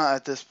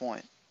at this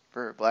point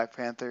for Black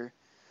Panther.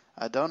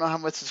 I don't know how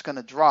much it's going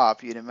to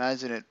drop. You'd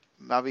imagine it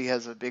maybe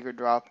has a bigger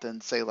drop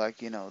than, say, like,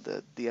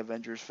 the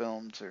Avengers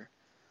films or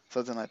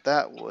something like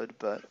that would,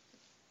 but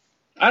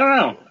I don't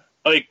know.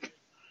 Like,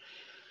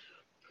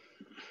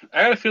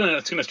 I got a feeling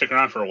it's going to stick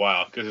around for a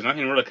while because there's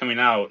nothing really coming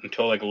out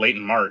until like late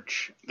in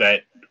March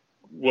that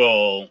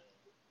will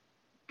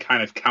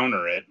kind of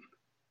counter it.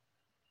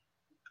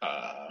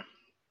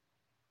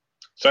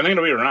 So I think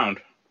it'll be around.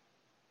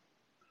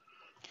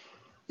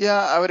 Yeah,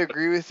 I would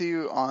agree with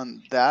you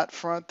on that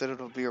front that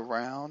it'll be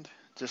around.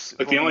 Just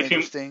But the only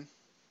interesting.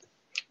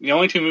 The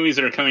only 2 movies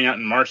that are coming out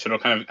in March that'll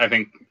kind of, I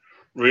think,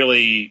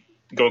 really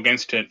go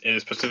against it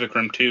is Pacific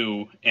Rim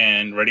 2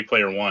 and Ready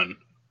Player One.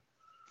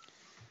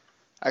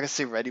 I can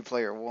see Ready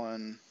Player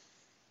One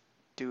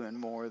doing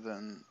more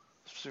than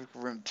Pacific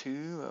Rim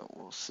 2.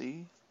 We'll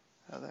see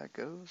how that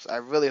goes. I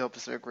really hope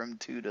Pacific Rim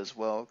 2 does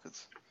well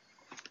because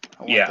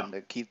I want them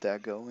to keep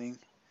that going.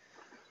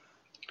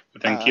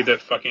 But then keep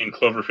that fucking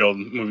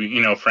Cloverfield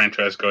movie,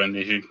 franchise going.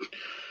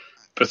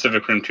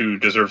 Pacific Rim 2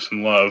 deserves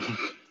some love.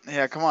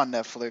 Yeah, come on,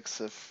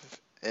 Netflix.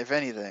 If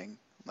anything,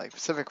 like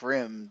Pacific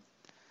Rim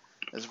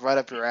is right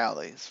up your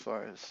alley as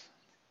far as.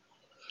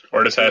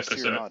 Or just have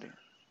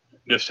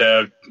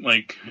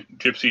like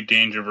Gypsy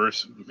Danger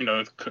versus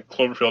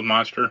Cloverfield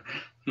Monster.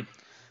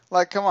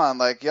 Like, come on,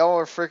 like y'all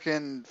are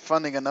freaking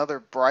funding another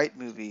Bright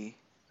movie.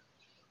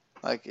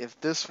 Like, if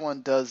this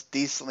one does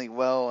decently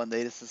well and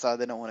they just decide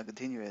they don't want to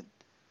continue it,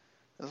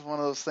 it's one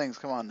of those things.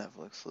 Come on,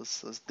 Netflix,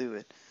 let's do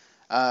it.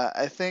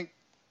 I think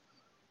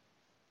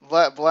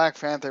Black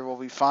Panther will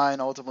be fine.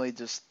 Ultimately,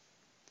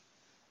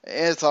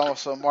 it's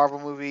also a Marvel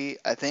movie.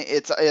 I think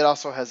it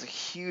also has a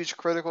huge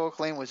critical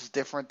acclaim, which is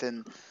different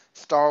than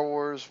Star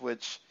Wars,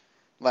 which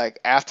like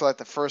after like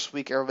the first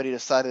week, everybody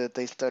decided that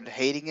they started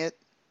hating it.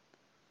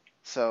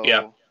 So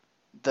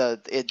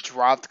it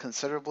dropped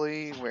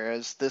considerably.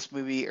 Whereas this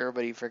movie,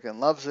 everybody freaking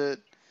loves it.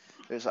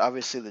 There's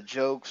obviously the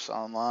jokes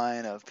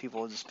online of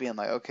people just being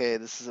like, okay,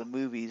 this is a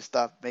movie,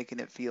 stop making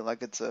it feel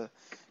like it's a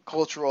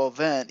cultural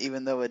event,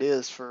 even though it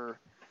is for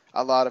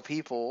a lot of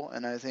people.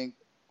 And I think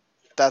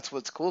that's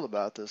what's cool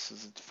about this,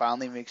 is it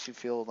finally makes you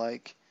feel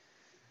like,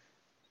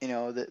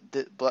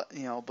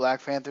 that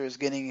Black Panther is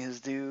getting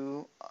his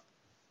due,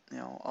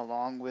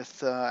 along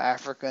with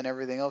Africa and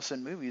everything else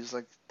in movies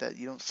like that.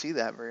 You don't see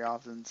that very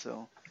often,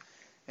 so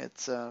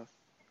it's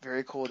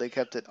very cool they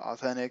kept it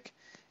authentic.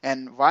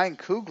 And Ryan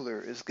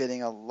Coogler is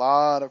getting a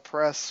lot of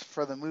press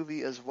for the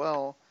movie as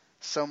well,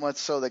 so much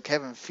so that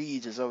Kevin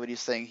Feige is already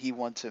saying he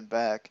wants him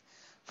back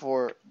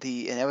for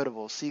the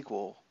inevitable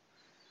sequel.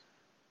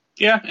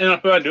 Yeah, and I'm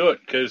about to do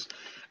it, because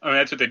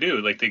that's what they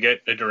do. Like, they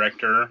get a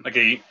director, like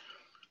a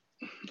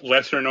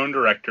lesser-known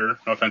director,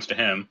 no offense to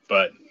him,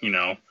 but,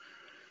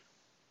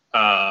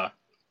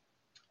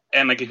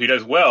 and, like, if he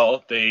does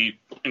well, they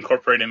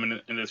incorporate him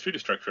into the studio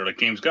structure, like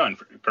James Gunn,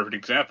 for perfect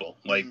example.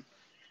 Like,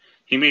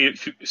 he made,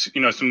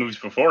 some movies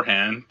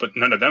beforehand, but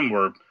none of them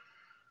were,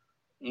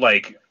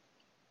 like,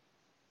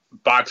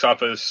 box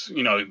office,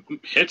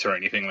 hits or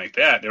anything like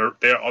that.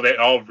 They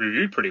all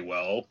reviewed pretty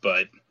well,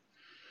 but,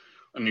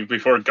 I mean,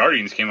 before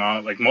Guardians came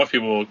out, like, most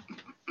people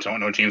don't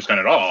know James Gunn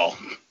at all.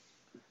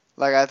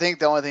 Like, I think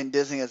the only thing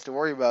Disney has to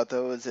worry about,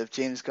 though, is if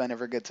James Gunn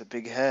ever gets a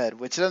big head,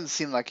 which it doesn't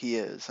seem like he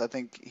is. I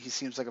think he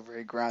seems like a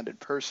very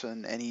grounded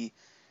person, and he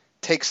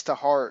takes to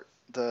heart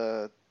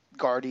the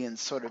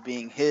Guardians sort of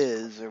being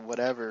his or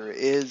whatever,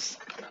 is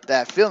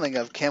that feeling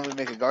of, can we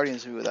make a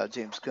Guardians movie without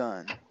James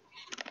Gunn?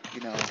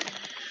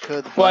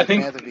 Could Black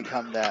Panther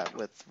become that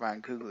with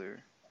Ryan Coogler?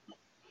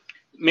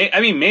 I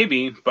mean,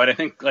 maybe, but I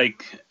think,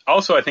 like,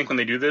 also I think when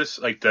they do this,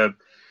 like, the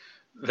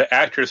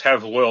actors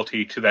have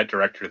loyalty to that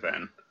director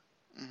then.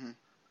 Mm-hmm.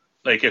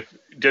 Like, if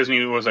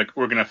Disney was like,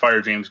 we're going to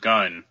fire James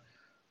Gunn,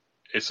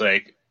 it's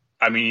like,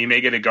 I mean, you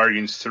may get a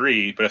Guardians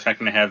 3, but it's not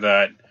going to have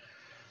that,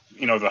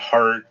 the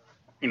heart,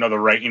 the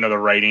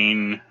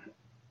writing,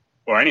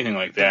 or anything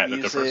like that. The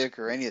music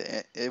or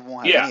anything. It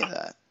won't have any of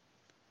that.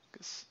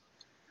 'Cause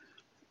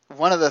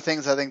one of the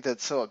things I think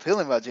that's so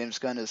appealing about James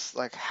Gunn is,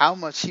 like, how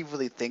much he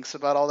really thinks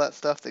about all that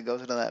stuff that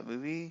goes into that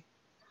movie,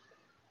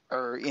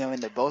 or,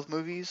 into both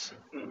movies.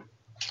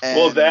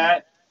 Well,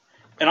 that...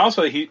 And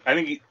also,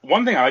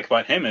 one thing I like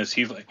about him is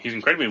he's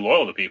incredibly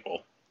loyal to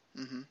people.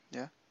 Mm-hmm,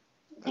 yeah.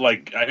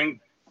 Like, I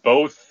think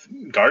both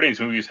Guardians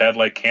movies had,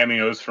 like,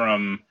 cameos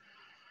from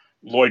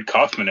Lloyd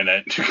Kaufman in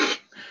it.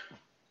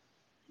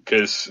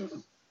 Because,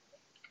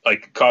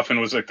 like, Kaufman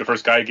was, like, the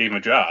first guy who gave him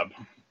a job.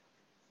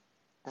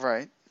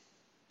 Right.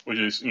 Which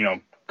is,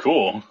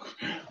 cool.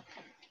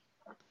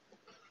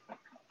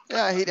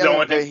 Yeah, he...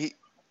 Go on.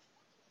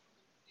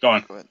 Go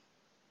ahead.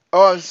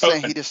 Oh, I was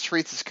saying he just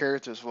treats his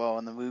characters well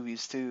in the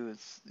movies too.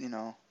 It's,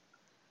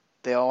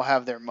 they all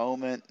have their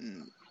moment,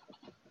 and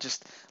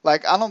just,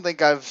 like, I don't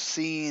think I've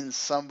seen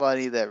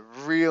somebody that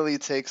really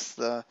takes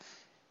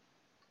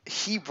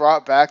he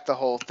brought back the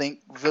whole thing,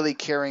 really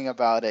caring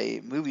about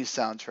a movie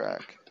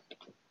soundtrack,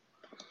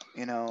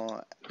 and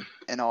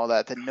all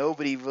that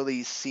nobody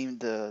really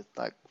seemed to,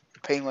 like,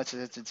 pay much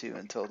attention to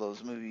until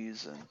those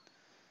movies,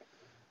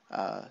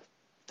 and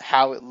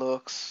how it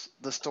looks,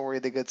 the story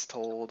that gets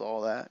told,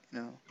 all that,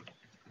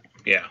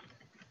 Yeah.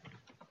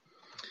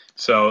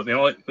 So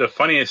the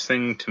funniest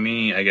thing to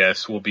me, I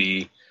guess, will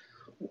be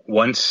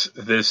once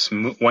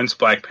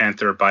Black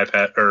Panther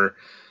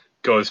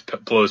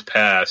blows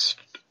past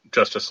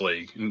Justice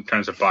League in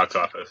terms of box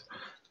office.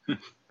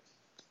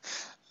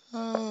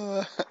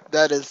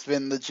 That has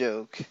been the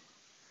joke.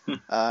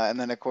 And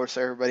then, of course,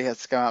 everybody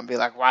has to come out and be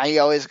like, why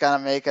you always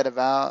gotta make it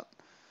about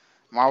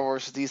Marvel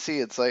vs. DC?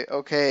 It's like,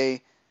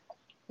 okay,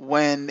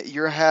 when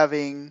you're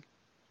having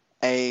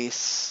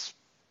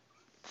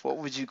what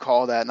would you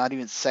call that? Not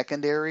even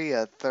secondary,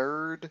 a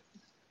third?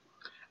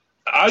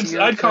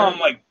 I'd call him,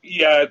 like,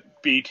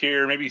 B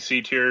tier, maybe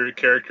C tier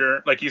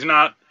character. Like, he's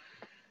not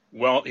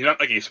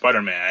like a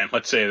Spider-Man,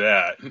 let's say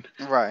that.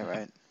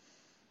 Right.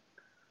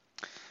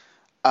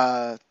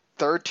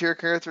 Third tier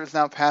character is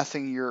now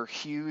passing your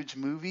huge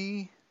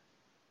movie.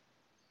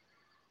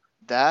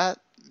 That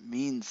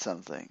means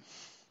something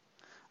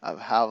of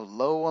how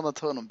low on the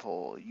totem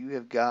pole you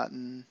have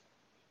gotten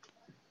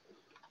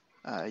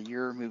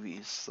your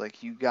movies.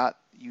 Like, you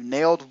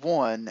nailed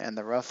one, and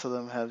the rest of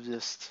them have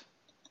just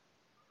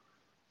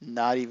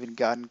not even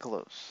gotten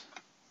close.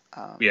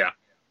 Yeah.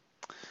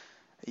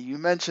 You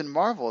mentioned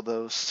Marvel,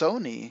 though.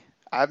 Sony,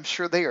 I'm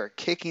sure they are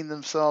kicking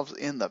themselves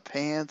in the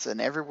pants and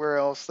everywhere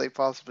else they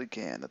possibly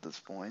can at this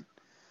point.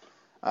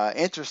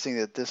 Interesting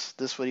that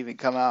this would even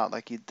come out.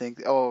 Like, you'd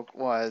think, oh,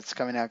 well, it's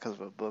coming out because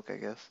of a book, I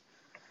guess.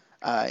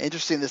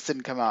 Interesting this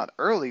didn't come out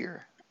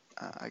earlier,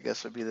 I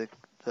guess would be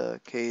the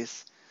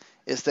case,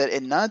 is that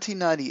in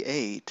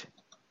 1998,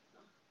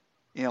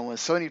 when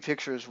Sony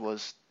Pictures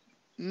was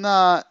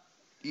not,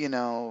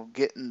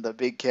 getting the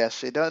big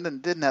cast, they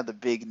didn't have the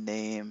big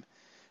name.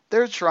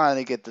 They're trying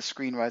to get the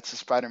screen rights to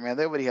Spider-Man.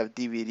 They already have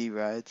DVD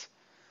rights.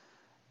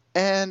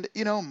 And,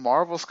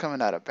 Marvel's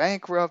coming out of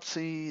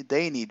bankruptcy.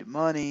 They need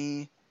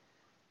money.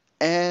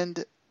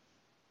 And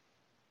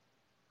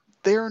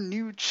their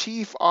new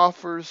chief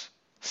offers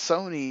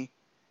Sony,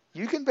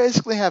 you can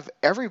basically have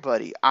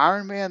everybody: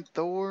 Iron Man,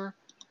 Thor,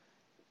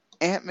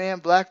 Ant-Man,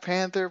 Black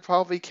Panther,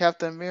 probably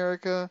Captain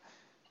America,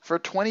 for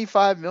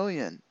 $25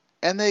 million.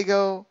 And they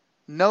go,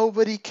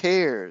 nobody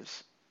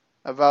cares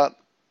about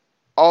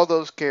all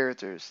those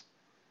characters.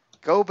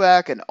 Go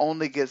back and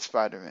only get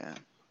Spider-Man.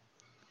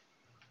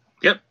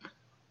 Yep.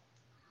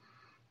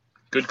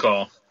 Good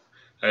call.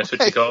 That's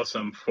what you call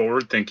some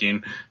forward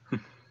thinking.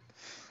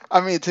 I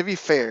mean, to be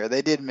fair,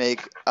 they did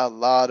make a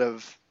lot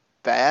of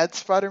bad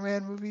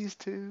Spider-Man movies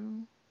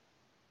too.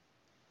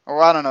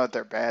 Or I don't know if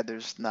they're bad.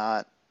 There's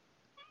not.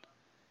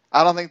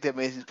 I don't think the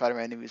Amazing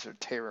Spider-Man movies are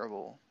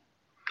terrible.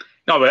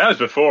 No, but that was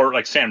before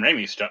like Sam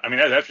Raimi stuff. I mean,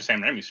 that was after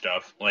Sam Raimi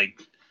stuff. Like,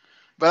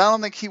 but I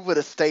don't think he would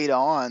have stayed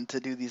on to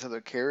do these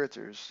other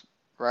characters,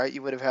 right?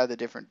 You would have had the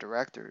different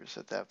directors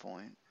at that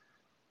point.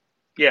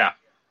 Yeah.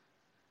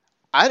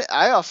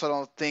 I also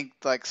don't think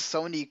like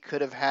Sony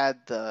could have had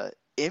the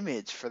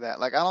image for that.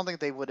 Like I don't think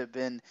they would have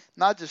been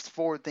not just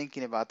forward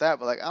thinking about that,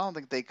 but like I don't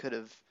think they could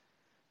have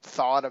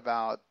thought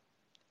about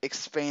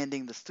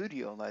expanding the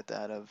studio like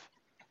that of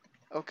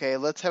okay,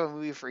 let's have a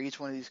movie for each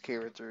one of these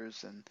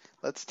characters and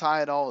let's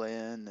tie it all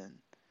in and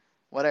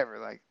whatever.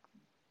 Like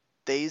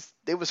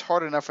it was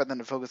hard enough for them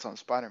to focus on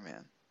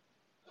Spider-Man.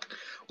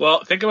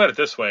 Well, think about it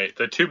this way: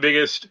 the two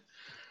biggest.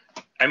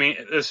 I mean,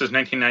 this is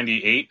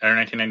 1998 or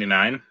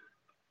 1999.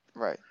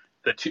 Right.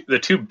 The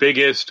two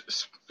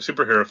biggest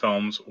superhero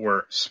films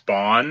were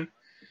Spawn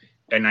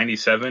in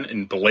 97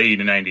 and Blade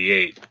in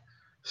 98.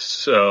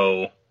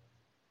 So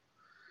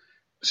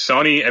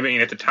Sony, I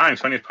mean, at the time,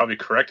 Sony was probably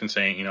correct in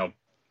saying, you know,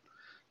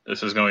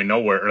 this is going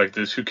nowhere. Like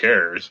this, who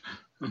cares?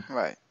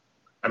 Right.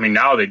 I mean,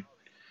 now they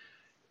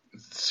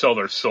sell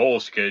their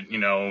souls to get, you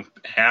know,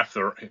 half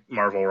the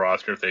Marvel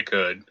roster if they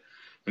could.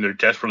 And they're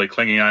desperately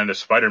clinging on to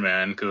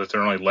Spider-Man because it's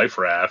their only life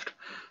raft.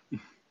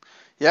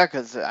 Yeah,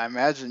 because I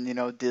imagine, you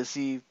know,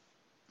 Disney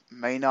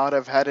may not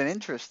have had an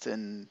interest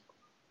in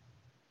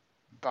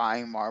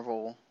buying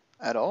Marvel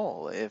at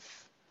all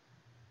if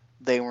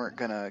they weren't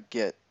going to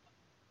get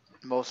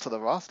most of the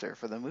roster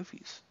for the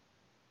movies.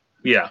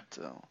 Yeah.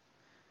 So,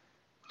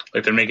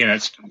 like they're making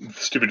that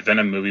stupid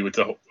Venom movie with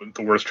the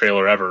worst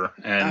trailer ever.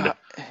 And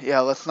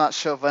yeah, let's not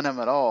show Venom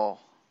at all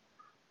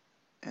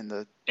in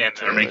the and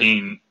trailer. They're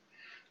making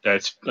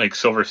that's like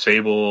Silver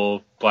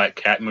Sable, Black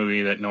Cat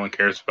movie that no one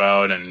cares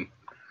about. And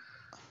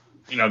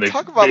you know,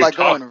 talk about like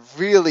going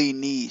really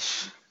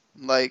niche.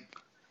 Like,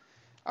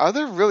 are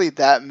there really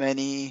that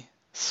many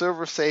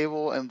Silver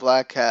Sable and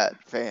Black Cat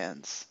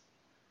fans?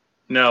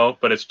 No,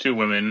 but it's two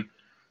women,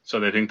 so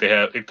they think they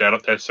have.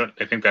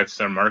 I think that's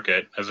their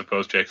market, as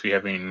opposed to actually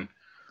having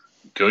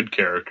good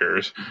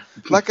characters.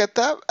 Like at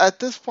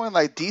this point,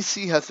 like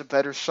DC has a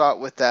better shot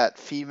with that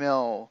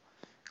female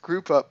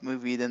group up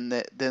movie than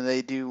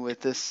they do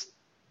with this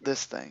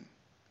thing.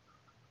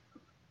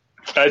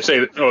 I'd say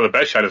the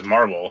best shot is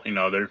Marvel. You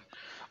know, they're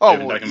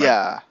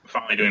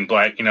finally doing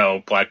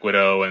Black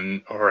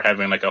Widow or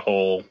having like a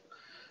whole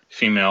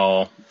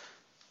female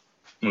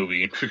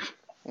movie.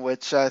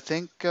 Which I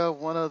think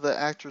one of the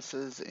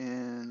actresses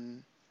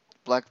in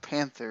Black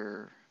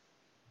Panther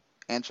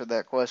answered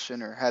that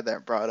question or had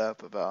that brought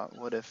up about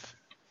what if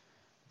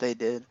they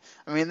did.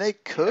 I mean, they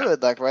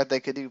could, they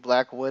could do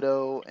Black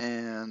Widow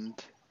and,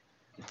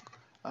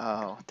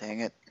 oh,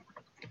 dang it,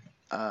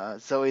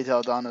 Zoe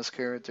Saldana's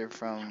character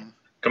from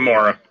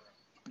Gamora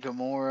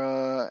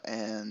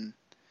and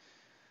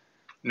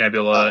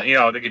Nebula.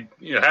 They could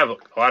have a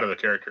lot of the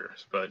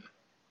characters, but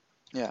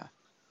yeah,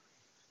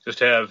 just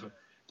have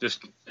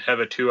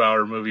a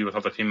 2-hour movie with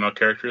all the female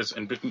characters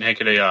and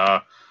make it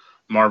a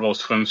Marvel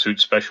swimsuit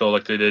special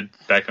like they did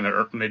back in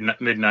the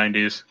mid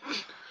 90s.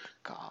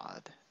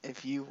 God,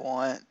 if you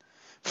want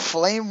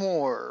Flame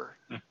War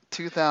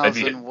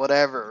 2000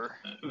 whatever,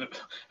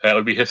 that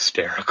would be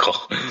hysterical.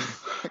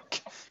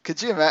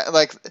 Could you imagine?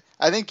 Like,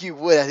 I think you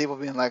would have people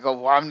being like, "Oh,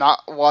 well, I'm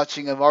not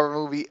watching a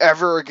Marvel movie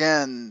ever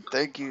again.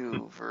 Thank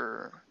you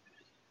for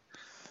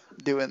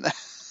doing that."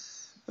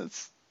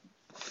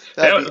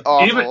 That'd be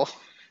awful.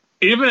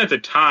 Even at the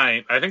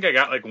time, I think I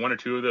got like one or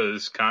two of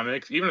those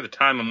comics. Even at the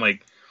time, I'm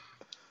like,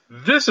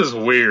 this is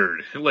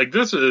weird. Like,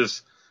 this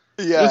is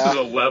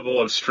a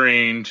level of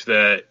strange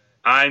that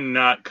I'm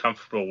not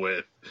comfortable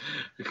with.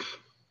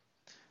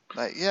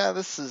 Like, yeah,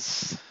 this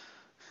is...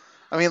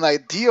 I mean,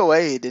 like,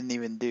 DOA didn't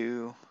even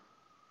do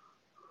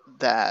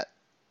that,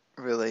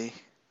 really.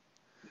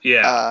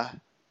 Yeah.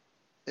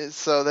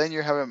 So then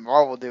you're having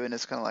Marvel doing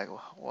it's kind of like,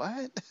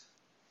 what?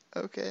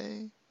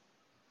 Okay.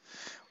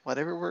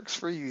 Whatever works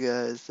for you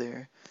guys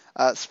there.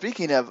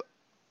 Speaking of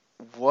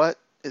what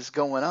is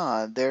going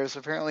on, there's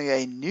apparently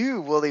a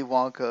new Willy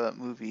Wonka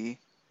movie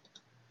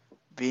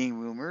being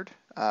rumored.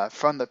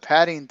 From the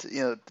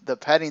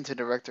Paddington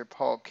director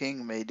Paul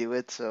King may do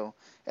it, so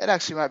it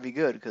actually might be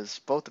good because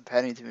both the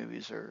Paddington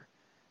movies are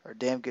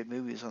damn good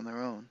movies on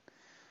their own.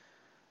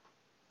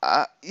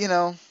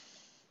 It's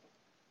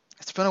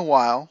been a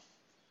while.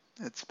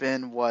 It's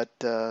been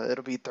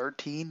it'll be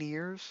 13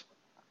 years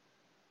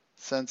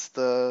since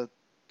the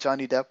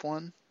Johnny Depp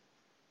one.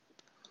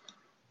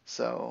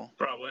 So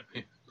Probably.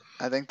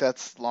 I think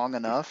that's long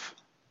enough.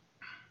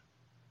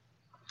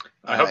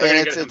 I hope they're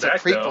And going to get him it's a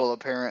back, though. prequel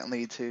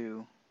apparently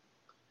to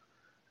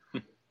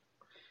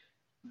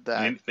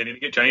that. They need to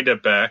get Johnny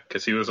Depp back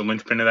because he was a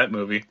linchpin of that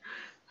movie.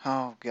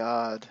 Oh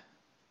God,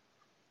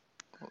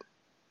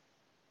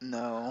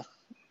 no.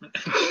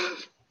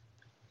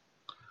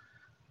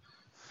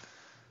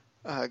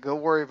 Go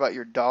worry about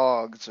your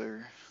dogs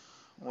or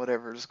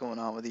whatever's going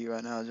on with you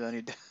right now,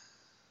 Johnny.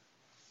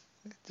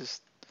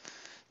 just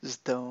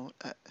don't.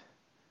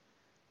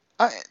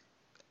 I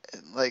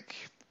like.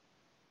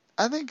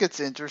 I think it's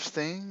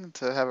interesting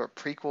to have a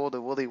prequel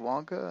to Willy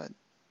Wonka.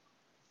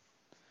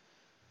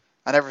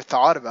 I never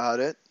thought about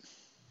it,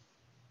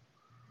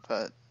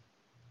 but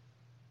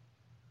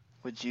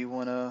would you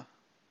want to?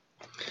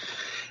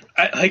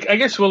 I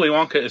guess Willy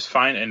Wonka is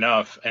fine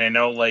enough, and I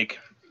know like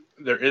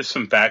there is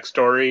some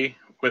backstory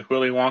with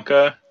Willy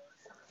Wonka,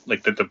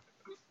 like that the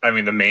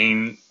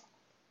main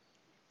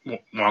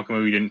Wonka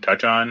movie didn't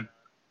touch on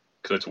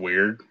because it's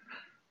weird.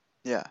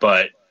 Yeah.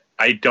 But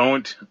I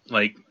don't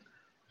think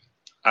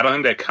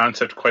that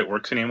concept quite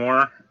works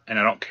anymore, and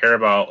I don't care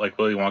about like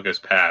Willy Wonka's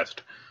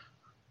past.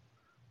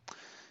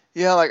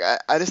 Yeah, like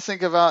I just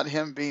think about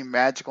him being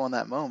magical in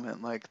that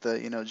moment, like the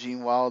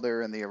Gene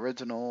Wilder and the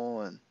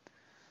original and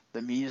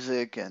the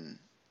music and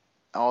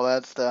all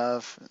that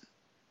stuff.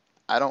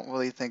 I don't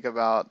really think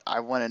about I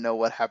want to know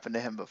what happened to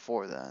him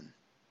before then.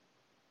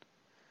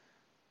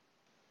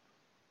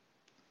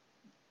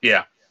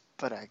 Yeah.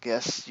 But I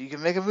guess you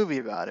can make a movie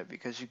about it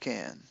because you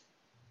can.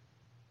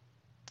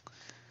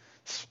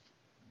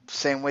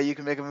 Same way you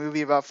can make a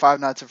movie about Five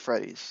Nights at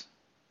Freddy's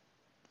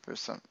for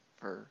some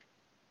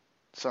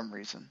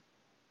reason.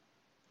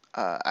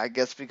 I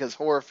guess because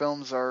horror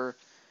films are.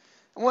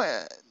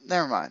 Well,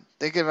 never mind.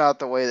 Thinking about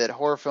the way that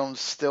horror films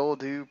still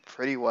do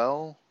pretty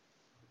well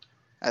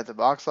at the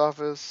box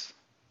office,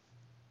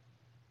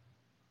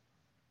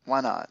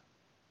 why not?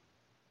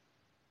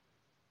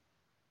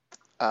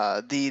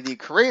 The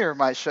creator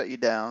might shut you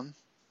down,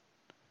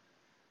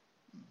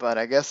 but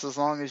I guess as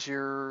long as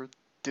you're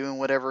doing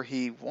whatever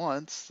he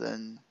wants,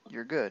 then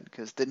you're good.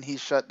 Because didn't he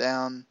shut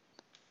down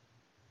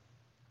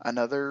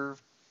another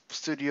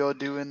studio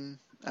doing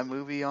a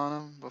movie on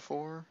him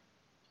before?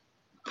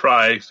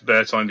 Probably, but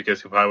that's only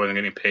because he probably wasn't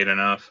getting paid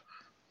enough.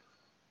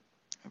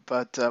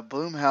 But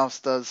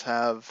Blumhouse does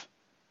have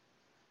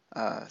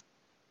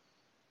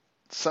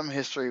some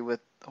history with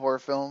horror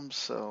films,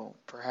 so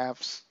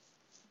perhaps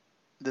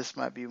this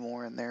might be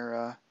more in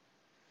their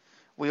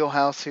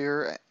wheelhouse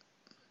here.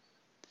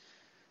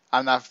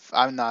 I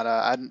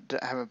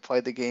haven't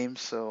played the game,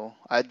 so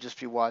I'd just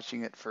be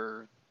watching it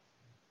for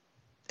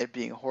it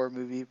being a horror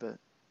movie. But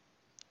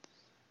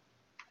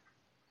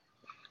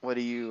what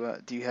do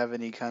you have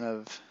any kind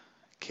of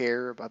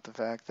care about the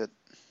fact that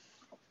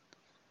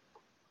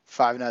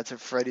Five Nights at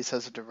Freddy's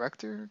has a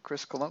director,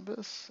 Chris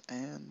Columbus,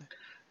 and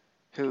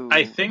who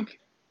I think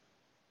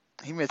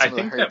he made some of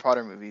the Harry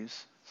Potter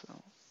movies.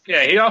 So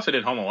yeah, he also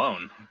did Home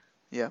Alone.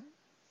 Yeah.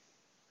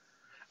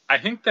 I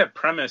think that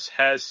premise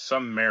has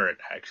some merit,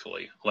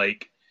 actually.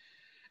 Like,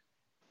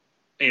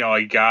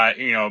 a guy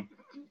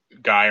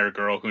or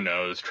girl, who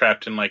knows,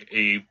 trapped in like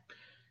a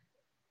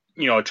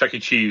Chuck E.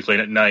 Cheese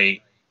late at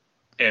night,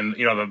 and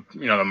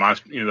the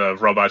monster, the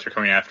robots are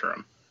coming after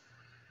him.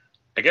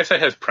 I guess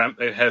that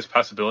it has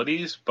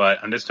possibilities,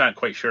 but I'm just not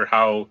quite sure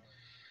how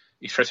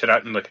you stretch it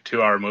out in like a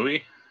 2-hour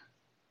movie.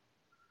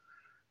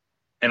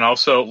 And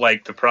also,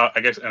 like I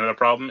guess another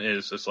problem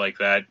is like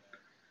that.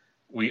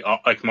 We all,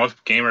 like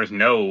most gamers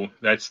know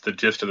that's the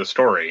gist of the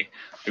story.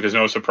 There's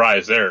no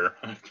surprise there.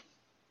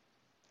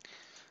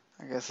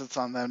 I guess it's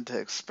on them to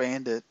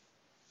expand it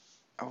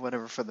or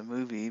whatever for the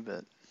movie,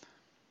 but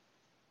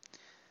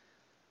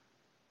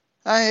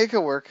it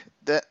could work.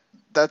 That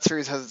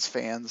series has its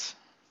fans.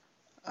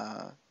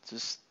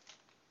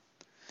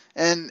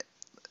 And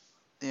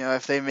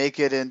if they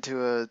make it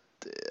into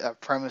a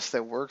premise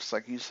that works,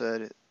 like you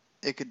said,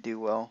 it could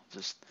do well.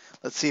 Just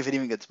let's see if it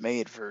even gets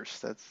made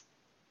first. That's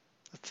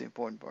the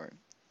important part,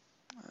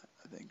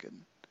 I think,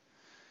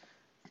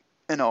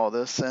 in all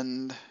this.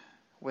 And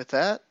with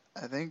that,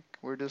 I think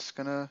we're just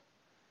gonna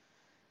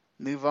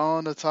move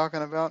on to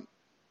talking about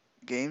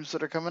games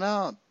that are coming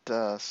out,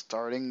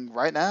 starting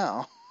right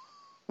now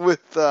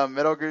with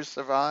Metal Gear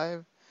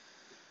Survive,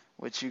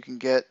 which you can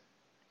get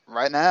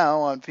right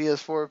now on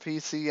PS4,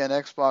 PC, and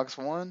Xbox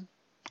One.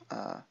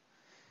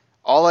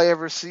 All I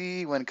ever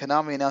see when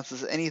Konami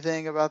announces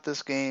anything about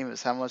this game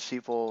is how much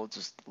people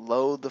just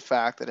loathe the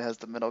fact that it has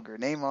the Metal Gear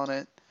name on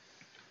it.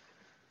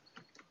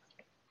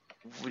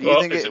 What do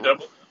you think?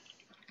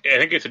 I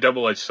think it's a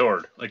double-edged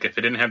sword. Like, if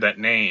it didn't have that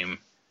name,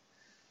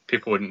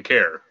 people wouldn't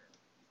care.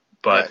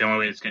 But right. The only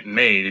way it's getting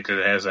made is because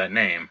it has that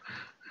name.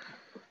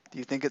 Do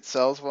you think it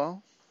sells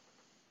well?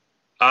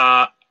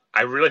 I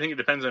really think it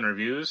depends on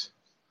reviews.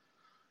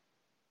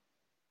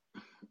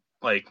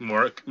 Like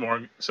more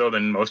so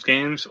than most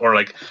games, or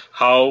like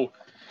how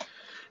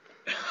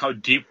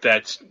deep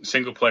that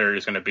single player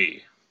is going to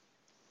be.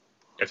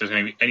 If there's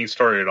going to be any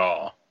story at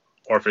all,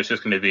 or if it's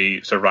just going to be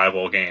a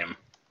survival game.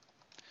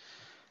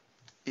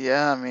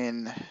 Yeah, I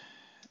mean,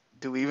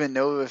 do we even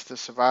know if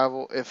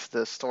if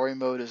the story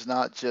mode is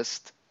not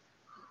just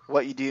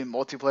what you do in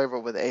multiplayer,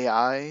 but with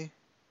AI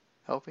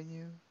helping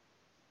you?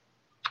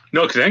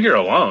 No, because I think you're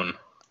alone,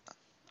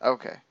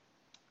 Okay.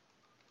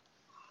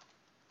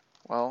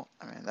 Well,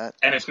 I mean that.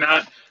 and it's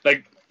not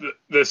like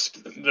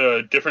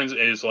the difference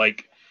is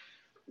like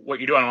what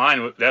you do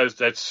online.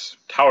 That's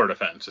tower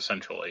defense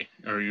essentially,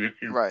 or you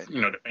Right.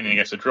 defending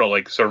against a drill.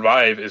 Like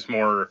survive is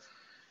more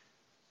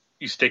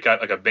you stake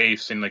out like a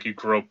base and like you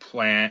grow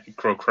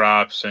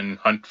crops and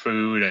hunt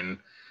food and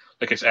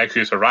like it's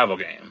actually a survival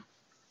game.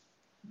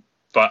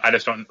 But I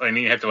just don't. I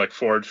mean, you have to like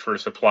forage for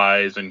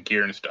supplies and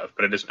gear and stuff.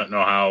 But I just don't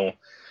know how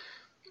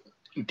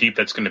deep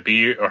that's going to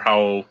be or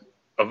how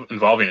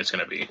involving it's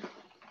going to be.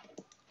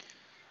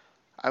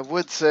 I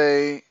would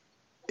say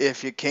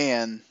if you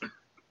can,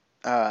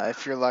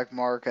 if you're like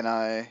Mark and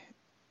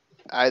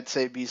I'd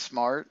say be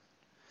smart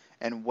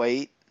and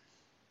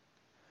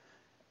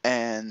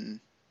and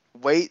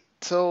wait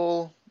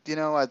till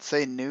I'd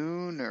say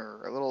noon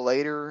or a little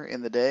later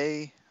in the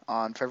day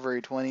on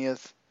February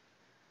 20th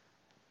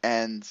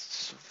and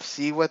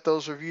see what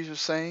those reviews are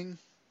saying.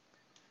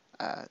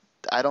 Uh,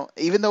 I don't,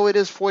 even though it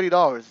is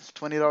 $40, it's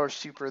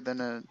 $20 cheaper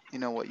than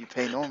what you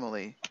pay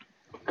normally.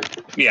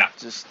 Yeah,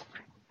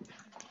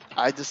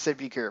 I just say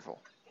be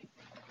careful.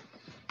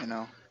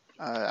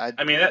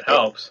 I mean that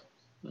helps.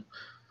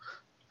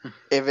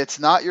 If it's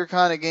not your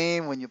kind of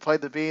game when you played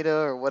the beta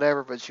or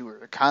whatever, but you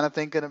were kind of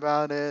thinking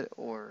about it,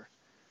 or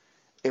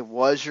it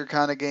was your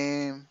kind of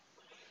game,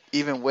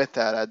 even with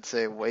that, I'd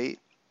say wait.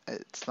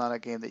 It's not a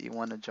game that you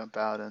want to jump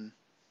out and,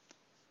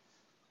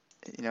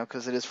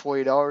 because it is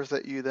 $40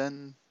 that you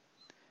then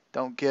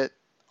don't get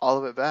all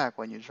of it back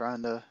when you're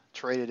trying to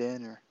trade it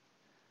in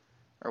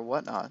or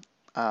whatnot.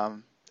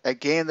 A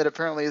game that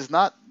apparently is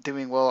not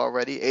doing well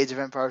already, Age of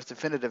Empires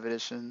Definitive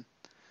Edition,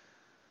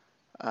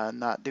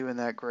 not doing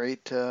that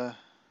great as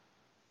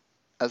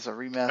a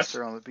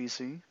remaster on the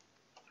PC.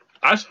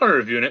 I saw a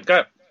review and it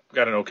got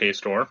an okay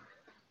score.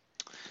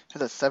 It's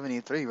at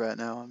 73 right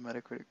now on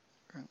Metacritic.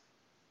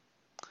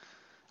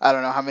 I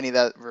don't know how many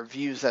that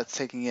reviews that's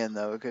taking in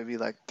though. It could be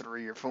like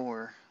 3 or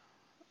 4,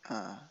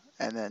 and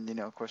then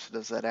of course it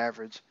does that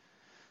average.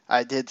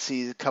 I did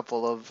see a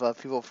couple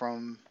of people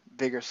from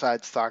bigger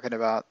sites talking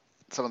about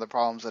some of the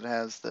problems it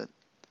has. That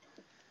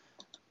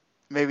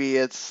maybe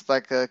it's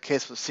like a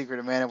case with Secret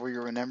of Mana where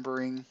you're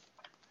remembering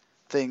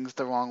things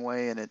the wrong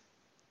way, and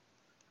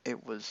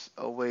it was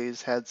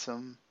always had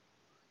some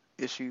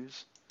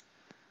issues.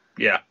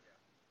 Yeah.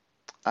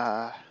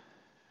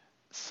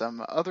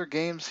 Some other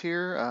games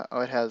here.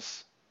 It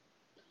has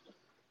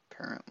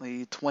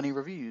apparently 20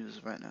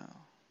 reviews right now.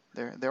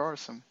 There are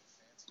some.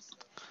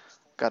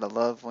 Gotta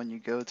love when you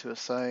go to a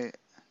site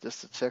just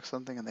to check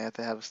something and they have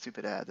to have a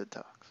stupid ad that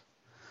talks.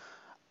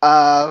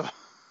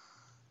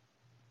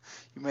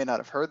 You may not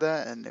have heard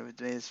that, and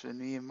it's been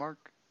me and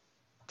Mark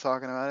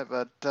talking about it.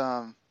 But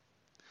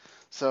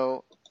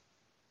so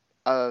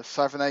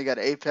aside from that, you got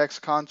Apex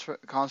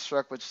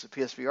Construct, which is a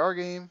PSVR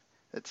game.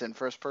 It's in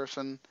first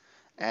person,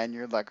 and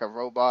you're like a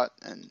robot.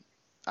 And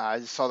I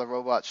just saw the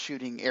robot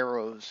shooting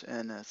arrows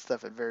and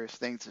stuff at various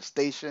things. The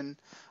station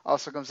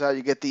also comes out.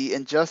 You get the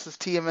Injustice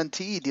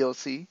TMNT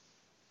DLC.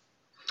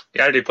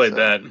 Yeah, I already played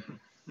that.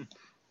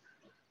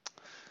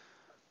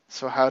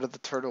 So how did the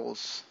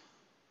turtles?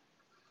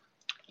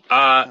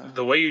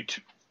 The way you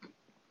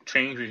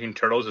change between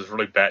turtles is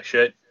really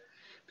batshit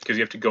because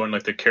you have to go in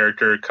like the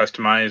character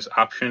customize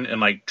option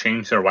and like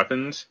change their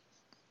weapons.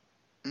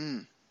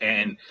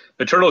 And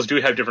the turtles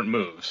do have different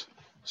moves.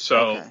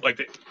 So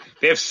like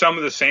they have some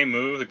of the same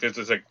moves. Like there's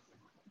this like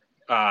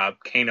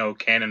Kano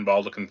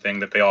cannonball looking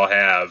thing that they all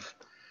have.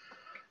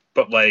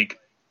 But like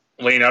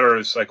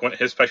Leonardo's like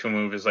his special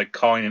move is like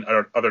calling in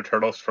other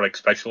turtles for like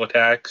special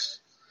attacks.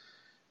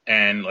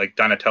 And like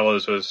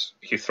Donatello's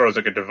he throws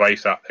like a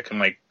device out that can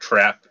like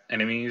trap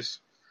enemies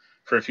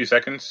for a few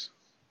seconds.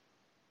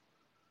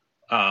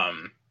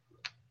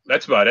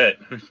 That's about it.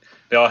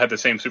 They all have the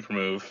same super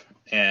move,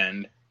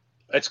 and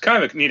it's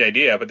kind of a neat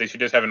idea. But they should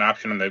just have an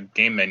option on the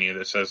game menu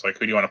that says like,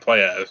 "Who do you want to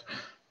play as?"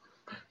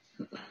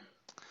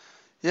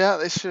 Yeah,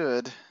 they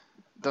should.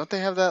 Don't they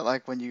have that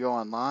like when you go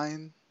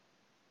online?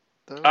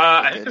 Though?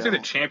 I think there's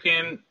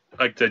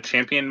like the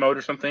champion mode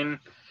or something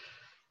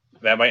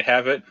that might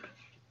have it.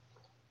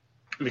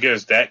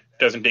 Because that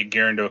doesn't take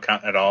gear into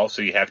account at all,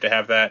 so you have to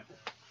have that.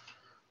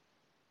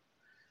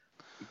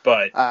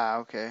 But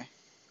okay.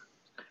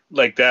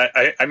 Like that,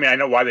 I mean, I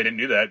know why they didn't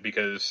do that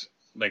because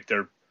like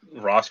their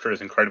roster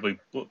is incredibly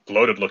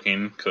bloated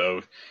looking.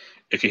 So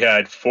if you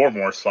had 4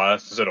 more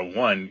slots instead of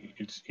 1,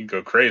 you'd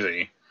go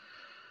crazy.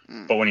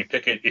 But when you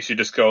pick it, you should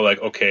just go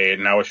like, okay,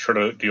 now which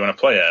turtle do you want to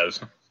play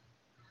as?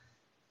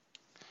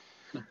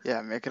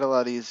 Yeah, make it a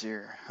lot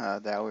easier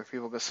that way for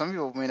people, because some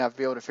people may not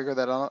be able to figure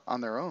that out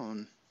on their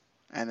own,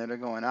 and then they're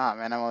going,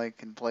 man, I only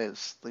can play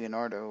as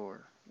Leonardo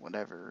or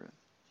whatever.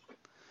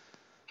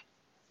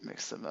 It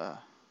makes them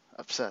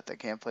upset they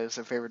can't play as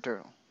their favorite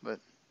turtle. But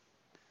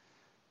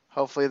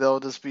hopefully they'll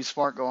just be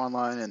smart, go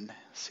online and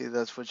see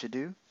that's what you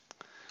do.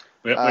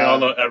 We all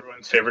know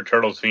everyone's favorite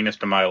turtle is Venus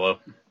de Milo.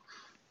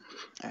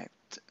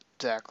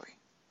 Exactly.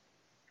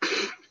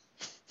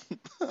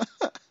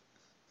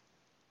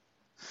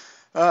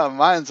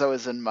 Mine's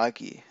always in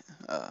Mikey,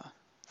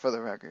 for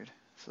the record.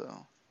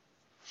 So,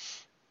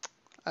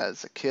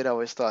 as a kid, I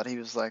always thought he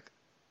was like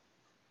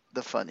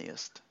the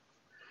funniest.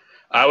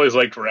 I always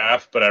liked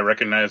Raph, but I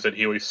recognize that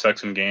he always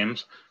sucks in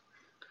games.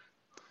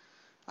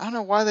 I don't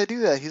know why they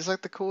do that. He's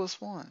like the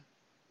coolest one.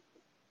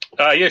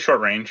 Yeah,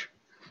 short range.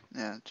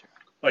 Yeah, true.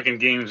 Like in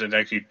games, it's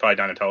actually probably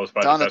Donatello's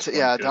probably the best one.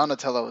 Yeah,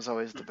 Donatello was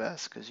always the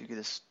best because you could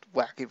just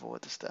whack people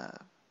with the staff.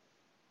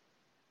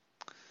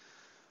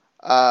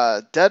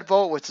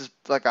 Deadbolt, which is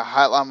like a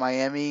Hotline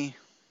Miami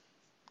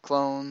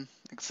clone,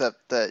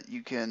 except that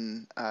you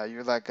can,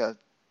 you're like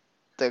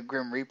the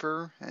Grim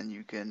Reaper, and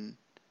you can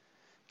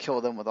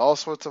kill them with all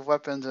sorts of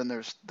weapons. And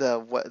there's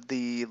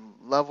the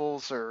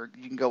levels, or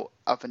you can go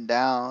up and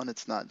down.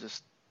 It's not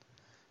just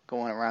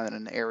going around in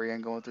an area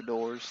and going through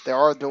doors. There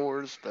are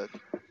doors, but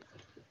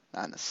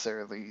not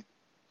necessarily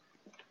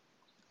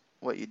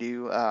what you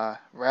do.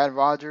 Rad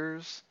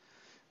Rogers,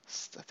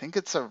 I think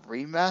it's a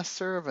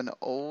remaster of an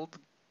old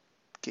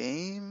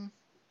game,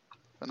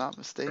 if I'm not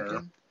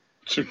mistaken.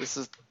 Sure. This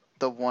is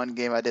the one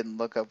game I didn't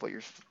look up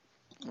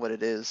what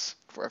it is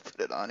before I put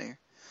it on here.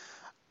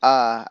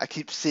 I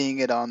keep seeing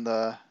it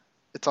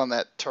it's on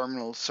that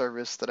terminal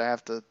service that I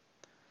have to,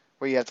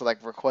 where you have to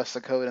like request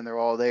a code and they're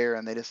all there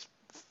and they just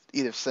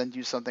either send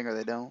you something or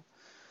they don't.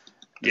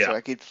 Yeah. So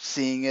I keep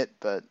seeing it,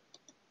 but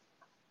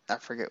I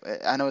forget.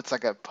 I know it's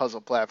like a puzzle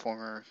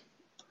platformer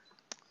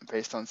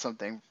based on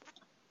something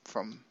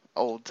from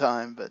old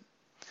time, but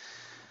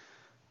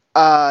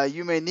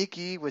Yume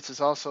Nikki, which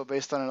is also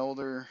based on an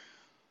older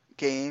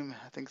game.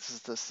 I think this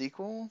is the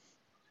sequel.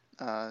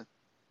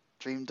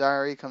 Dream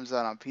Diary comes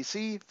out on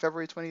PC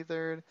February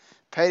 23rd.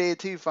 Payday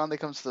 2 finally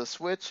comes to the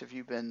Switch. If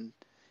you've been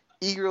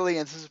eagerly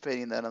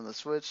anticipating that on the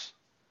Switch,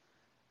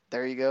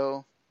 there you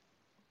go.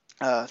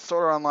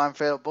 Sword Art Online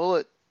Fatal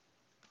Bullet,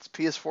 it's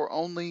PS4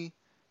 only.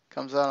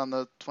 Comes out on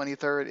the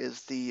 23rd.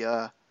 Is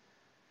the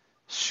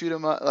shoot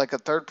 'em up, like a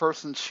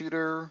third-person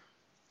shooter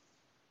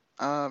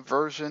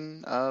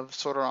version of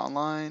Sword Art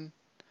Online.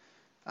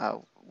 I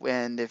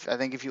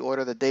think if you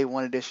order the Day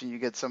 1 edition, you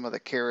get some of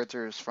the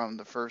characters from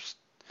the first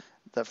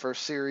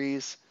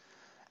series.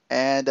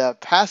 And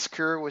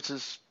Passcure, which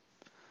is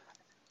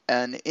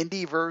an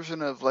indie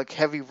version of like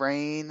Heavy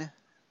Rain,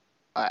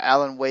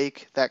 Alan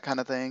Wake, that kind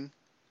of thing.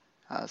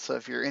 So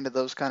if you're into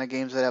those kind of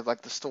games that have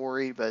like the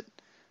story, but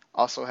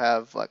also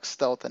have like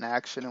stealth and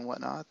action and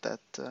whatnot, that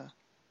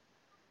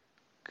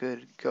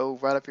could go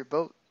right up your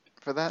boat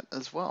for that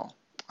as well.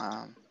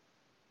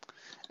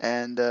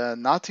 And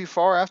not too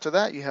far after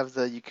that, you have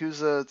the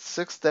Yakuza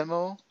 6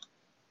 demo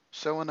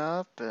showing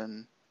up,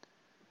 and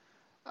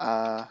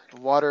Where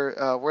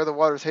the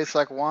Water Tastes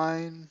Like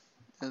Wine,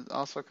 it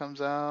also comes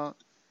out.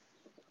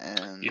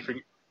 And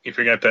you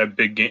forgot that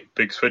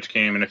big Switch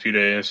game in a few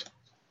days.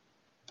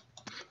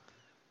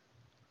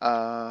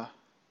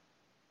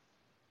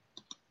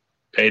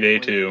 Payday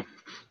 2.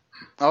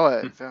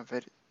 Oh,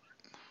 Payday.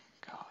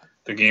 God.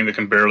 The game that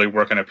can barely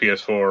work on a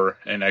PS4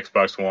 and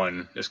Xbox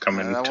One is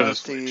coming to the Switch. I want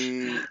to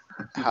see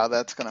how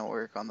that's going to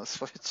work on the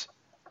Switch.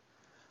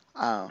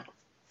 I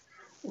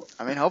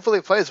mean, hopefully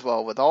it plays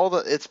well.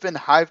 It's been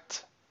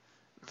hyped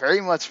very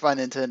much by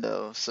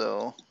Nintendo,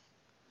 so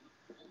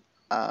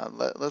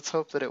let's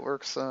hope that it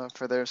works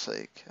for their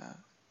sake.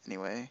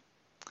 Anyway,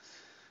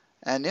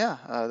 and yeah,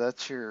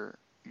 that's your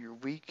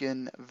week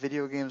in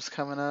video games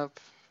coming up.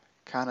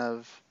 Kind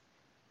of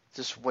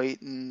just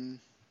waiting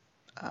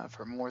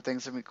for more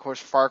things. I mean, of course,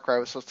 Far Cry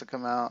was supposed to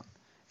come out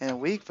in a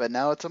week, but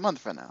now it's a month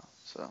from now.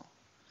 So,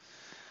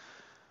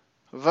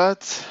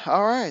 but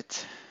all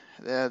right,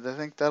 I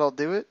think that'll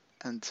do it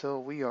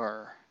until we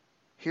are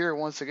here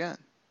once again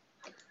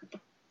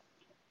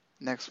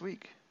next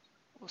week.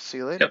 We'll see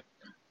you later. Yep.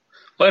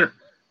 Later.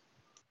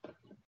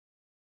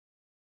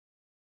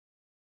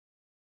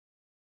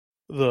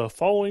 The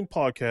following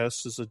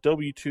podcast is a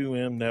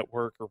W2M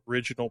Network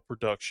original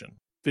production.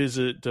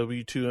 Visit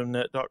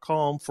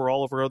W2Mnet.com for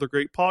all of our other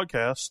great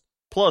podcasts,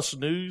 plus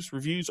news,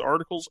 reviews,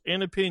 articles,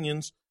 and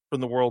opinions from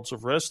the worlds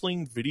of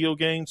wrestling, video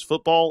games,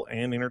 football,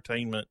 and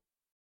entertainment.